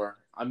anymore.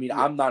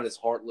 I'm not as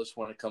heartless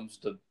when it comes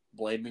to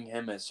blaming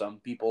him as some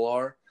people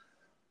are,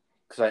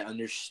 because I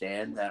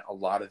understand that a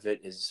lot of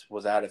it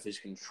was out of his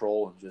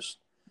control and just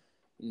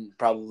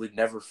probably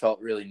never felt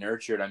really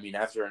nurtured.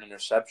 After an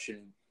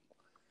interception,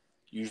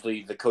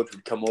 usually the coach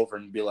would come over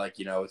and be like,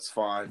 it's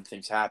fine,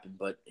 things happen.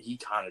 But he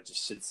kind of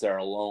just sits there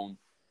alone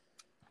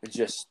and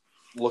just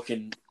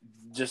looking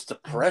just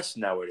depressed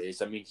nowadays.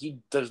 He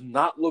does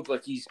not look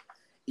like he's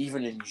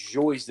even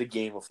enjoys the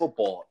game of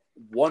football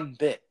one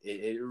bit.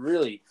 I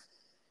really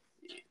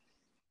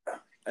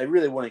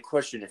want to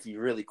question if he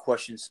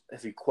questions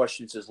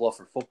his love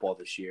for football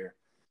this year.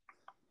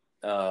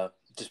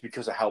 Just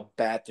because of how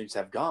bad things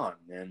have gone.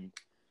 And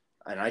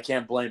I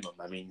can't blame him.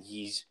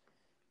 He's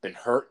been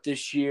hurt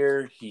this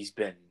year. He's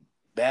been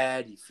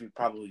bad. He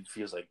probably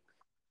feels like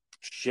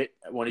shit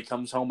when he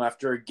comes home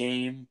after a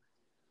game.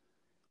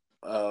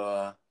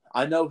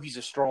 I know he's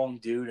a strong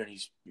dude, and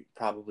he's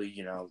probably,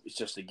 it's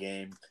just a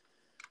game.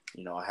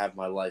 I have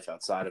my life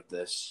outside of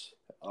this.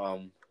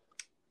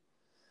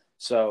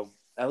 So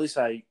at least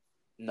I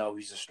know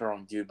he's a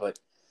strong dude, but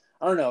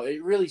I don't know.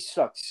 It really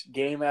sucks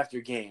game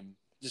after game.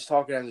 Just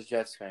talking as a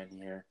Jets fan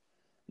here,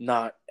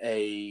 not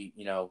a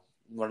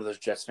one of those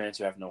Jets fans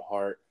who have no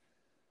heart.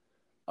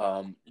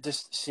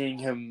 Just seeing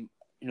him,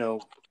 in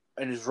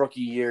his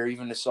rookie year,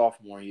 even his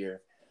sophomore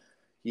year,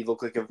 he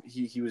looked like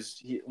he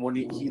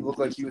looked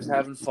like he was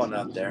having fun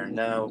out there. And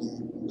now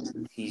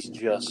he's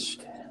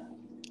just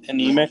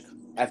Anemic.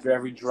 after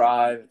every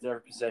drive, after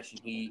every possession,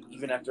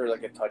 even after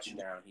like a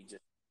touchdown,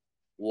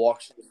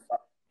 walks.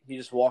 He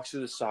just walks to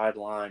the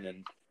sideline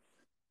and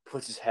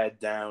puts his head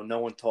down. No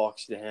one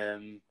talks to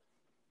him.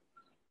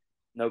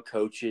 No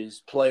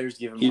coaches. Players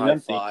give him He's high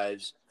empty.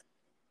 fives.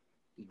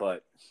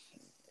 But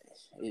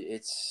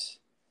it's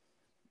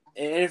 –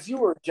 and if you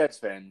were a Jets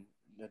fan,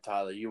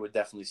 Tyler, you would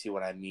definitely see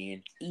what I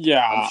mean.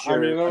 Yeah, I'm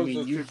sure. I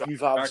mean,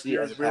 You've obviously,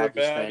 as a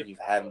Packers fan, you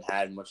haven't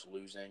had much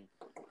losing.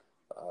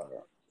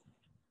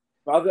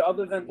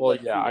 Other than well,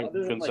 like yeah,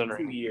 other than like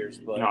considering 2 years,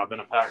 but I've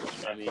been a Packers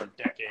fan for a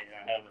decade.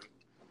 I haven't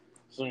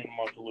seen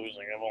much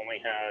losing. I've only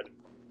had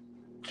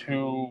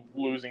 2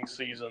 losing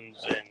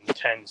seasons in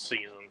 10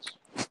 seasons.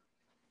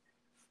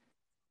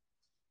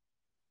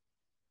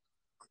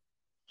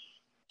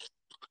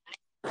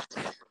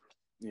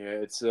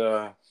 yeah,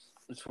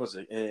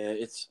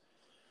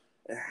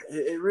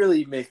 it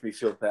really makes me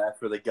feel bad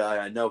for the guy.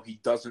 I know he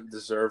doesn't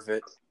deserve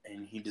it,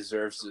 and he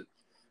deserves to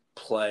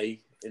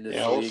play in this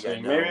We'll league. see. I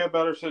know Maybe a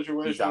better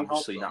situation. he's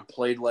obviously not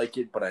played like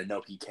it, but I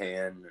know he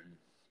can. And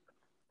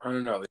I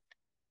don't know.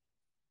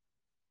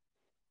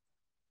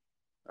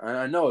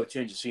 I know a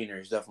change of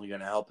scenery is definitely going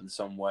to help in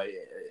some way.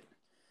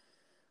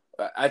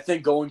 I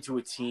think going to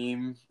a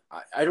team,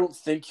 I don't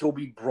think he'll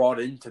be brought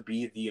in to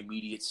be the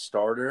immediate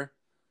starter,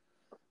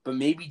 but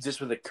maybe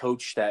just with a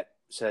coach that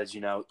says,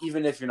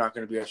 even if you're not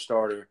going to be our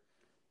starter,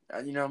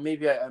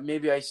 maybe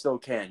I still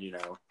can,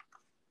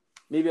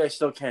 maybe I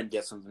still can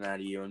get something out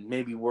of you, and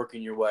maybe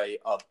working your way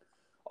up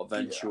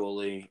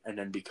eventually, and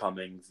then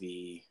becoming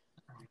the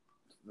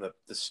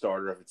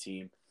starter of a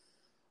team.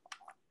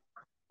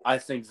 I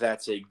think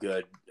that's a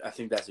good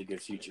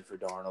future for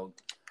Darnold.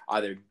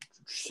 Either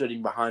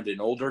sitting behind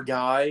an older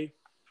guy,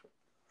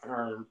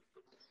 or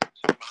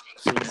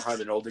sitting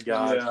behind an older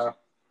guy. Yeah.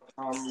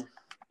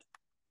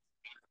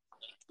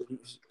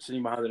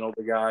 Sitting behind an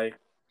older guy,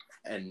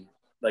 and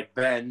like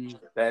Ben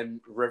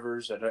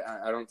Rivers.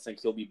 I don't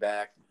think he'll be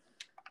back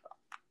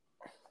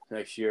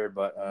next year,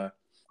 but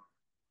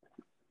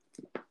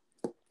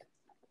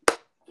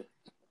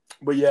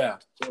yeah.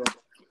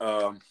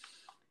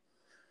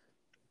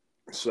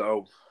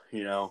 So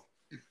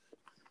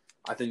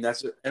I think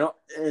that's it,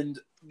 and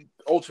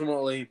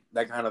ultimately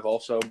that kind of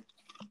also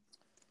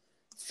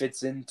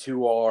fits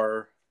into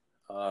our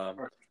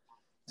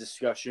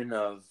discussion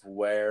of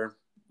where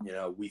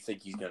we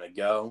think he's going to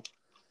go.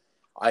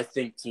 I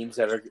think teams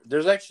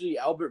there's actually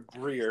Albert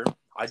Breer.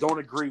 I don't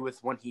agree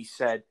with when he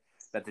said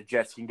that the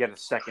Jets can get a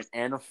second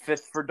and a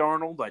fifth for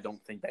Darnold. I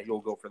don't think that he'll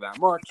go for that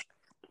much.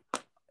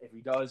 If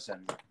he does,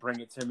 then bring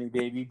it to me,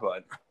 baby.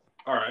 But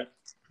all right,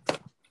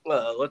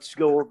 let's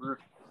go over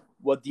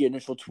what the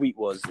initial tweet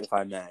was, if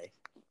I may.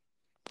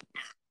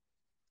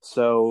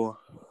 So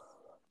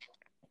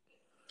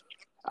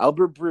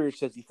Albert Breer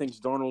says he thinks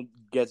Darnold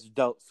gets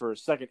dealt for a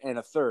second and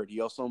a third.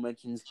 He also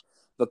mentions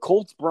the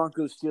Colts,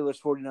 Broncos, Steelers,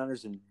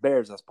 49ers, and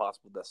Bears as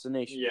possible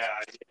destinations. Yeah.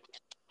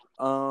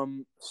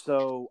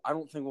 So I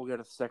don't think we'll get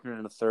a second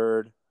and a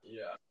third.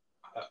 Yeah.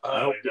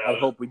 I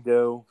hope we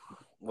do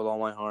with all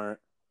my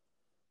heart.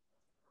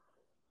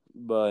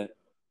 But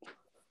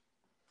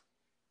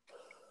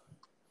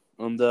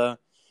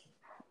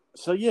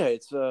so yeah,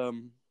 it's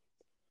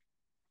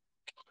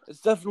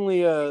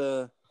definitely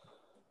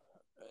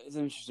it's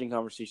an interesting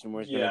conversation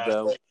where it's gonna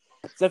go.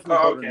 It's definitely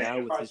harder now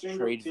with his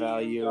trade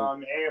value.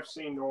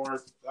 AFC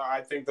North,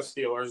 I think the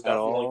Steelers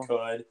definitely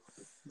could.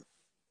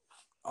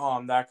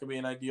 That could be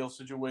an ideal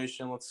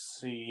situation. Let's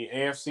see.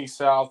 AFC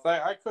South,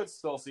 I could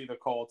still see the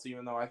Colts,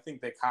 even though I think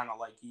they kind of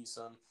like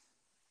Eason.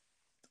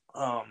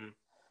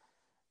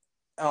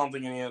 I don't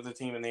think any other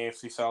team in the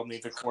AFC South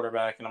needs a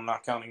quarterback, and I'm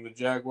not counting the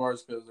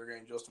Jaguars because they're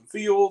getting Justin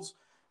Fields.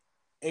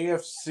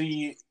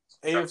 AFC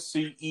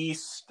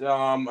East,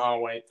 they're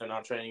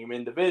not trading him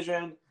in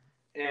division.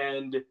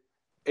 And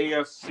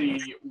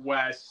AFC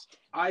West,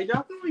 I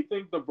definitely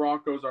think the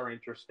Broncos are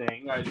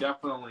interesting. I think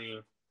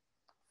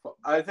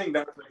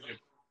that's a good.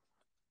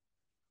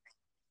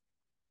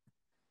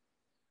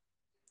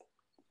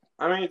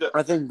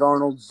 I think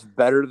Darnold's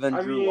better than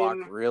Drew Lock,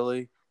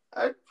 really.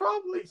 I'd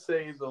probably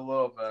say he's a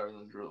little better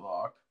than Drew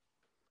Lock.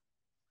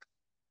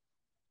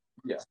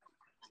 Yeah.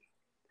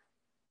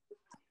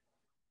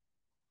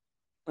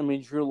 I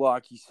mean, Drew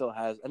Lock, he still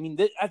has. I mean,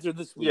 after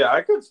this week. Yeah,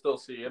 I could still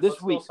see it. This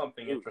week,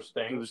 something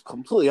interesting. It was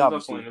completely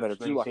obvious he was better.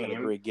 Drew Lock had a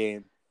great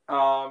game.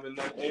 And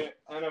then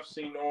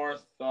NFC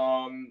North,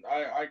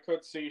 I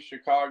could see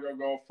Chicago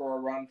go for a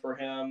run for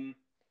him.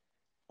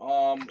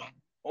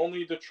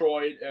 Only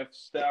Detroit if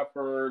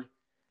Stafford's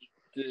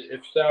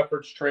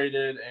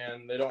traded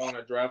and they don't want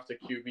to draft a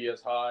QB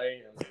as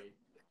high, and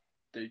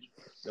they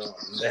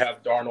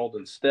have Darnold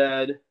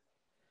instead.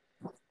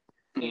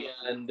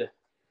 And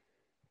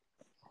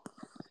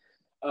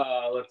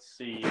Let's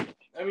see.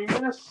 I mean,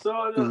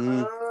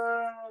 Minnesota.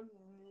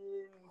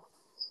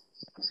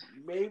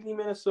 Maybe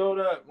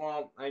Minnesota.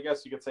 Well, I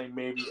guess you could say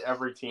maybe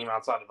every team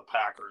outside of the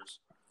Packers.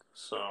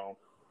 So,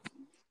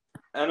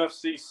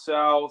 NFC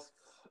South.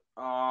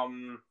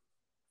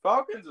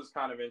 Falcons is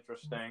kind of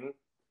interesting.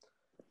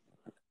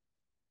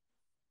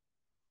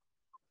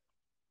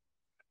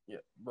 Yeah,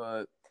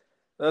 but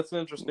that's an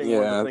interesting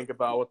one to think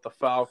about with the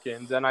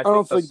Falcons. And I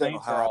think the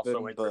Saints are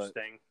also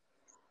interesting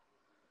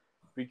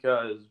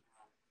because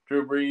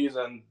Drew Brees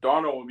and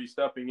Darnold will be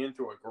stepping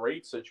into a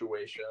great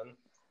situation.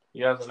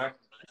 He has an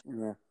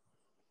and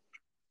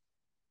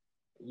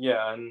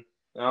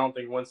I don't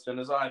think Winston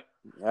is either.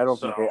 I don't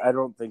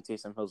think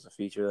Taysom Hill's a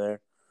feature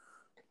there.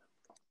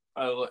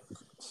 I like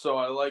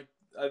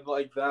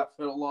that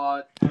fit a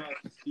lot.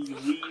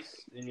 NFC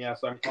Least, and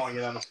yes, I'm calling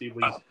it NFC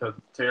Least because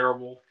it's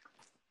terrible.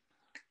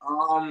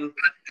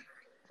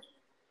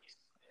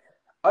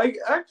 I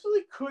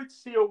actually could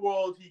see a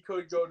world he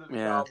could go to the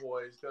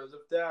Cowboys because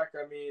if Dak,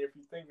 I mean, if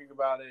you're thinking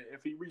about it,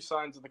 if he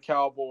re-signs to the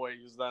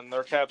Cowboys, then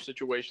their cap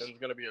situation is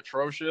going to be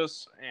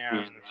atrocious.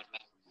 And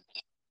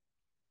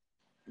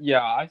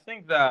yeah, I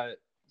think that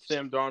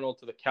Sam Darnold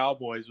to the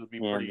Cowboys would be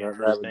pretty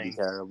interesting. That would be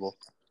terrible.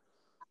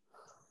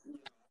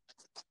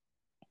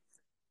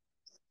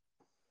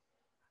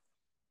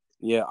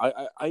 Yeah,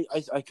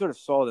 I could have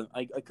saw them.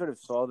 I could have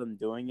saw them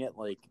doing it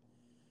like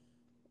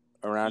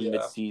around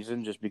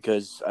mid-season, just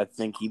because I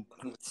think he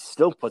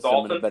still puts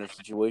them in a better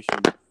situation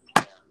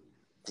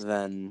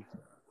than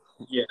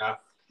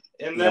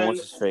And then what's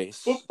his face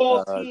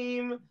football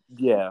team.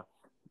 Yeah,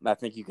 I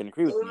think you can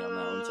agree with me on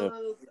that one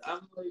too.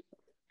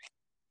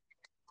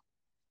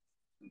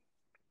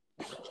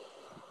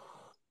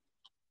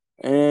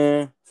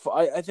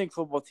 I think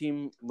football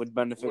team would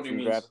benefit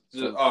from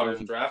drafting a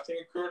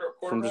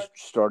quarterback? From just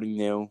starting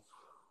new.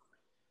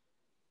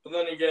 But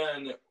then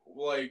again,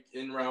 like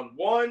in round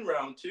 1,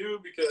 round 2,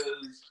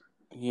 because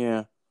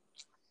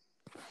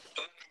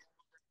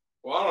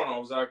well, I don't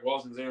know if Zach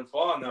Wilson's even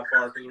fallen that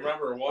far because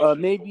remember,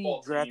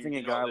 maybe drafting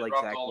a guy like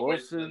Zach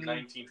Wilson, the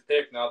 19th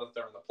pick. Now that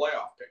they're in the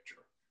playoff picture.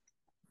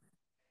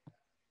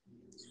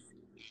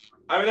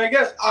 I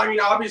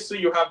mean, obviously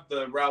you have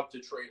the route to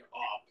trade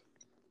up,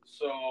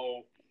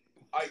 so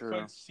I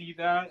could see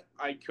that.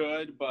 I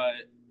could,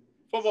 but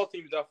football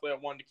team is definitely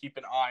one to keep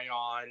an eye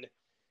on.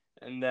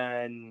 And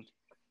then,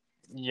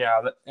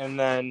 I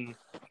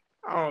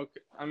know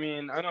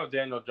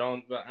Daniel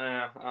Jones, but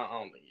I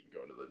don't think he'd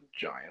go to the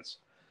Giants.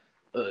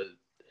 And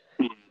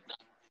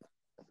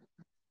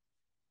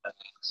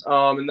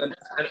then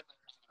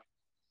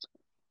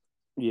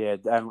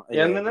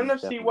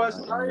NFC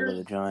West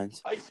the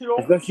Giants,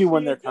 especially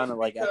when they're kind of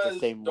like at the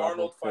same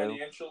level. Darnold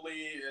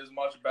financially is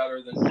much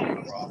better than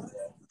Jimmy Garoppolo.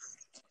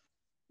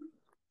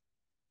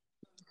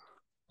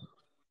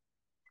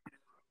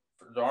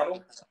 For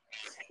Darnold,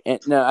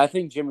 no, I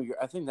think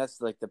that's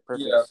like the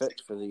perfect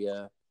fit for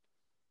the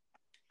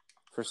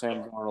for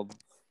Sam Darnold.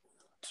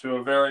 To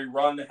a very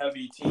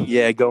run-heavy team.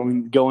 Yeah,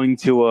 going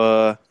to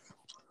a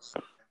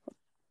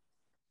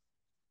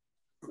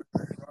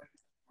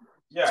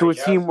to a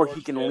team where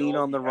he can lean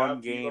on the run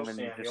game and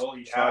just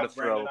try to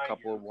throw a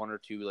couple of 1 or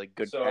 2 like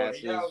good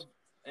passes.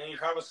 And you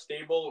have a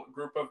stable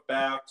group of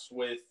backs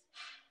with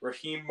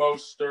Raheem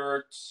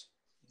Mostert,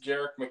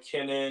 Jerick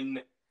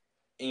McKinnon,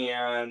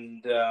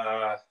 and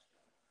what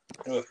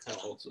the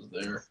hell else is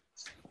there?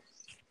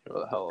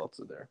 What the hell else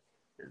is there?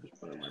 Here, just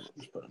put him in.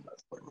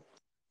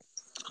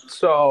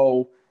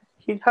 So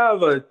he'd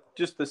have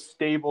just a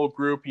stable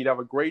group. He'd have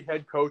a great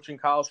head coach in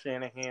Kyle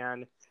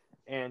Shanahan,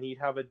 and he'd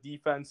have a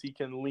defense he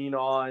can lean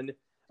on,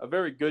 a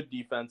very good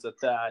defense at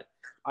that.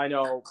 I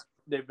know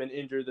they've been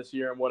injured this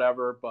year and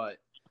whatever, but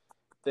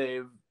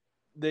they've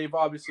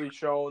obviously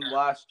shown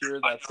last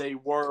year that they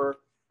were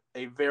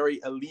a very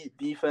elite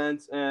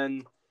defense,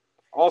 and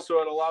also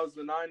it allows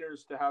the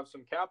Niners to have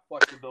some cap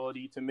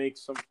flexibility to make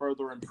some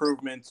further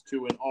improvements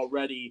to an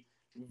already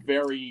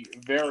very,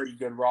 very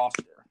good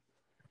roster.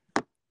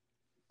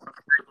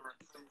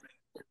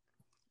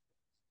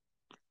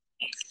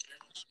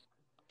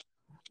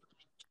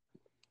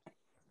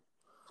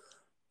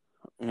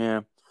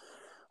 Yeah.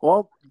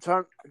 Well,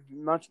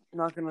 not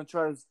going to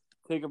try to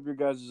take up your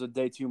guys'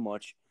 day too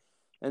much.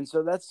 And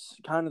so that's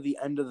kind of the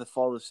end of the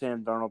Fall of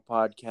Sam Darnold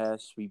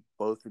podcast. We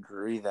both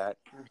agree that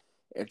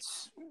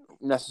it's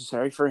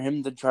necessary for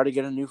him to try to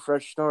get a new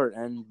fresh start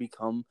and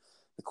become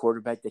the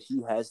quarterback that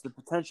he has the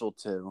potential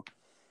to.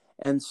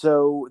 And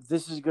so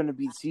this is going to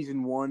be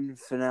season 1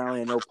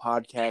 finale. I know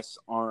podcasts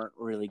aren't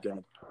really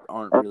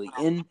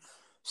in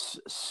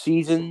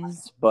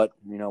seasons, but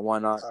why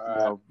not?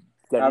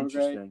 Get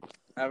interesting.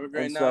 Have a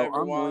great night,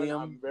 everyone.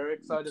 I'm very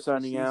excited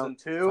for season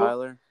 2.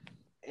 Tyler,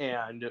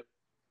 and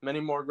many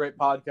more great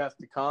podcasts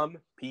to come.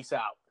 Peace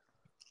out.